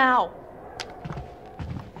now.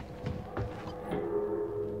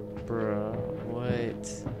 Bruh, what?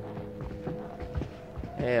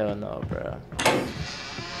 Hell no, bruh.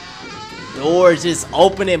 Doors just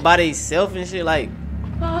opening by themselves and shit, like.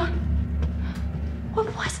 What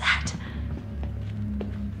was that?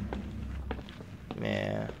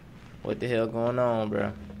 Man, what the hell going on,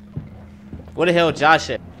 bruh? What the hell, Josh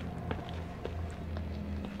at?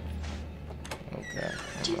 Okay.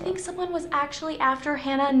 Do you think someone was actually after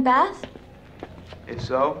Hannah and Beth? If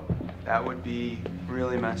so, that would be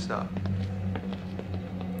really messed up.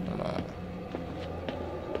 Come on.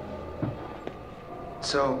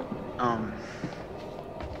 So,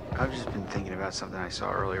 I've just been thinking about something I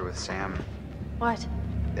saw earlier with Sam. What?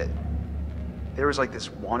 There was like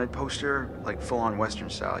this wanted poster, like full-on Western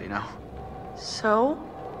style, you know? So?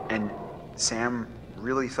 And Sam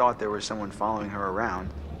really thought there was someone following her around.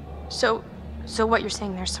 So what you're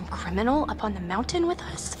saying, there's some criminal up on the mountain with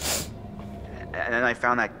us? And then I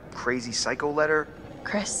found that crazy psycho letter.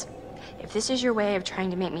 Chris, if this is your way of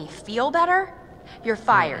trying to make me feel better, you're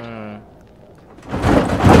fired.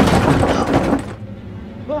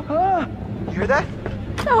 You hear that?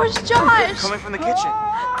 That was Josh! Coming from the kitchen.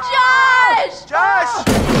 Josh! Josh!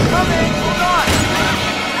 Coming! Hold on!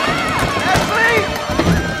 Ashley!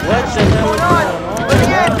 What's the hell Let me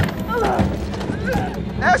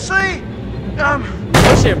in! Ashley!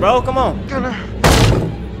 Push it, bro. Come on. Come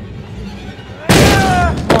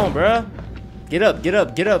on, bro. Get up, get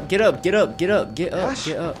up, get up, get up, get up, get up, get up,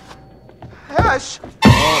 get up. Ash!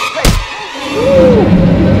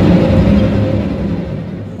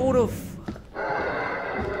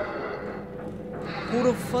 Who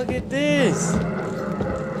the fuck is this?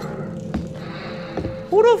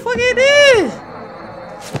 Who the fuck is this?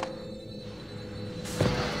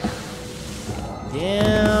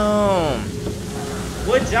 Damn.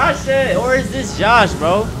 What Josh said? Or is this Josh,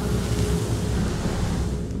 bro?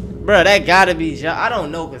 Bro, that gotta be Josh. I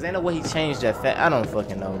don't know, cause ain't no way he changed that I don't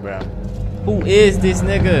fucking know, bro. Who is this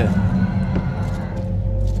nigga?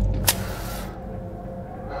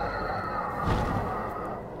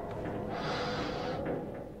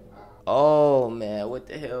 Oh man, what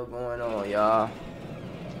the hell going on, y'all?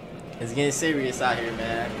 It's getting serious out here,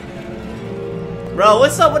 man. Bro,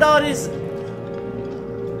 what's up with all this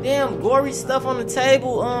damn gory stuff on the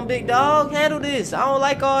table, big dog? Handle this. I don't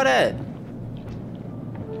like all that.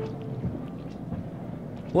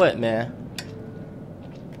 What, man?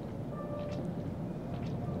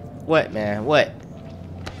 What, man? What?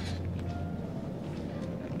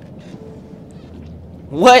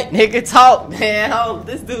 What, nigga? Talk, man. Oh,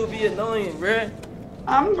 this dude be annoying, bruh.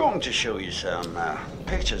 I'm going to show you some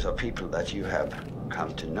pictures of people that you have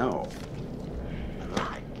come to know.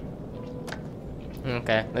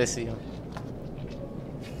 Okay, let's see them.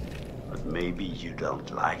 But maybe you don't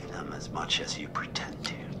like them as much as you pretend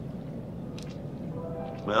to.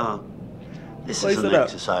 Well, this is an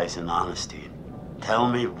exercise in honesty. Tell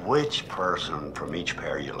me which person from each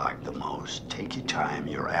pair you like the most. Take your time.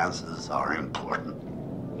 Your answers are important.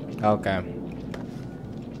 Okay.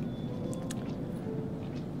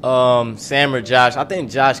 Sam or Josh? I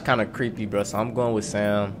think Josh kind of creepy, bro. So I'm going with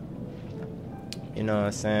Sam. You know what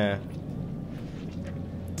I'm saying?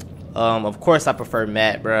 Of course I prefer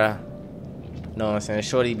Matt, bro. You know what I'm saying?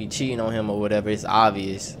 Shorty be cheating on him or whatever. It's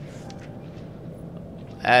obvious.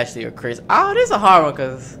 Ashley or Chris? Oh, this is a hard one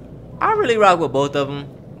because I really rock with both of them.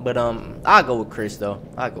 But I'll go with Chris though.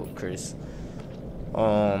 I'll go with Chris.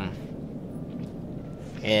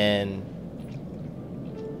 And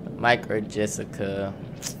Mike or Jessica.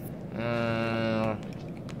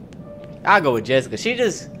 I'll go with Jessica. She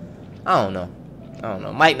just, I don't know.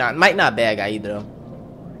 Might not bad guy either though.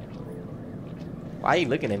 Why are you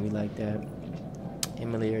looking at me like that?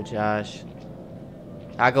 Emily or Josh?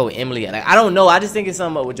 I'll go with Emily. Like, I don't know. I just think it's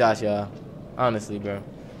something up with Josh, y'all. Honestly, bro.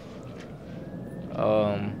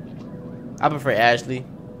 I prefer Ashley.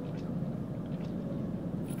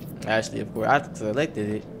 Ashley, of course. I selected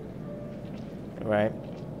it. Right.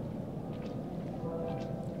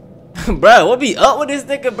 Bro, what be up with this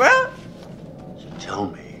nigga, bro? So tell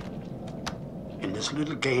me, in this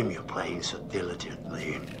little game you're playing so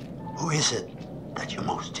diligently, who is it that you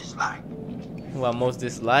most dislike? Who I most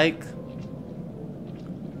dislike?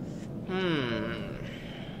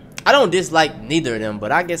 I don't dislike neither of them,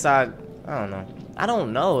 but I guess I don't know. I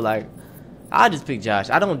don't know. Like, I just pick Josh.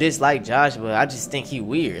 I don't dislike Josh, but I just think he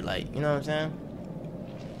weird. Like, you know what I'm saying?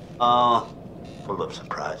 Full of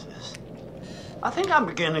surprises. I think I'm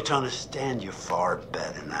beginning to understand you far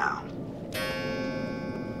better now.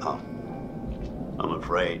 Oh, I'm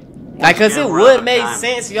afraid. Like, cause it would make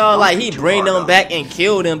sense, y'all. Like, he bring them back and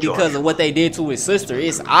kill them because of what they did to his sister.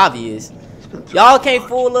 It's obvious. Y'all can't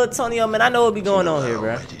fool little Tonio, man. I know what be going on here,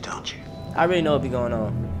 bro. I really know what be going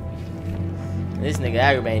on. This nigga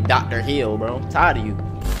aggravating Dr. Hill, bro. I'm tired of you.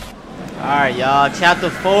 Alright, y'all. Chapter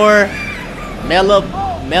 4.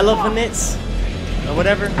 Malevolence. Or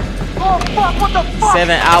whatever. Oh, fuck, what the fuck?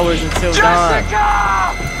 7 hours until dawn.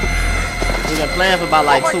 Jessica! We've been playing for about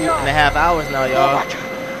like 2.5 hours now, y'all.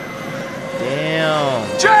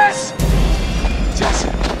 Damn. Jess! Jess!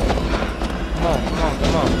 Come on, come on,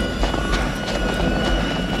 come on.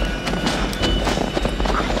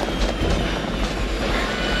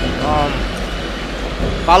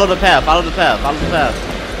 Follow the path. Follow the path. Follow the path.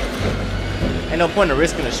 Ain't no point in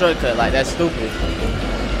risking a shortcut like that's stupid.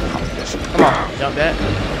 Come on, jump that.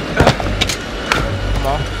 Come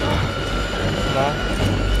on. Come on.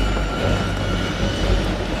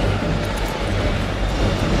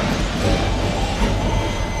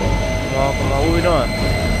 Come on, what we doing?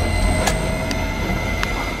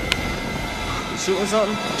 You shooting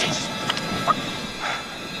something?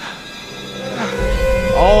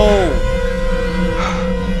 Oh!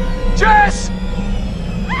 Jess!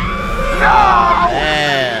 No!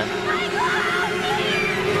 Man.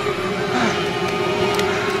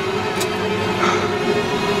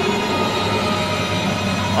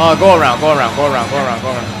 Oh, go around.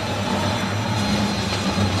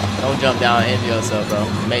 Don't jump down and injure yourself, bro.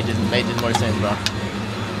 Made this more sense, bro.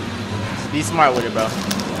 Just be smart with it, bro.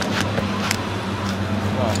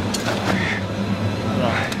 Come on.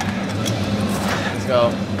 Let's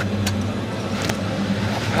go.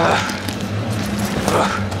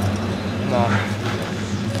 Come on.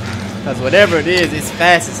 Because whatever it is, it's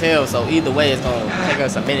fast as hell, so either way, it's going to take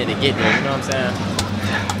us a minute to get there, you know what I'm saying?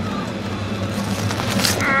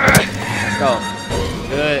 Let's go.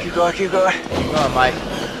 Good. Keep going. Keep going, Mike.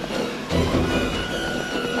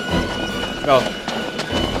 Let's go.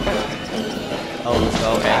 Oh, let's go,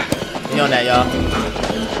 okay. We on that, y'all.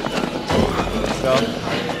 Let's go.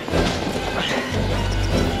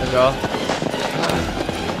 Let's go.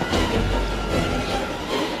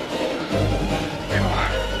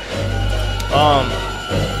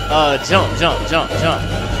 Jump.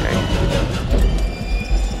 Okay.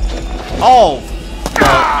 Oh!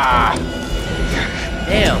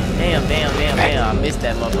 Damn. I missed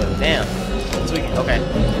that motherfucker. Damn. Tweaking.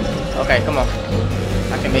 Okay, come on.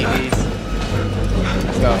 I can make these.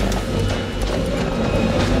 Let's go.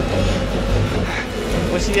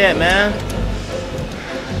 Where's she at, man?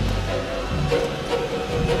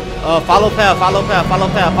 Follow path. Come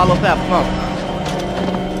on.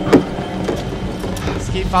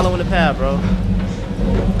 Just keep following the path, bro.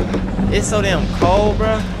 It's so damn cold,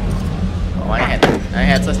 bro. Oh, I ain't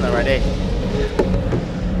had to touch nothing right there.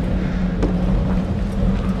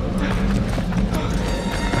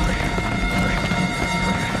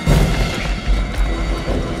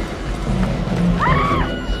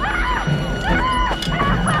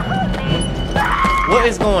 What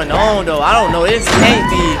is going on though? I don't know. It can't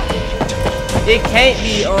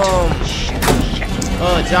be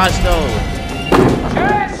Josh though.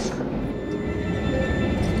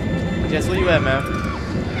 Jess, where you at, man?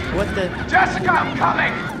 What the? Jessica, I'm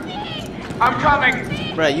coming.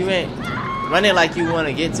 Bruh, you ain't running like you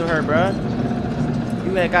wanna get to her, bruh.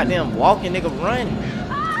 You ain't goddamn walking, nigga, run.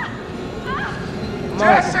 Come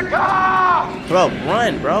Jessica! On. Bro,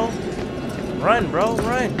 run, bro. Run.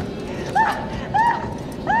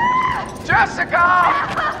 Jessica!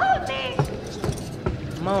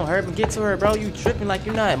 Come on, Herb, get to her, bro. You tripping like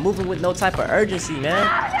you're not moving with no type of urgency, man.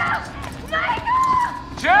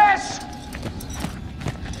 Jess!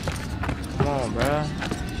 Come on, bro.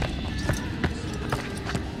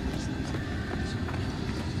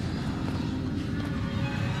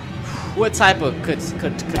 What type of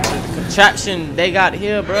contraption they got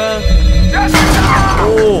here, bro?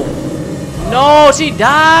 Oh, no, she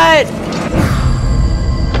died.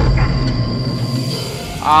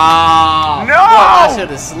 Ah, no! I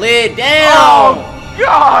should have slid down. Oh,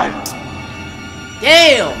 God!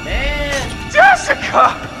 Damn, man.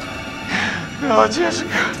 Jessica! No, Jessica.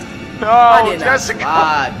 No, Jessica.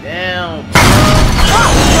 Slide down.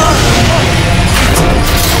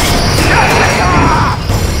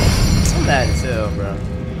 I'm mad as hell, bro.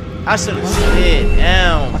 I should have slid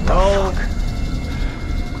down, bro.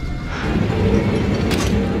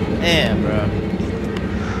 Damn, bro.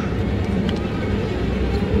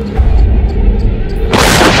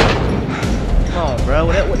 Come on, bro.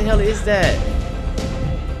 What the hell is that?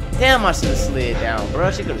 Damn, I should have slid down,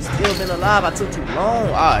 bro. She could have still been alive. I took too long.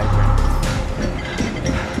 Alright, bro.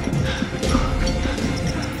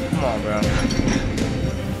 Come on, bro.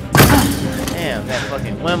 Damn, that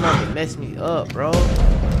fucking one moment messed me up, bro.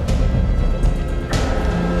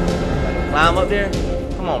 Climb up there?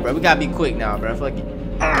 Come on, bro. We gotta be quick now, bro. Fuck it.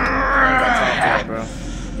 I ain't got time for that, bro.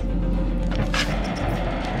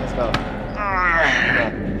 Let's go.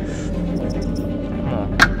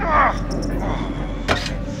 Come on.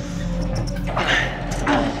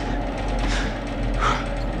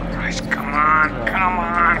 Christ, come on.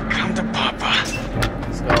 Come to Papa.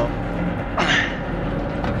 Let's go.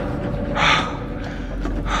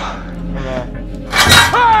 Come on.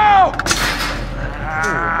 Oh!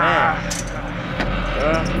 Ooh, man.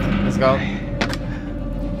 Let's go.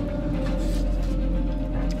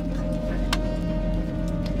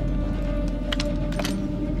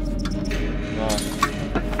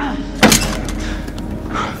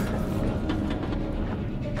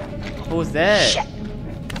 Who's that? Shit.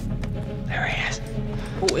 There he is.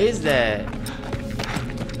 Who is that?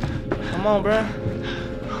 Come on, bro.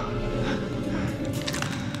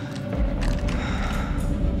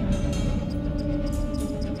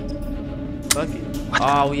 Fuck it.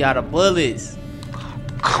 Oh, we out of bullets.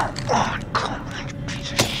 Come on, you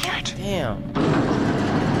piece of shit. Damn.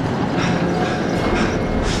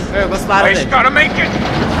 Girl, go slide in He's there. gotta make it.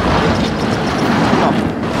 Come on.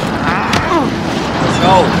 Let's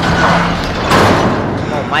go.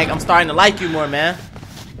 Come on, Mike. I'm starting to like you more, man.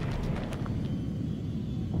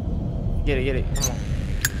 Get it, get it.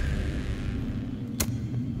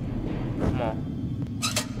 Come on. Come on.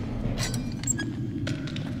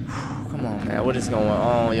 Come on, man. What is going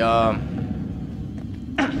on, y'all?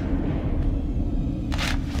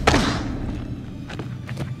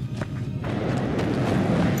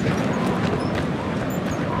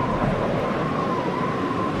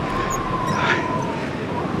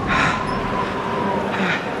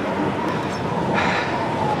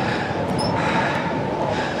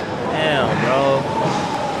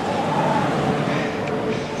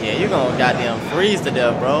 Goddamn freeze to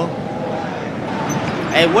death, bro.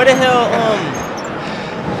 Hey, where the hell,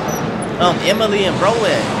 Emily and bro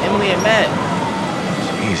at? Emily and Matt.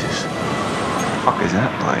 Jesus. What the fuck is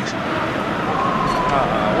that place?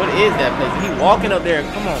 What is that place? He walking up there.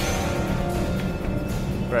 Come on.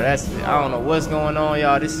 Bro, that's, I don't know what's going on,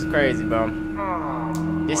 y'all. This is crazy, bro.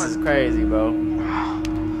 This is crazy, bro.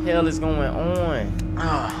 Hell is going on?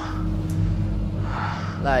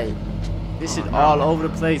 Like, this shit all over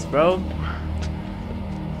the place, bro.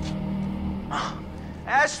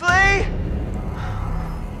 Ashley!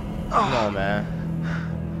 Come on, man.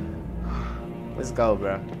 Let's go,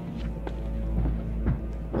 bro.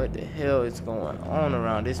 What the hell is going on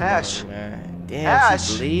around this Ash. morning, man? Damn, Ash.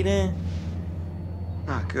 she's bleeding.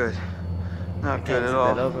 Not good. Not Can't good at keep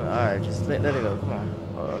all. that open. All right, just let it go. Come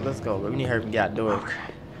on. Let's go, bro. We need to hurry up and get out the door. Okay.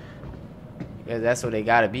 Because that's where they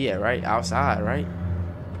gotta be at, right? Outside, right?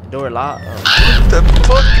 The door locked. Oh. What the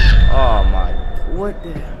fuck? Oh my. What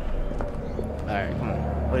the? Alright, come on.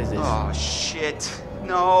 What is this? Oh shit.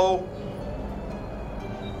 No.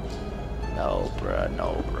 No, bruh.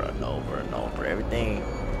 No, bruh. No, bruh. No, bruh. Everything.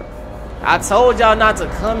 I told y'all not to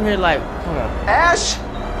come here. Like, come on. Ash!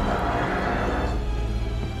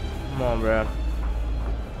 Come on, bruh.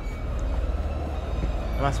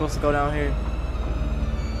 Am I supposed to go down here?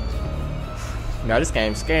 No, this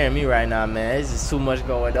game's scaring me right now, man. It's just too much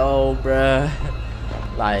going on, bruh.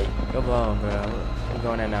 Like, come on, bruh. I'm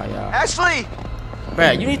going there now, y'all. Ashley!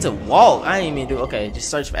 Bruh, you need to walk. I ain't even do. Okay, just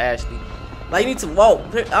search for Ashley. Like, you need to walk.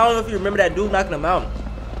 I don't know if you remember that dude knocking him out.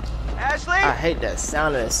 Ashley! I hate that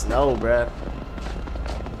sound of that snow, bruh.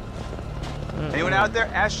 Anyone out there?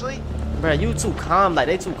 Ashley? Bruh, you too calm. Like,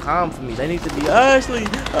 they too calm for me. They need to be Ashley,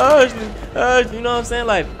 Ashley, Ashley. You know what I'm saying?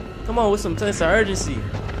 Like, come on with some sense of urgency.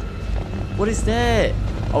 What is that?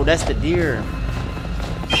 Oh, that's the deer.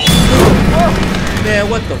 Man,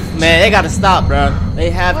 what the? Man, they gotta stop, bro. They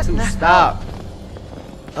have to stop.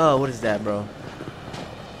 Oh, what is that, bro?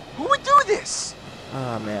 Who would do this?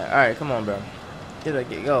 Oh man. All right, come on, bro. Go,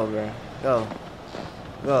 bro. Go.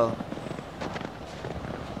 Oh,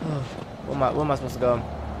 where am I supposed to go?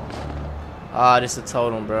 Ah, this is a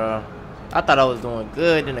totem, bro. I thought I was doing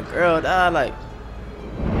good, then the girl died. Like.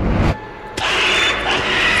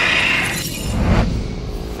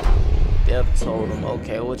 Death totem.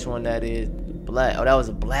 Okay, which one that is? Black. Oh, that was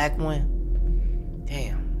a black one?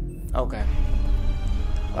 Damn. Okay.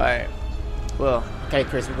 Alright. Well, okay,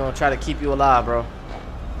 Chris, we're gonna try to keep you alive, bro.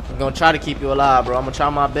 I'm gonna try to keep you alive, bro. I'm gonna try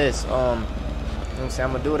my best. You know what I'm saying?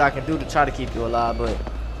 I'm gonna do what I can do to try to keep you alive, but you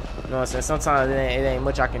know what I'm saying? Sometimes it ain't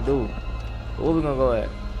much I can do. But where we gonna go at?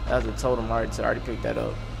 That was a totem. I already picked that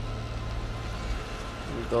up.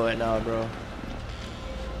 We go at now, bro.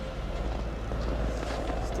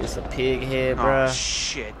 It's a pig head, bro. Oh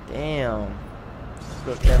shit. Damn.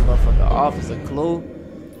 Look that motherfucker off. It's a clue.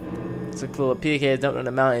 It's a clue. A pig head dumped on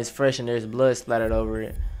the mountain is fresh and there's blood splattered over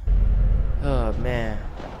it. Oh man.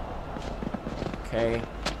 Okay.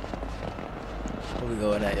 Where we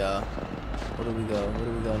going at, y'all? Where do we go? Where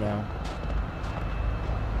do we go now?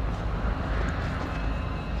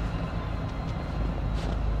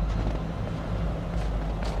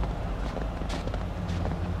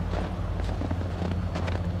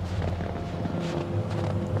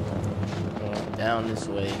 Down this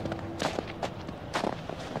way.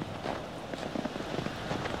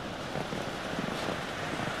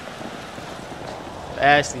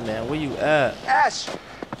 Ashley, man, where you at? Ash!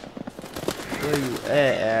 Where you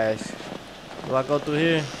at, Ash? Do I go through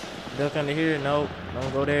here? Duck under here? Nope.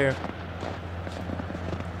 Don't go there.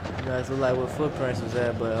 You know That's like what footprints was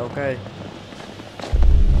at, but okay.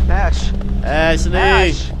 Ash. Ashley,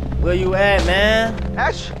 Ash. where you at, man?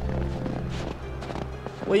 Ash.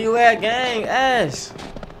 Where you at, gang? Ash.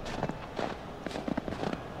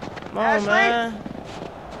 Come on, Ashley? man.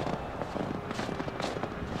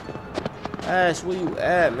 Ash, where you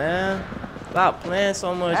at, man? Stop playing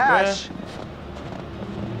so much, Ash. bruh.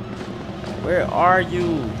 Where are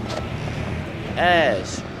you?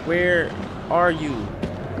 Ash, where are you?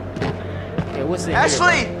 Okay, what's in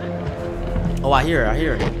Ashley! here? Oh, I hear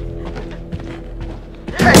it.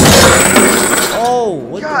 Oh,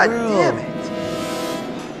 what God the world? damn it.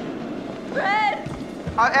 Fred!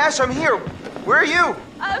 Ash, I'm here. Where are you?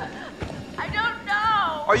 I don't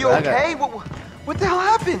know. Are you okay? What the hell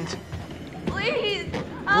happened? Please.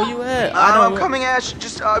 Where you at? I'm coming, Ash.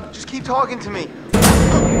 Just keep talking to me.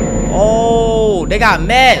 Oh, they got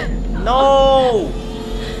mad. No.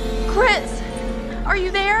 Chris, are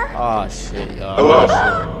you there? Oh shit, y'all. Hello.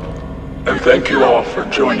 And thank you all for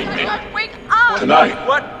joining me. Wake up! Tonight,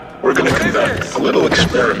 we're gonna conduct a little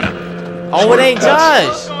experiment. Oh, it ain't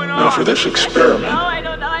Josh. Now for this experiment,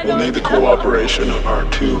 we'll need the cooperation of our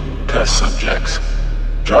 2 test subjects,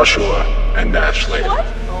 Joshua and Ashley.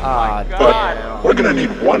 But we're gonna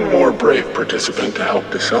need one more brave participant to help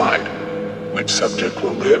decide which subject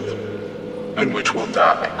will live and which will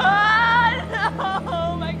die.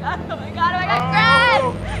 Oh my god,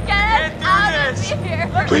 Chris! Get us out of here!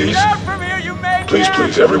 Please,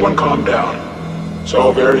 please, everyone calm down. It's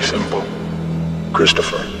all very simple.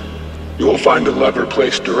 Christopher, you will find a lever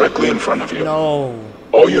placed directly in front of you. No.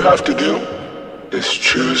 All you have to do is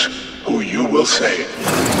choose who you will save.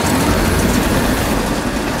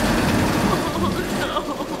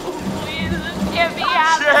 Can't be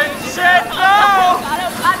happening. Shit, no!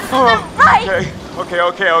 Right! Okay.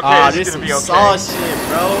 Ah, This this is some gonna be okay. saw shit,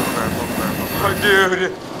 bro. Oh,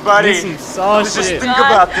 dude, buddy. This some saw Let's just shit. think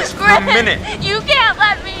about this for a Chris, minute. you can't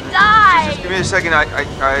let me die! Just give me a second.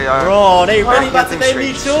 Bro, they really about to Nothing make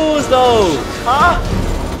me straight. choose though. Huh?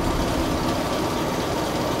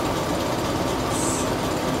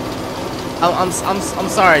 I'm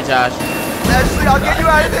sorry, Josh. Ashley, I'll get you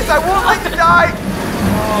out of this. I won't let you die.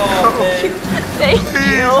 Oh, man. Thank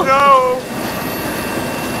Please, you. no.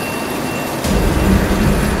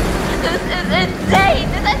 This is insane.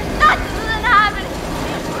 This is nuts. This isn't happening.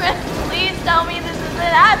 Chris, please tell me this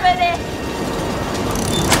isn't happening.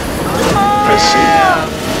 I see.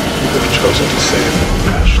 You have chosen to save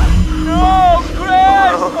Ashley. No,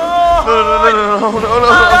 Chris. No.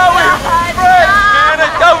 Fred, man, I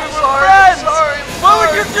thought we were friends. Why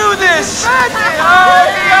would you do this? Oh,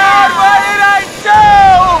 God, what did I do?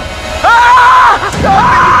 Stop it,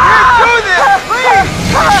 you can't do this,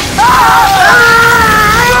 please.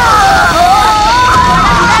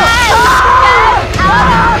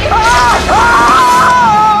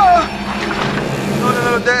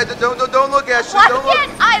 No, don't look, Ashley. Why Don't look.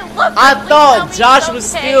 can't I look? I Please thought tell me Josh it's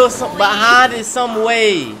was okay, still please. behind it some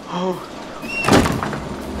way.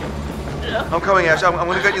 I'm coming, Ash. I'm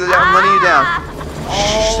gonna get you down. I'm running you down.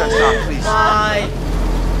 Stop, please. My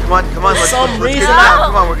Come on. Let's some get reason you I- out.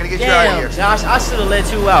 Come on, we're gonna get you out of damn, here. Josh, I should have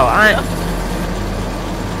let you out.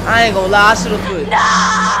 I ain't gonna lie, I should have put. You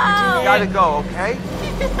gotta go, okay?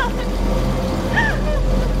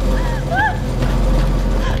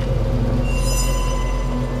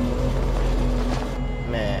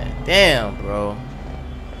 Man, damn, bro.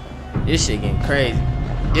 This shit getting crazy.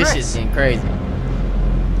 This Chris. shit's getting crazy.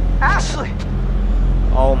 Ashley.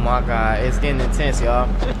 Oh my god, it's getting intense, y'all.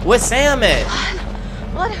 Where's Sam at?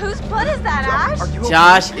 What? Whose blood is that, Ash? Are you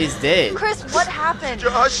Josh is dead. Chris, what happened?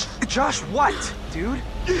 Josh, what, dude?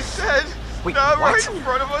 He said. Wait, right in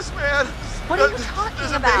front of us, man. What are you talking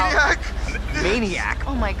There's about? a maniac.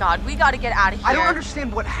 Oh my god, we gotta get out of here. I don't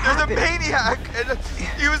understand what happened. There's a maniac, and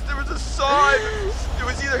there was a saw, and it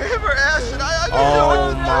was either him or Ash, and I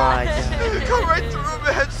Oh don't know. my god. It come right through,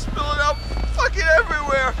 man, spilling out fucking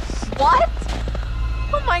everywhere. What?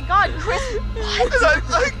 Oh my god, Chris, what? And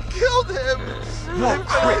I killed him. No,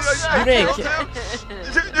 Chris. You didn't killed him.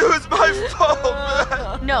 It was my fault,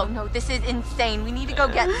 man. No, this is insane. We need to go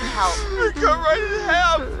get some help. It cut right in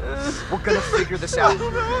half. We're gonna figure this out.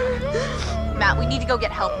 Matt, we need to go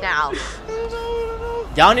get help now.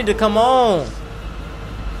 Y'all need to come on.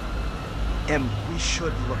 And we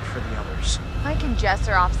should look for the others. Mike and Jess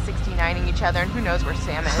are off 69ing each other, and who knows where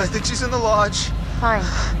Sam I is. think she's in the lodge.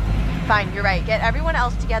 Fine, you're right. Get everyone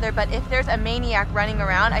else together, but if there's a maniac running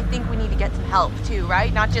around, I think we need to get some help too,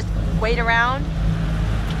 right? Not just wait around.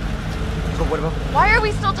 But what about... Why are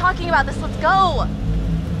we still talking about this? Let's go!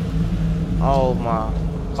 Oh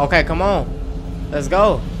my. Okay, come on. Let's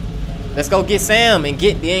go. Let's go get Sam and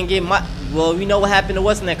get my. Well, we know what happened to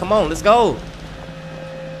what's in there. Come on, let's go.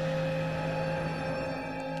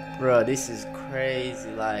 Bro, this is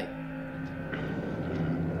crazy. Like,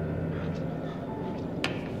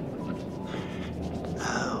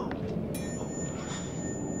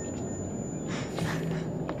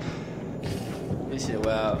 this shit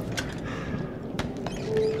wild.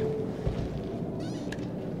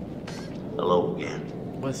 Hello again.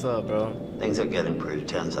 What's up, bro? Things are getting pretty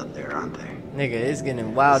tense up there, aren't they? Nigga, it's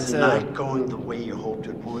getting wild as hell. Is the night going the way you hoped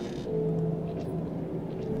it would?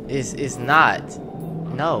 It's not.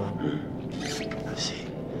 No. I see.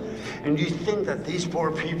 And you think that these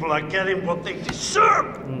poor people are getting what they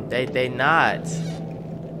deserve? They not.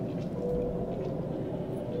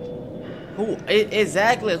 Who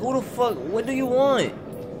exactly? Who the fuck? What do you want?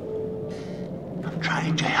 I'm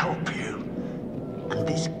trying to help you. And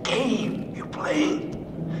this game you're playing,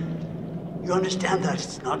 you understand that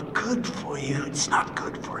it's not good for you. It's not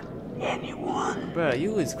good for anyone. Bro,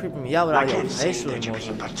 you was creeping me out without your facial that you're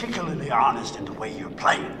emotion. being particularly honest in the way you're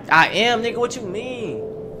playing. I am, nigga. What you mean?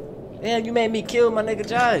 Damn, you made me kill my nigga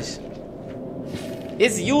Josh.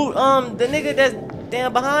 It's you, the nigga that's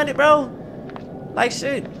damn behind it, bro. Like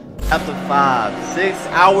shit. Chapter 5, 6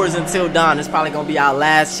 hours until dawn. It's probably gonna be our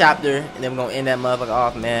last chapter, and then we're gonna end that motherfucker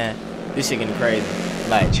off, man. This shit getting crazy.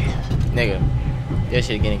 Like, nigga, this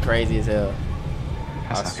shit getting crazy as hell.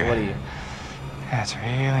 I swear to you. That's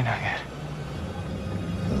really not good.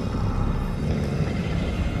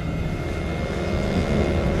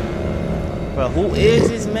 Bro, who is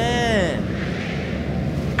this man?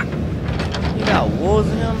 He got wolves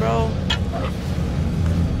in him, bro.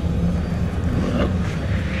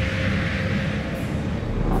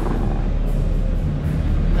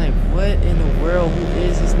 Like, what in the world? Who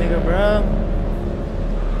is this nigga, bro?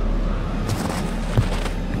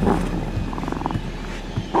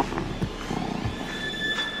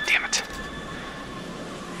 Damn it.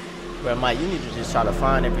 Bro, Mike, you need to just try to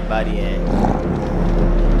find everybody and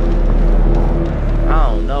I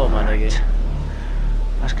don't know, my nigga.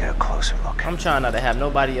 Let's get a closer look. I'm trying not to have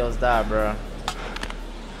nobody else die, bro.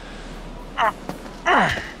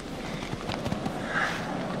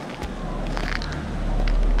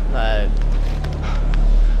 Like,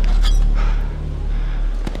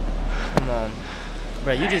 come on,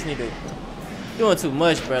 bro. You just need to. Doing too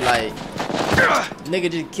much, bro. Like, nigga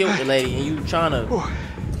just killed the lady, and you trying to.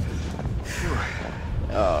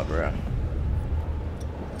 Oh, bro.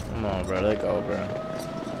 Come on, bro. Let go, bro.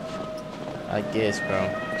 I guess, bro.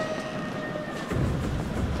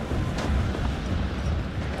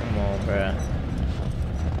 Come on, bro.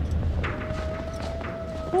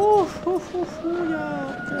 Ooh,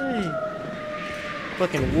 y'all. Okay.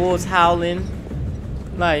 Fucking wolves howling.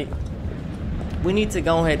 Like, we need to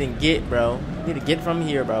go ahead and get, bro. We need to get from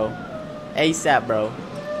here, bro. ASAP, bro. You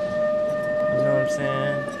know what I'm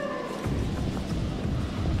saying?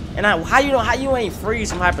 And how you ain't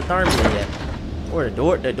freeze from hypothermia yet? Or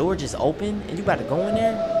the door just open and you about to go in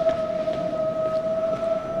there?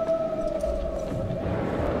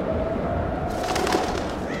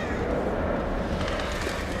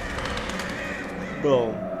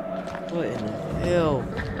 Bro, what in the hell?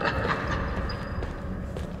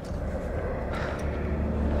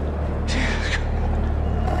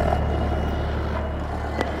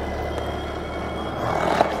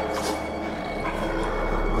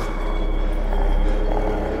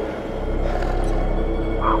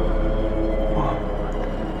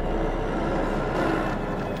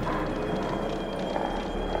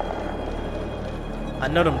 I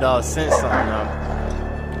know them dogs sent something up.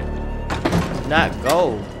 Not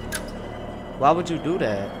go. Why would you do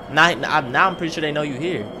that? Now I'm pretty sure they know you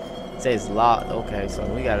here. It says locked. Okay, so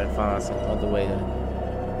we gotta find some other way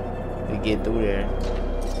to get through there.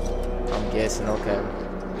 I'm guessing. Okay.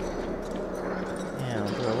 Damn,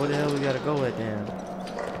 bro. Where the hell we gotta go at, damn?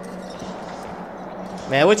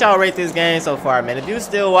 Man, what y'all rate this game so far, man? If you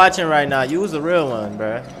still watching right now, you was a real one,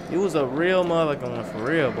 bro. You was a real motherfucking one for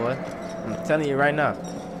real, boy. I'm telling you right now.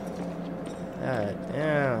 God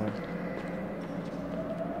damn.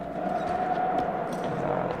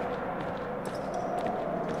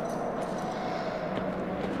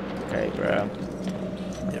 Okay, bro.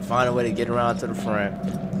 Yeah, find a way to get around to the front.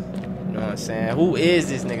 You know what I'm saying? Who is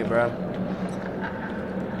this nigga, bro?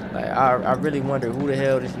 Like, I really wonder who the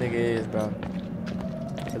hell this nigga is, bro.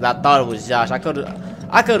 Cause I thought it was Josh. I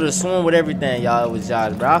could have sworn with everything, y'all, it was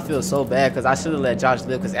Josh, bro. I feel so bad because I should have let Josh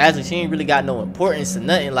live. Because actually, she ain't really got no importance to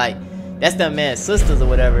nothing. Like, that's that man's sisters or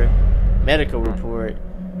whatever. Medical report.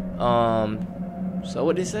 So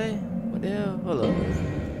what they say? What the hell? Hold up.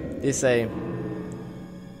 They say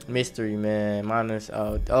Mystery, man. Minus.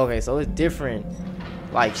 Okay, so it's different.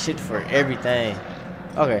 Like shit for everything.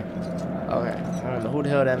 Okay. I don't know who the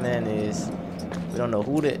hell that man is. We don't know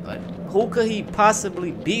who that. Like, who could he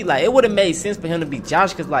possibly be? Like, it would have made sense for him to be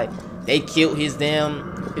Josh, cause like they killed his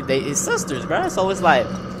his sisters, bro. So it's like,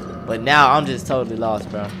 but now I'm just totally lost,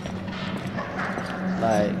 bro.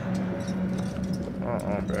 Like,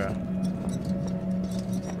 bro.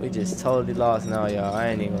 We just totally lost now, y'all. I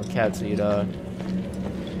ain't even gonna capture you, dog.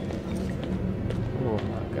 Oh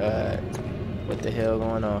my god. What the hell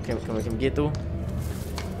going on? Can we get through?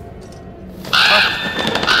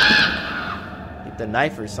 Get the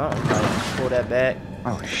knife or something. Like, pull that back.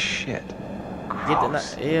 Oh shit. Get the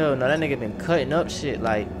knife. Ew, no, that nigga been cutting up shit.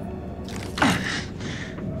 Like,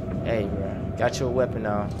 hey, bro. Got your weapon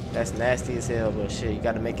now. That's nasty as hell, but shit, you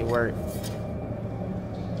gotta make it work.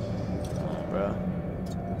 Come on, bro.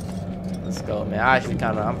 Let's go, man.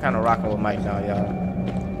 I'm kind of rocking with Mike now, y'all.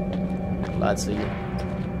 Lie to you.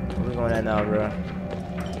 Where we going at now, bro?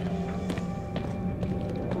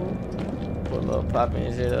 Put a little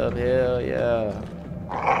popping shit up. Hell yeah.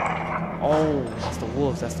 Oh, that's the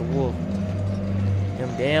wolves. That's the wolf.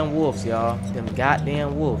 Them damn wolves, y'all. Them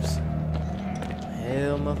goddamn wolves.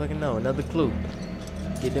 Hell, motherfucking no. Another clue.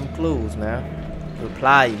 Get them clues, man.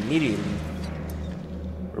 Reply immediately.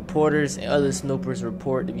 Reporters and other snoopers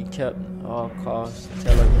report to be kept at all costs.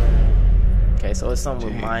 Telegram. Okay, so it's something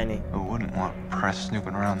with mining. Who wouldn't want press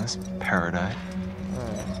snooping around this paradise?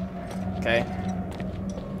 Okay. You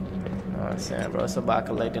know what I'm saying, bro? It's about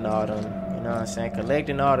collecting all them. You know what I'm saying?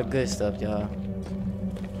 Collecting all the good stuff, y'all.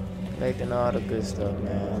 Collecting all the good stuff,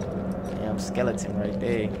 man. Damn skeleton right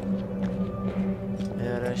there.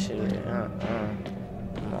 Yeah, that shit is.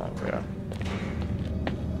 Come on, bro.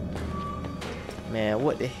 Man,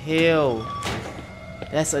 what the hell?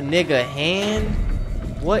 That's a nigga hand?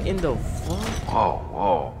 What in the fuck?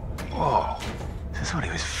 Whoa. Is this what he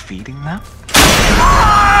was feeding them?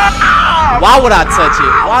 Why would I touch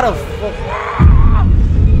it? Why the fuck?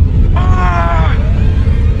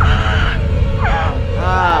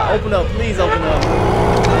 Open up. Please open up.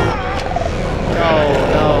 No.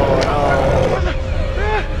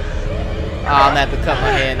 I'm gonna have to cut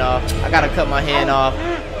my hand off. I gotta cut my hand off.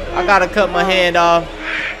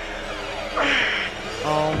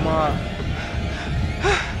 Oh my.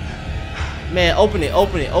 Man, open it.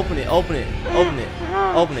 Don't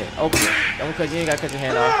cut. You ain't gotta cut your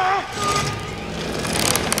hand off.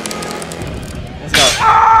 Let's go.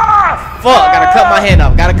 Fuck, gotta cut my hand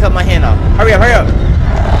off. Hurry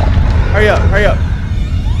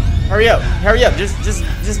up.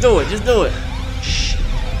 Just do it. Shit.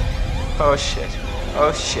 Oh shit.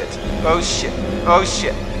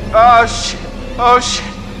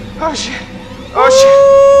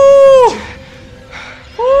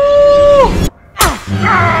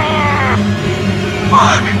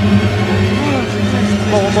 Fuck.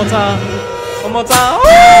 One more time.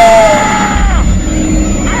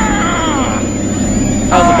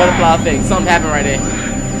 That was a butterfly effect. Something happened right there.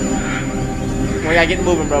 We gotta get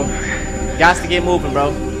moving, bro. Gots to get moving,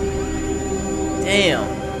 bro.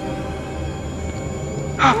 Damn.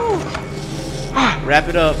 Wrap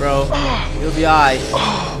it up, bro. You'll be alright.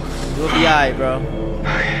 Bro.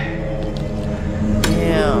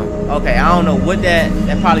 Damn. Okay, I don't know what that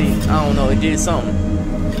probably, I don't know, it did something.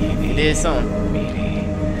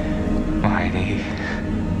 Mighty.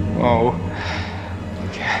 Oh.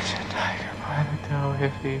 Catch a tiger by the toe,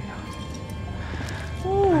 Hippie.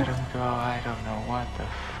 Let him go. I don't know what the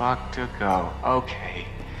fuck to go. Okay.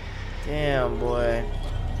 Damn, boy.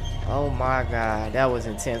 Oh my god, that was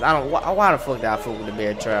intense. Why the fuck did I fuck with the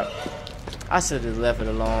bear trap? I should have just left it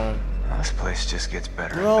alone. This place just gets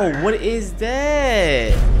better. Bro, what is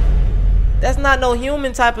that? That's not no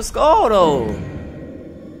human type of skull though.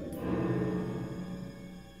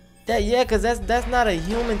 Cause that's not a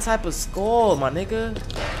human type of skull, my nigga.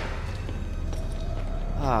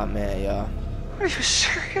 Ah man, y'all. Are you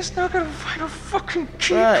serious? Not gonna find a fucking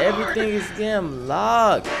key card? Bruh, everything is damn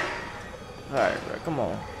locked. Alright, bro, come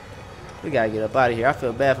on. We gotta get up out of here. I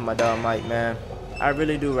feel bad for my dog Mike, man. I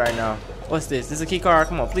really do right now. What's this? This is a key card?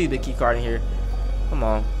 Come on, please be a key card in here. Come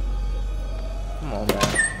on, man.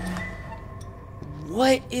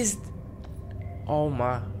 What is... Oh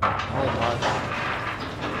my.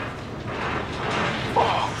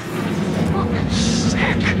 Oh, fucking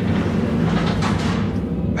sick.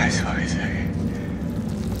 That's what I say.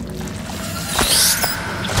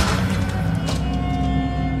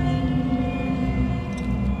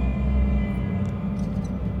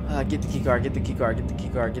 Get the key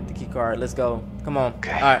card. Let's go. Come on.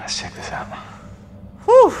 Okay, all right. Let's check this out.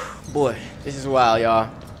 Whew, boy, this is wild, y'all.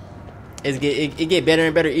 it get better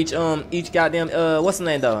and better each goddamn what's the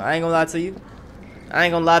name though? I ain't gonna lie to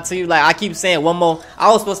you. Like I keep saying one more. I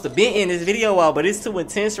was supposed to be in this video out, but it's too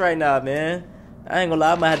intense right now, man. I ain't gonna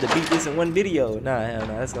lie, I might have to beat this in one video. Nah, hell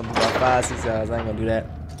no, that's gonna be about 5-6 hours. I ain't gonna do that.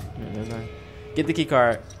 Get the key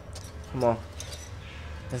card. Come on,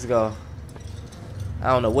 let's go. I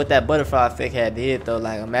don't know what that butterfly effect had did though.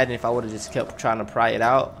 Like imagine if I would have just kept trying to pry it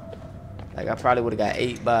out. Like I probably would have got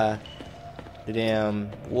ate by the damn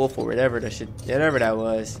wolf or whatever that shit, whatever that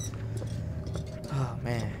was. Oh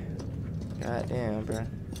man, god damn, bro.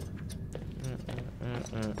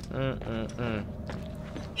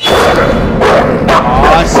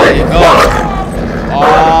 Oh shit, go.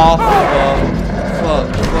 Oh fuck.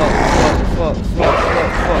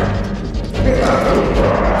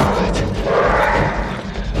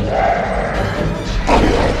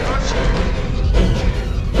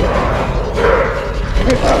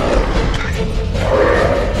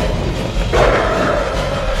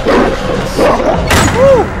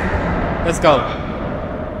 Let's go.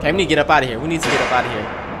 Okay, we need to get up out of here.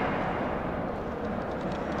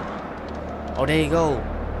 Oh, there you go.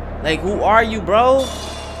 Like, who are you, bro?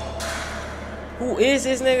 Who is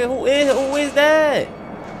this nigga? Who is that?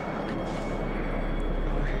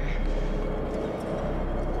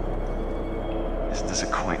 Isn't this a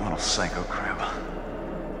quaint little psycho crib?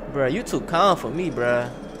 Bruh, you too calm for me, bruh.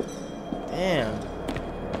 Damn.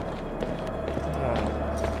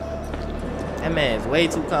 That man's way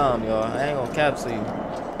too calm, y'all. I ain't gonna capture you.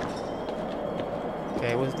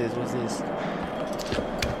 Okay, what's this?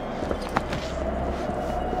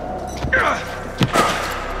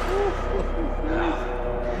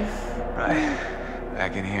 Right.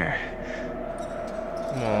 Back in here.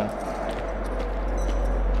 Come on.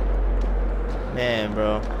 Man,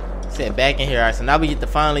 bro. Said back in here. Alright, so now we get to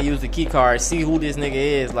finally use the key card, see who this nigga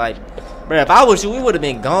is. Like, bro, if I was you, we would have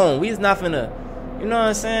been gone. We is not finna, you know what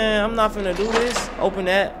I'm saying? I'm not finna do this. Open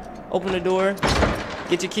that. Open the door.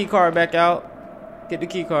 Get your key card back out. Get the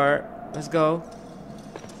key card. Let's go.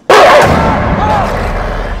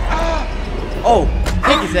 Oh,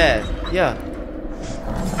 kick his ass. Yeah.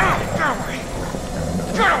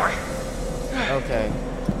 Okay.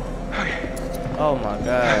 Oh my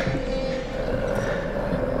god.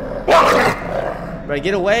 Bro,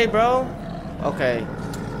 get away, bro. Okay.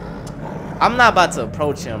 I'm not about to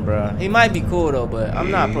approach him, bro. He might be cool though, but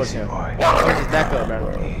I'm not approaching him. Just back up, bro.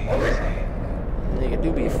 Nigga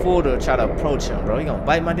do be fool to try to approach him, bro. He gonna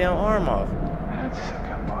bite my damn arm off.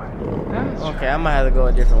 Okay, I might have to go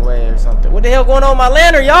a different way or something. What the hell going on with my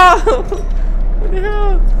lantern, y'all? What the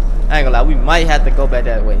hell? I ain't gonna lie, we might have to go back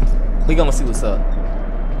that way. We gonna see what's up.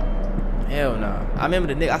 Hell no. I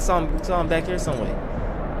remember the nigga. I saw him back here somewhere.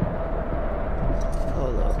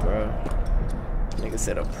 Hold up, bro. Nigga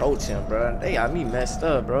said approach him, bro. They got me messed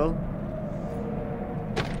up, bro.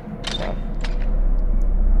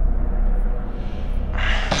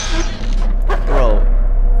 Bro,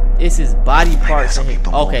 it's his body parts in here.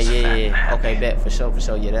 Okay, yeah. Okay, bet for sure.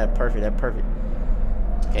 Yeah, that's perfect.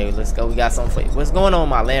 Okay, let's go. We got something for you. What's going on with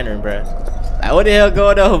my lantern, bro? Like, what the hell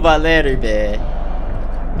going on with my lantern, man?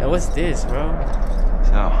 Yo, what's this, bro?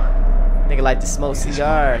 So, nigga like to smoke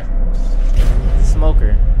cigar.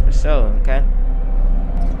 Smoker, for sure, okay? You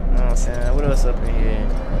know what I'm saying? What else up in here?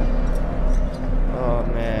 Oh,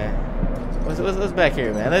 man. What's back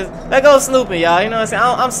here, man? Let's go snooping, y'all. You know what I'm saying?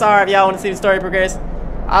 I'm sorry if y'all want to see the story progress.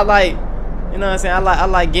 I like, you know what I'm saying? I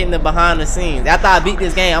like getting the behind the scenes. After I beat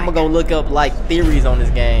this game, I'm gonna go look up like theories on this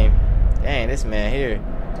game. Dang, this man here.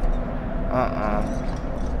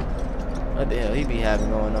 What the hell he be having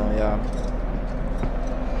going on, y'all?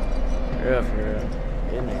 For real.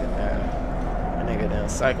 That nigga, man. That nigga damn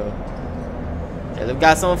psycho. Okay, we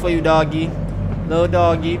got something for you, doggy. Little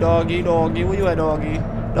doggy. Where you at, doggy?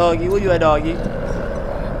 Doggy, where you at, doggy?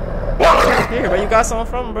 Here, bro, you got something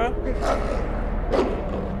from him, bro.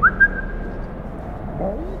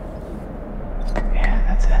 Yeah,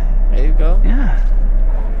 that's it. There you go. Yeah.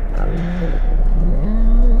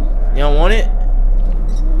 You don't want it?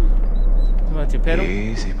 You want your pedal?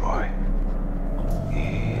 Easy, boy.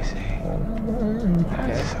 Easy. Okay.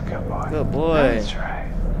 That's a good boy. Good boy. That's right.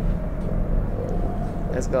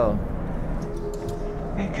 Let's go.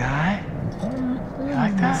 Hey, guy. You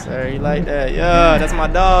like that? Yes, sir, you like that? Yeah, that's my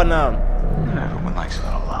dog now. Everyone likes a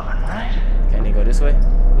little loving, right? Can you go this way?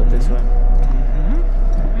 Go this way.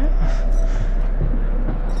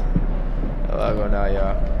 Oh, I'll go now,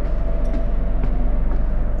 y'all.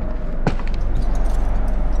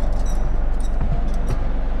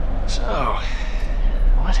 So,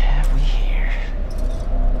 what have we here?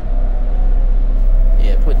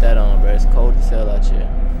 Yeah, put that on, bro. It's cold as hell out here.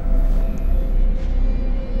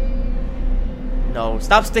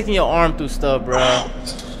 Stop sticking your arm through stuff, bro. I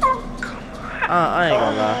ain't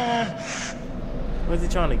gonna lie. What's he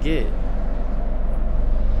trying to get?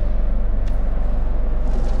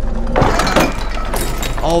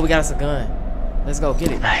 Oh, we got us a gun. Let's go,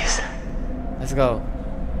 get it. Nice. Let's go.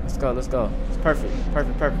 Let's go, let's go. It's perfect.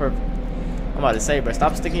 Perfect, perfect, perfect. I'm about to say, bro,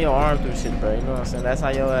 stop sticking your arm through shit, bro. You know what I'm saying? That's how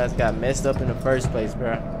your ass got messed up in the first place,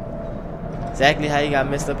 bro. Exactly how you got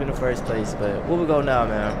messed up in the first place. But where we go now,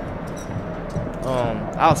 man?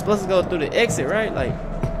 I was supposed to go through the exit, right? Like,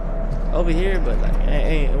 over here, but like,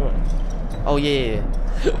 ain't. Oh, yeah.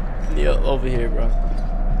 Yeah, over here, bro.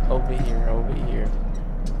 Over here, over here.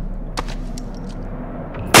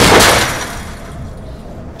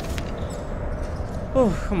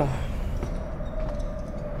 Oh, come on.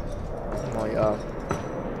 Come on, y'all.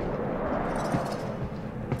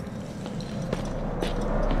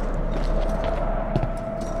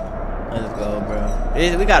 Let's go,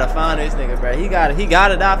 bro. We gotta find this nigga, bro. He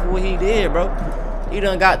gotta die for what he did, bro. He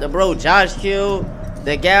done got the bro Josh killed.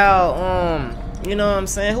 The gal, you know what I'm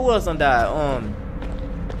saying? Who else done died?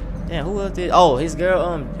 Damn, who else did? Oh, his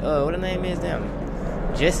girl, what her name is? Damn,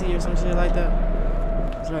 Jessie or some shit like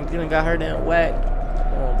that. He done got her damn whacked.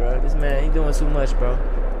 Come on, bro. This man, he doing too much, bro.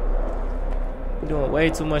 He doing way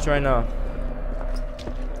too much right now.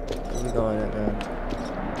 Where we going at, man?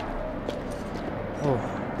 Oh,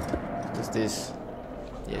 what's this?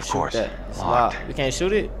 Yeah, shoot course. that. It's Locked. locked. We can't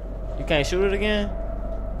shoot it? You can't shoot it again?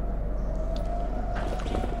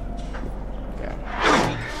 Okay.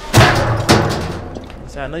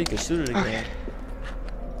 So I know you can shoot it again.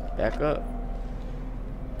 Back up.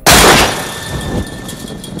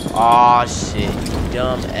 Aw, shit, you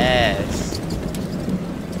dumb ass.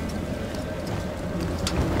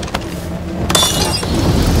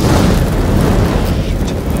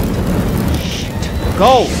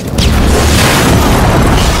 Go!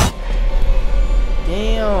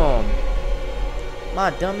 Damn. My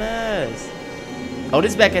dumb ass. Oh,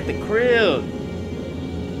 this back at the crib.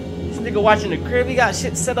 This nigga watching the crib. He got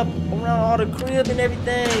shit set up around all the crib and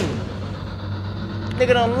everything.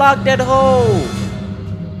 Nigga done locked that hole.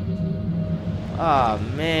 Oh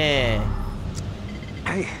man.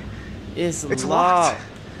 Hey, it's locked. locked.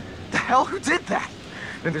 The hell? Who did that?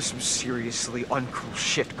 And there's some seriously uncool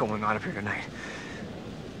shit going on up here tonight.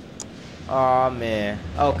 Oh man.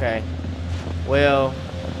 Okay. Well,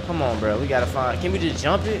 come on, bro. We gotta find. Can we just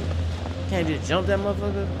jump it? Can't just jump that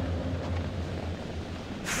motherfucker?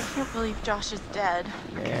 I can't believe Josh is dead.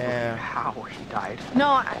 Yeah. How he died? No,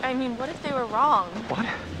 I mean, what if they were wrong? What?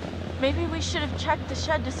 Maybe we should have checked the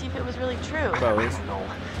shed to see if it was really true. Bro, I don't know.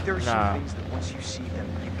 There are Nah. some things that once you see them,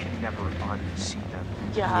 you can never unsee them.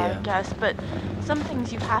 Yeah, Yeah. I guess, but some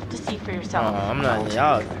things you have to see for yourself. I'm not.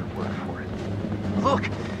 Y'all. Their word for it. Look,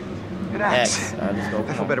 an axe. Axe. Alright, let's go. I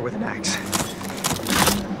Come feel on. better with an axe.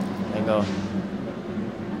 There you go.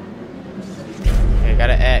 Okay, got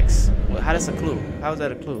an axe. Well, how that's a clue? How is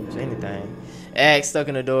that a clue to anything? Axe stuck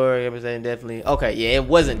in the door. It was definitely. Okay, yeah, it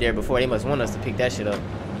wasn't there before. They must want us to pick that shit up.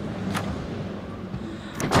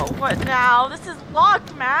 Oh, what now? This is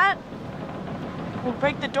locked, Matt. Well,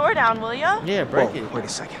 break the door down, will ya? Yeah, break Whoa, it. wait a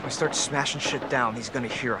second. If we start smashing shit down, he's gonna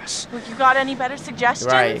hear us. Well, you got any better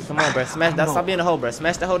suggestions? Right. Come on, bro. Smash. That's stop being a hoe, bro.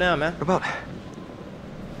 Smash the hoe down, man. What about?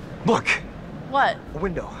 Look, What? a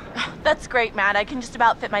window. That's great, Matt. I can just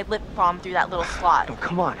about fit my lip balm through that little slot. Oh,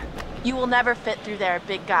 come on. You will never fit through there,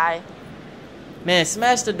 big guy. Man,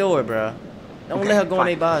 smash the door, bro. Don't Okay, let her go in fine.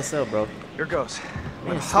 there by herself, bro. Here goes. I'm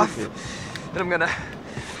Man, gonna huff, stupid. then I'm gonna.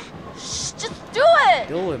 Shh, just do it!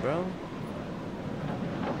 Do it, bro.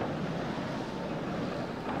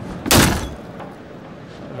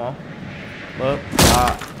 Come on. Look.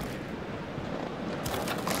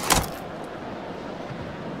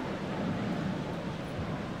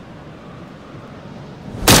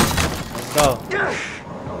 Let's go.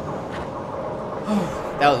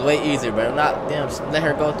 That was way easier, bro. Not damn. Let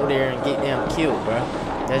her go through there and get them killed, bro.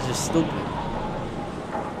 That's just stupid.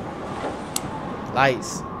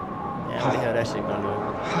 Lights. Yeah, what the hell that shit gonna do?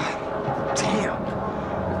 Damn,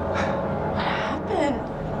 What happened?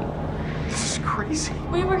 this is crazy.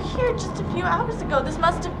 We were here just a few hours ago. This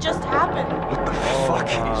must have just happened. What the fuck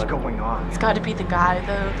is God. going on? It's got to be the guy,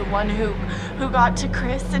 the one who got to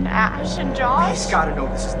Chris and Ash and Josh. He's gotta know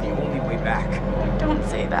this is the only way back. Don't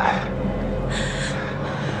say that.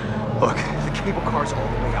 Look, the cable car's all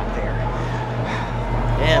the way out there.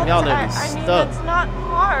 Damn, y'all are I mean, stuck. that's not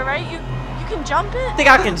far, right? You can jump it. Think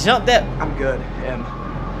I can jump that? I'm good,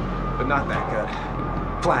 but not that good.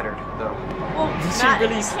 Flattered, though. Well, She Matt,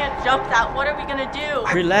 really if you can't jump that, what are we gonna do?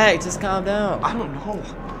 Relax, just calm down. I don't know.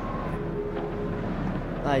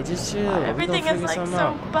 Like, just chill. Everything we gonna is figure like something so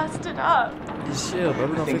out. busted up. Just chill, bro.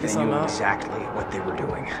 We gonna figure something out. Exactly what they were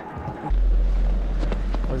doing.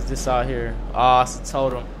 What's this out here? Oh, it's a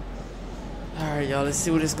totem. Alright, y'all. Let's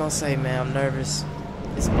see what it's gonna say, man. I'm nervous.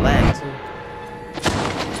 It's black, too.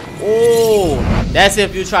 Oh, that's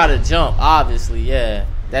if you try to jump, obviously. Yeah,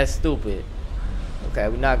 that's stupid. Okay,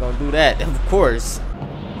 we're not gonna do that, of course.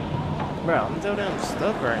 Bro, I'm so damn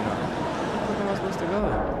stuck right now. Where am I supposed to go?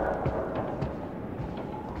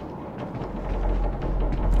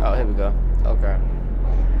 Oh, here we go. Okay.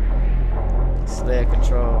 Sled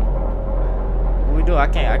control. What we do? I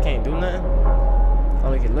can't do nothing.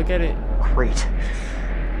 Oh, we can look at it. Great.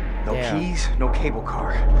 No keys, no cable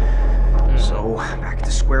car. So back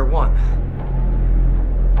to square one.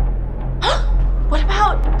 What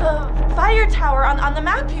about the fire tower on the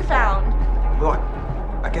map you found? Look,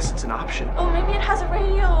 I guess it's an option. Oh, maybe it has a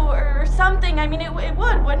radio or something. I mean, it would,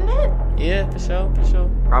 wouldn't it? Yeah, for sure, for sure.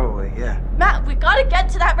 Probably, yeah. Matt, we gotta get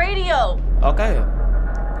to that radio. Okay.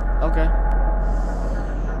 Okay.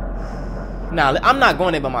 Nah, I'm not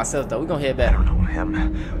going there by myself, though. We're gonna head back. I don't know him.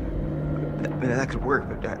 I mean, that could work,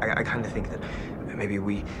 but I kind of think that maybe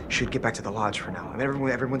we should get back to the lodge for now. I mean,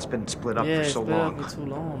 everyone's been split up for so long. Yeah, for too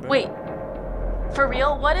long, bro. Wait. For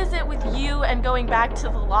real? What is it with you and going back to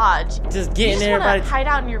the lodge? Just getting there, everybody. You just wanna hide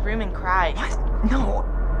out in your room and cry. What? No.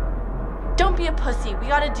 Don't be a pussy. We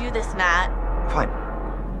gotta do this, Matt. Fine.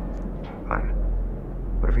 Fine.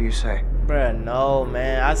 Whatever you say. Bruh, no,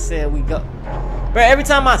 man. I said we go. Bruh, every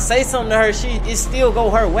time I say something to her, it still go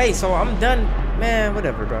her way. So I'm done. Man,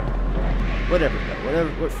 whatever, bro. Whatever, bro. Whatever,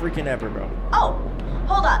 what freaking ever, bro. Oh,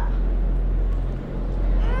 hold up.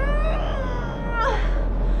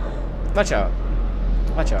 Watch out.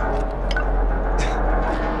 Watch out.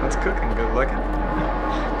 What's cooking? Good looking.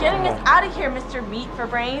 Getting us out of here, Mr. Meat for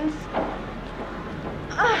Brains.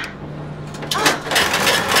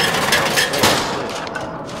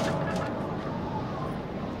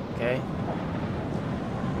 Okay.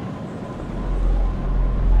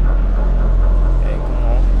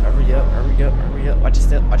 Hurry up. Watch your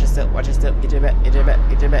step. Get your back.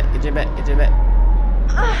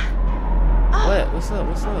 What? What's up?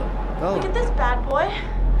 Go. Look at this bad boy.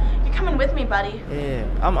 You're coming with me, buddy. Yeah,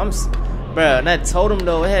 bruh, that totem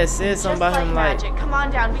though, it had said something about him magic. like. Come on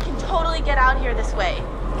down. We can totally get out here this way.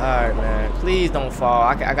 Alright, man. Please don't fall.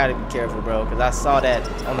 I gotta be careful, bro, because I saw that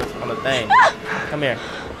on the thing. Come here.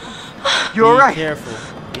 You alright? Be careful.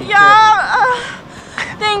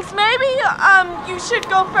 Thanks. Maybe you should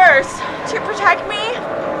go first to protect me.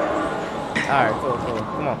 Alright, cool.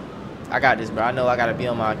 Come on. I got this, bro. I know I gotta be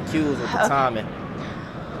on my cues with the timing.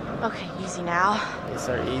 Okay, easy now. Yes,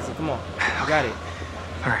 sir. Easy. Come on. You got it.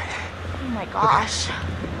 Alright. Oh my gosh. Okay.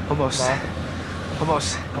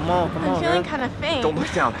 Almost. Come on, I'm feeling kind of faint. Don't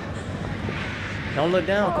look down. Don't look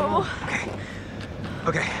down. Come on.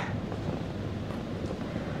 Okay.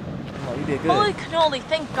 Come on, you did good. Holy cannoli,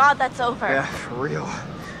 thank God that's over. Yeah, for real.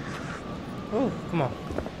 Ooh, come on.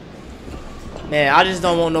 Man, I just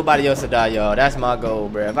don't want nobody else to die, y'all. That's my goal,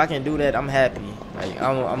 bro. If I can do that, I'm happy. Like,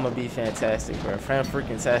 I'm gonna be fantastic, bro.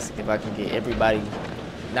 Freaking-tastic if I can get everybody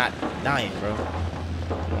not dying, bro.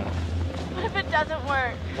 What if it doesn't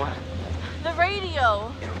work? What? The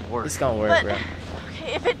radio. It'll work. It's gonna work, bro.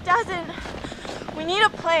 Okay, if it doesn't, we need a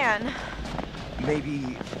plan.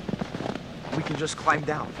 Maybe we can just climb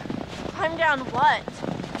down. Climb down what?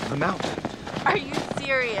 The mountain. Are you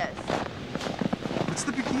serious? What's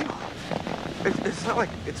the big deal? It's not like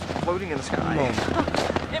it's floating in the sky.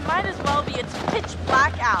 It might as well be. It's pitch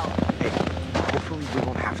black out. Hey, hopefully we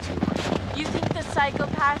won't have to. You think the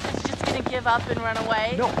psychopath is just gonna give up and run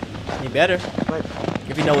away? No. You better. But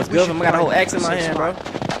if you know what's good, I got a whole axe in my hand, bro.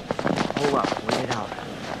 Hold up, wait it out.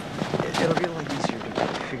 It'll get a lot easier to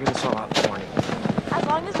figure this all out in the morning. As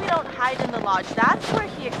long as we don't hide in the lodge, that's where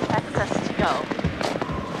he expects us to go.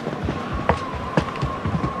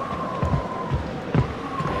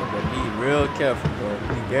 Real careful, bro.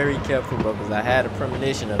 Be very careful, bro, because I had a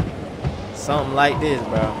premonition of something like this,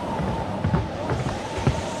 bro.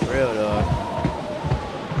 For real, dog.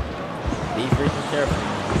 Be freaking careful.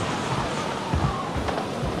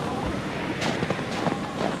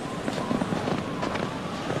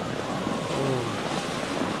 Ooh.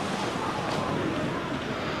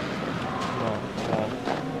 Come on.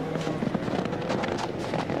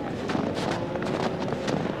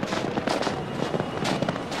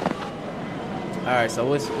 Alright, so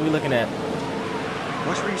what we looking at?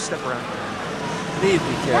 Watch where you step around. Please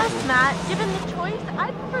be careful. Yes, Matt. Given the choice,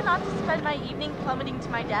 I'd prefer not to spend my evening plummeting to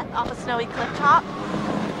my death off a snowy cliff top.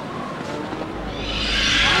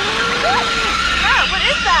 Matt, what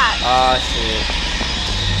is that? Ah, shit.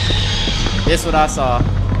 This what I saw.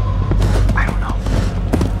 I don't know.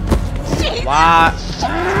 Shit. Why?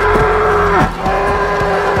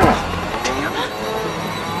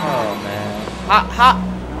 Oh man.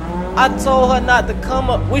 I told her not to come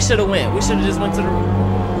up. We should have went. We should have just went to the.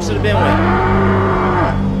 We should have been went.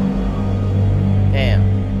 Damn.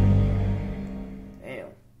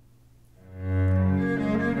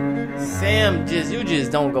 Sam you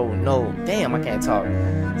just don't go no. Damn, I can't talk.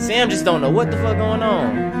 Sam just don't know what the fuck going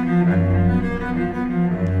on.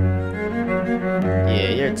 Yeah,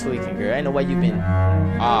 you're tweaking, girl. Ain't no way you been.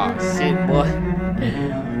 Ah, shit, boy.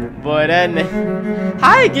 Boy, that nigga.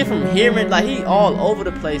 How he get from hearing like he all over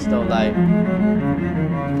the place though? Like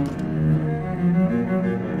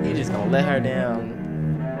he just gonna let her down.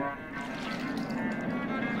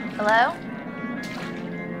 Hello?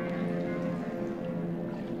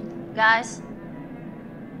 Guys?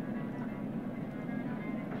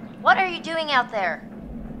 What are you doing out there?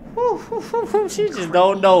 She just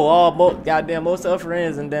don't know all most of her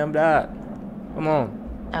friends and damn died. Come on.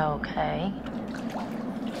 Okay.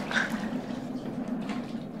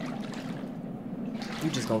 You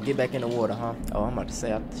just gonna get back in the water, huh? Oh, I'm about to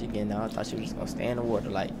say she getting out. I thought she was just gonna stay in the water.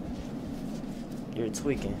 Like you're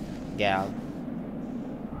tweaking, gal.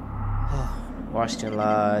 Washington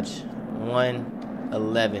Lodge,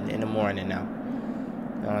 1:11 in the morning now. You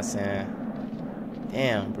know what I'm saying?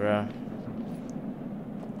 Damn, bro.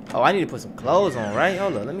 Oh, I need to put some clothes on, right?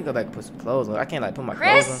 Hold on, let me go back and put some clothes on. I can't like put my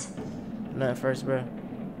clothes on. Nothing first, bro.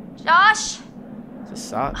 Josh? It's a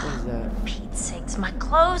sock. What is that? Pete's sakes, my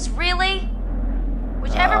clothes, really?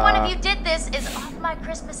 Whichever one of you did this is off my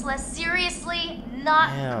Christmas list. Seriously,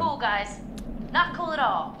 not cool, guys. Not cool at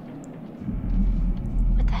all.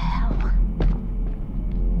 What the hell?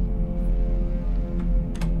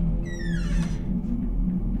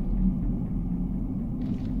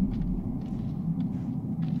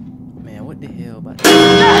 Man, what the hell about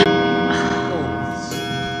that?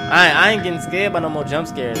 I ain't getting scared by no more jump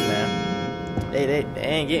scares, man. They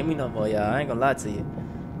ain't getting me no more, y'all. I ain't gonna lie to you.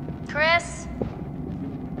 Chris?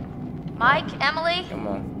 Mike? Emily? Come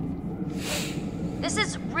on. This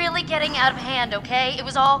is really getting out of hand, okay? It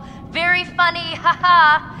was all very funny,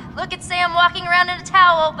 haha. Look at Sam walking around in a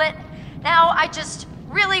towel, but now I just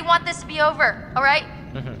really want this to be over, alright?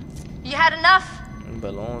 You had enough?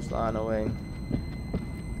 Balloons flying away.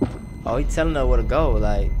 Oh, he telling her where to go,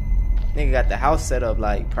 like, nigga got the house set up,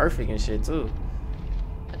 like, perfect and shit, too.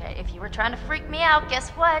 Okay, if you were trying to freak me out,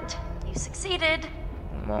 guess what? You succeeded.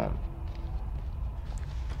 Come on.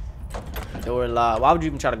 Door locked. Why would you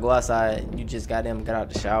even try to go outside? You just got out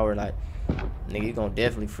the shower. Like, nigga, you gonna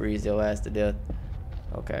definitely freeze your ass to death.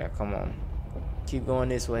 Okay, come on. Keep going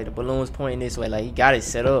this way. The balloon's pointing this way. Like, he got it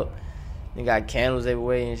set up. He got candles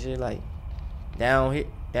everywhere and shit. Like, down here.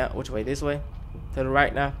 Down. Which way? This way? To the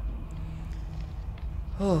right now?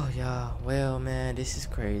 Oh, y'all. Well, man, this is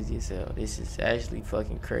crazy as hell. This is actually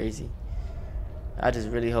fucking crazy. I just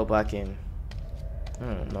really hope I can. I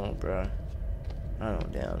don't know, bro. I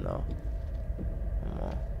don't damn know. Come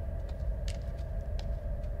on.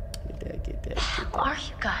 Get that. Who are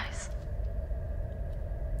you guys?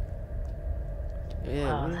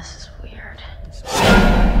 Yeah. Oh, this is weird.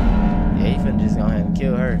 Yeah, he finna just go ahead and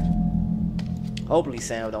kill her. Hopefully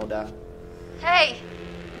Sam don't die. Hey,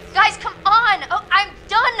 guys, come on! Oh, I'm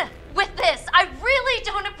done with this. I really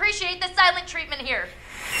don't appreciate the silent treatment here.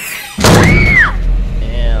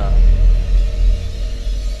 Yeah.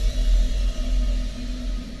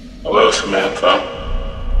 Hello, Samantha.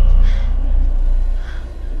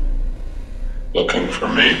 Looking for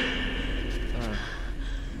me?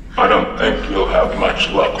 I don't think you'll have much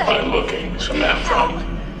luck by looking, Samantha.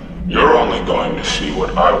 You're only going to see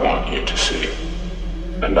what I want you to see.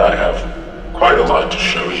 And I have quite a lot to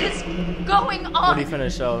show you. What's going on? What are you finna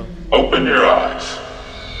show? Open your eyes.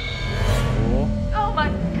 Oh my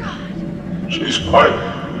god. She's quite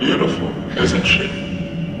beautiful, isn't she?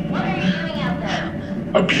 What are you doing out there?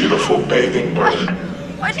 A beautiful bathing bird.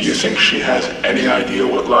 Do you think she has any idea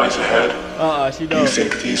what lies ahead? She Do you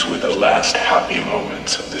think these were the last happy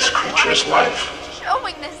moments of this creature's life?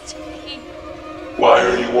 Showing this to me. Why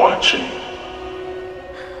are you watching?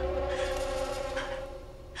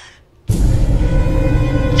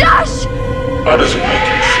 Josh! How does it make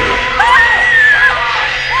you feel?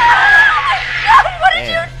 God, what did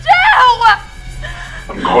you do?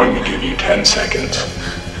 I'm going to give you 10 seconds.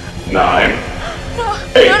 9. No,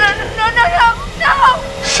 8. no.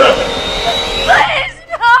 7. Please,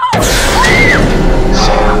 no!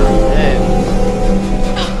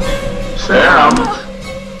 Sam.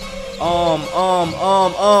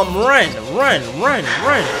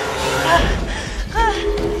 Run.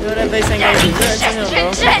 Yo, that bass ain't gonna be good to him, bro.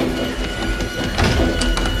 Shit.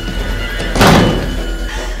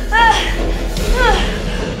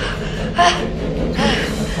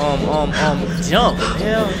 Jump.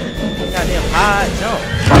 Hell, goddamn high jump.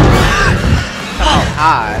 Come on,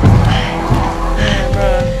 high. Man,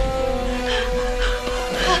 bruh.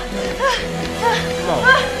 Come on.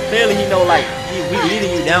 Clearly he know, like, we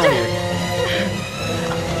leading you down here.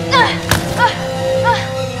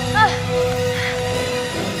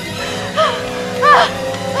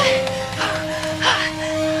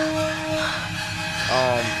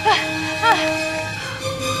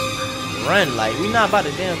 Run, like, we not about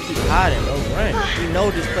to damn keep hiding, bro. Run. We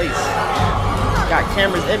know this place got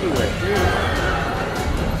cameras everywhere, dude.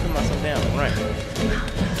 Come on, some damn run.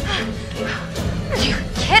 Are you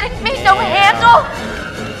kidding me? No handle?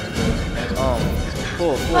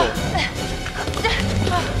 Pull.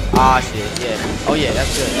 Ah, shit, yeah. Oh, yeah,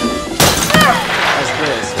 that's good. That's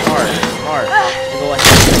good. Smart. Go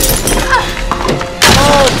ahead.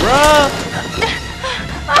 Oh, bruh.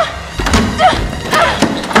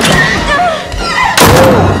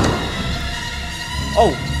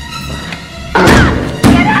 Oh.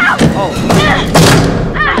 Get out! Oh.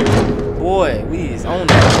 Boy, we is on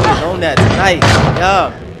that. We is on that tonight.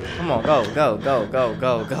 Yeah. Come on,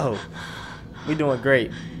 go. We doing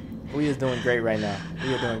great. We is doing great right now.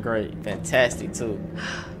 We are doing great. Fantastic too.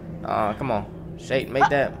 Come on. Shake, make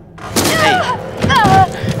that. Hey.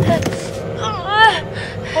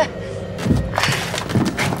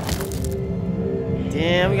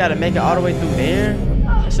 Damn, we gotta make it all the way through there.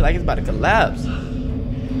 That shit like it's about to collapse.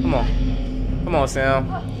 Come on, Sam.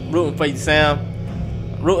 Rooting for you, Sam.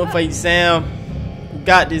 You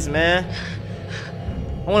got this, man.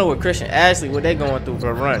 I wonder what Christian Ashley, what they going through for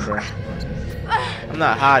a run, bro. I'm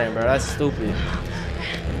not hiding, bro. That's stupid.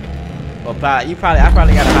 Well, I probably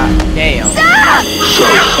gotta hide. Damn.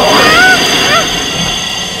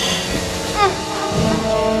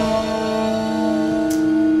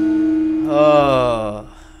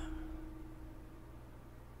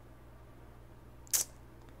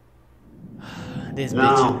 This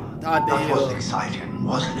bitch. That was exciting,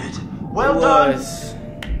 wasn't it? Well done.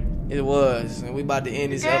 It was. And we about to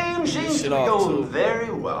end this game seems to be going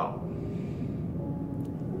very well.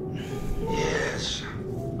 Yes.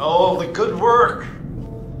 All the good work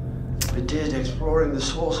we did exploring the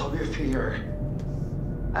source of your fear.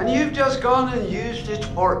 And you've just gone and used it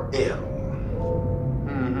for ill.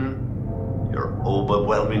 Your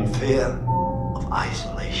overwhelming fear of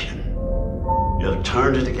isolation. You have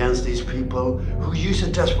turned it against these people who use a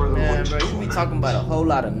desperate man, bro, you be talking about a whole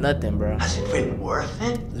lot of nothing, bro. Has it been worth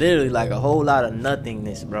it? Literally like a whole lot of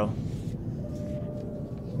nothingness, bro.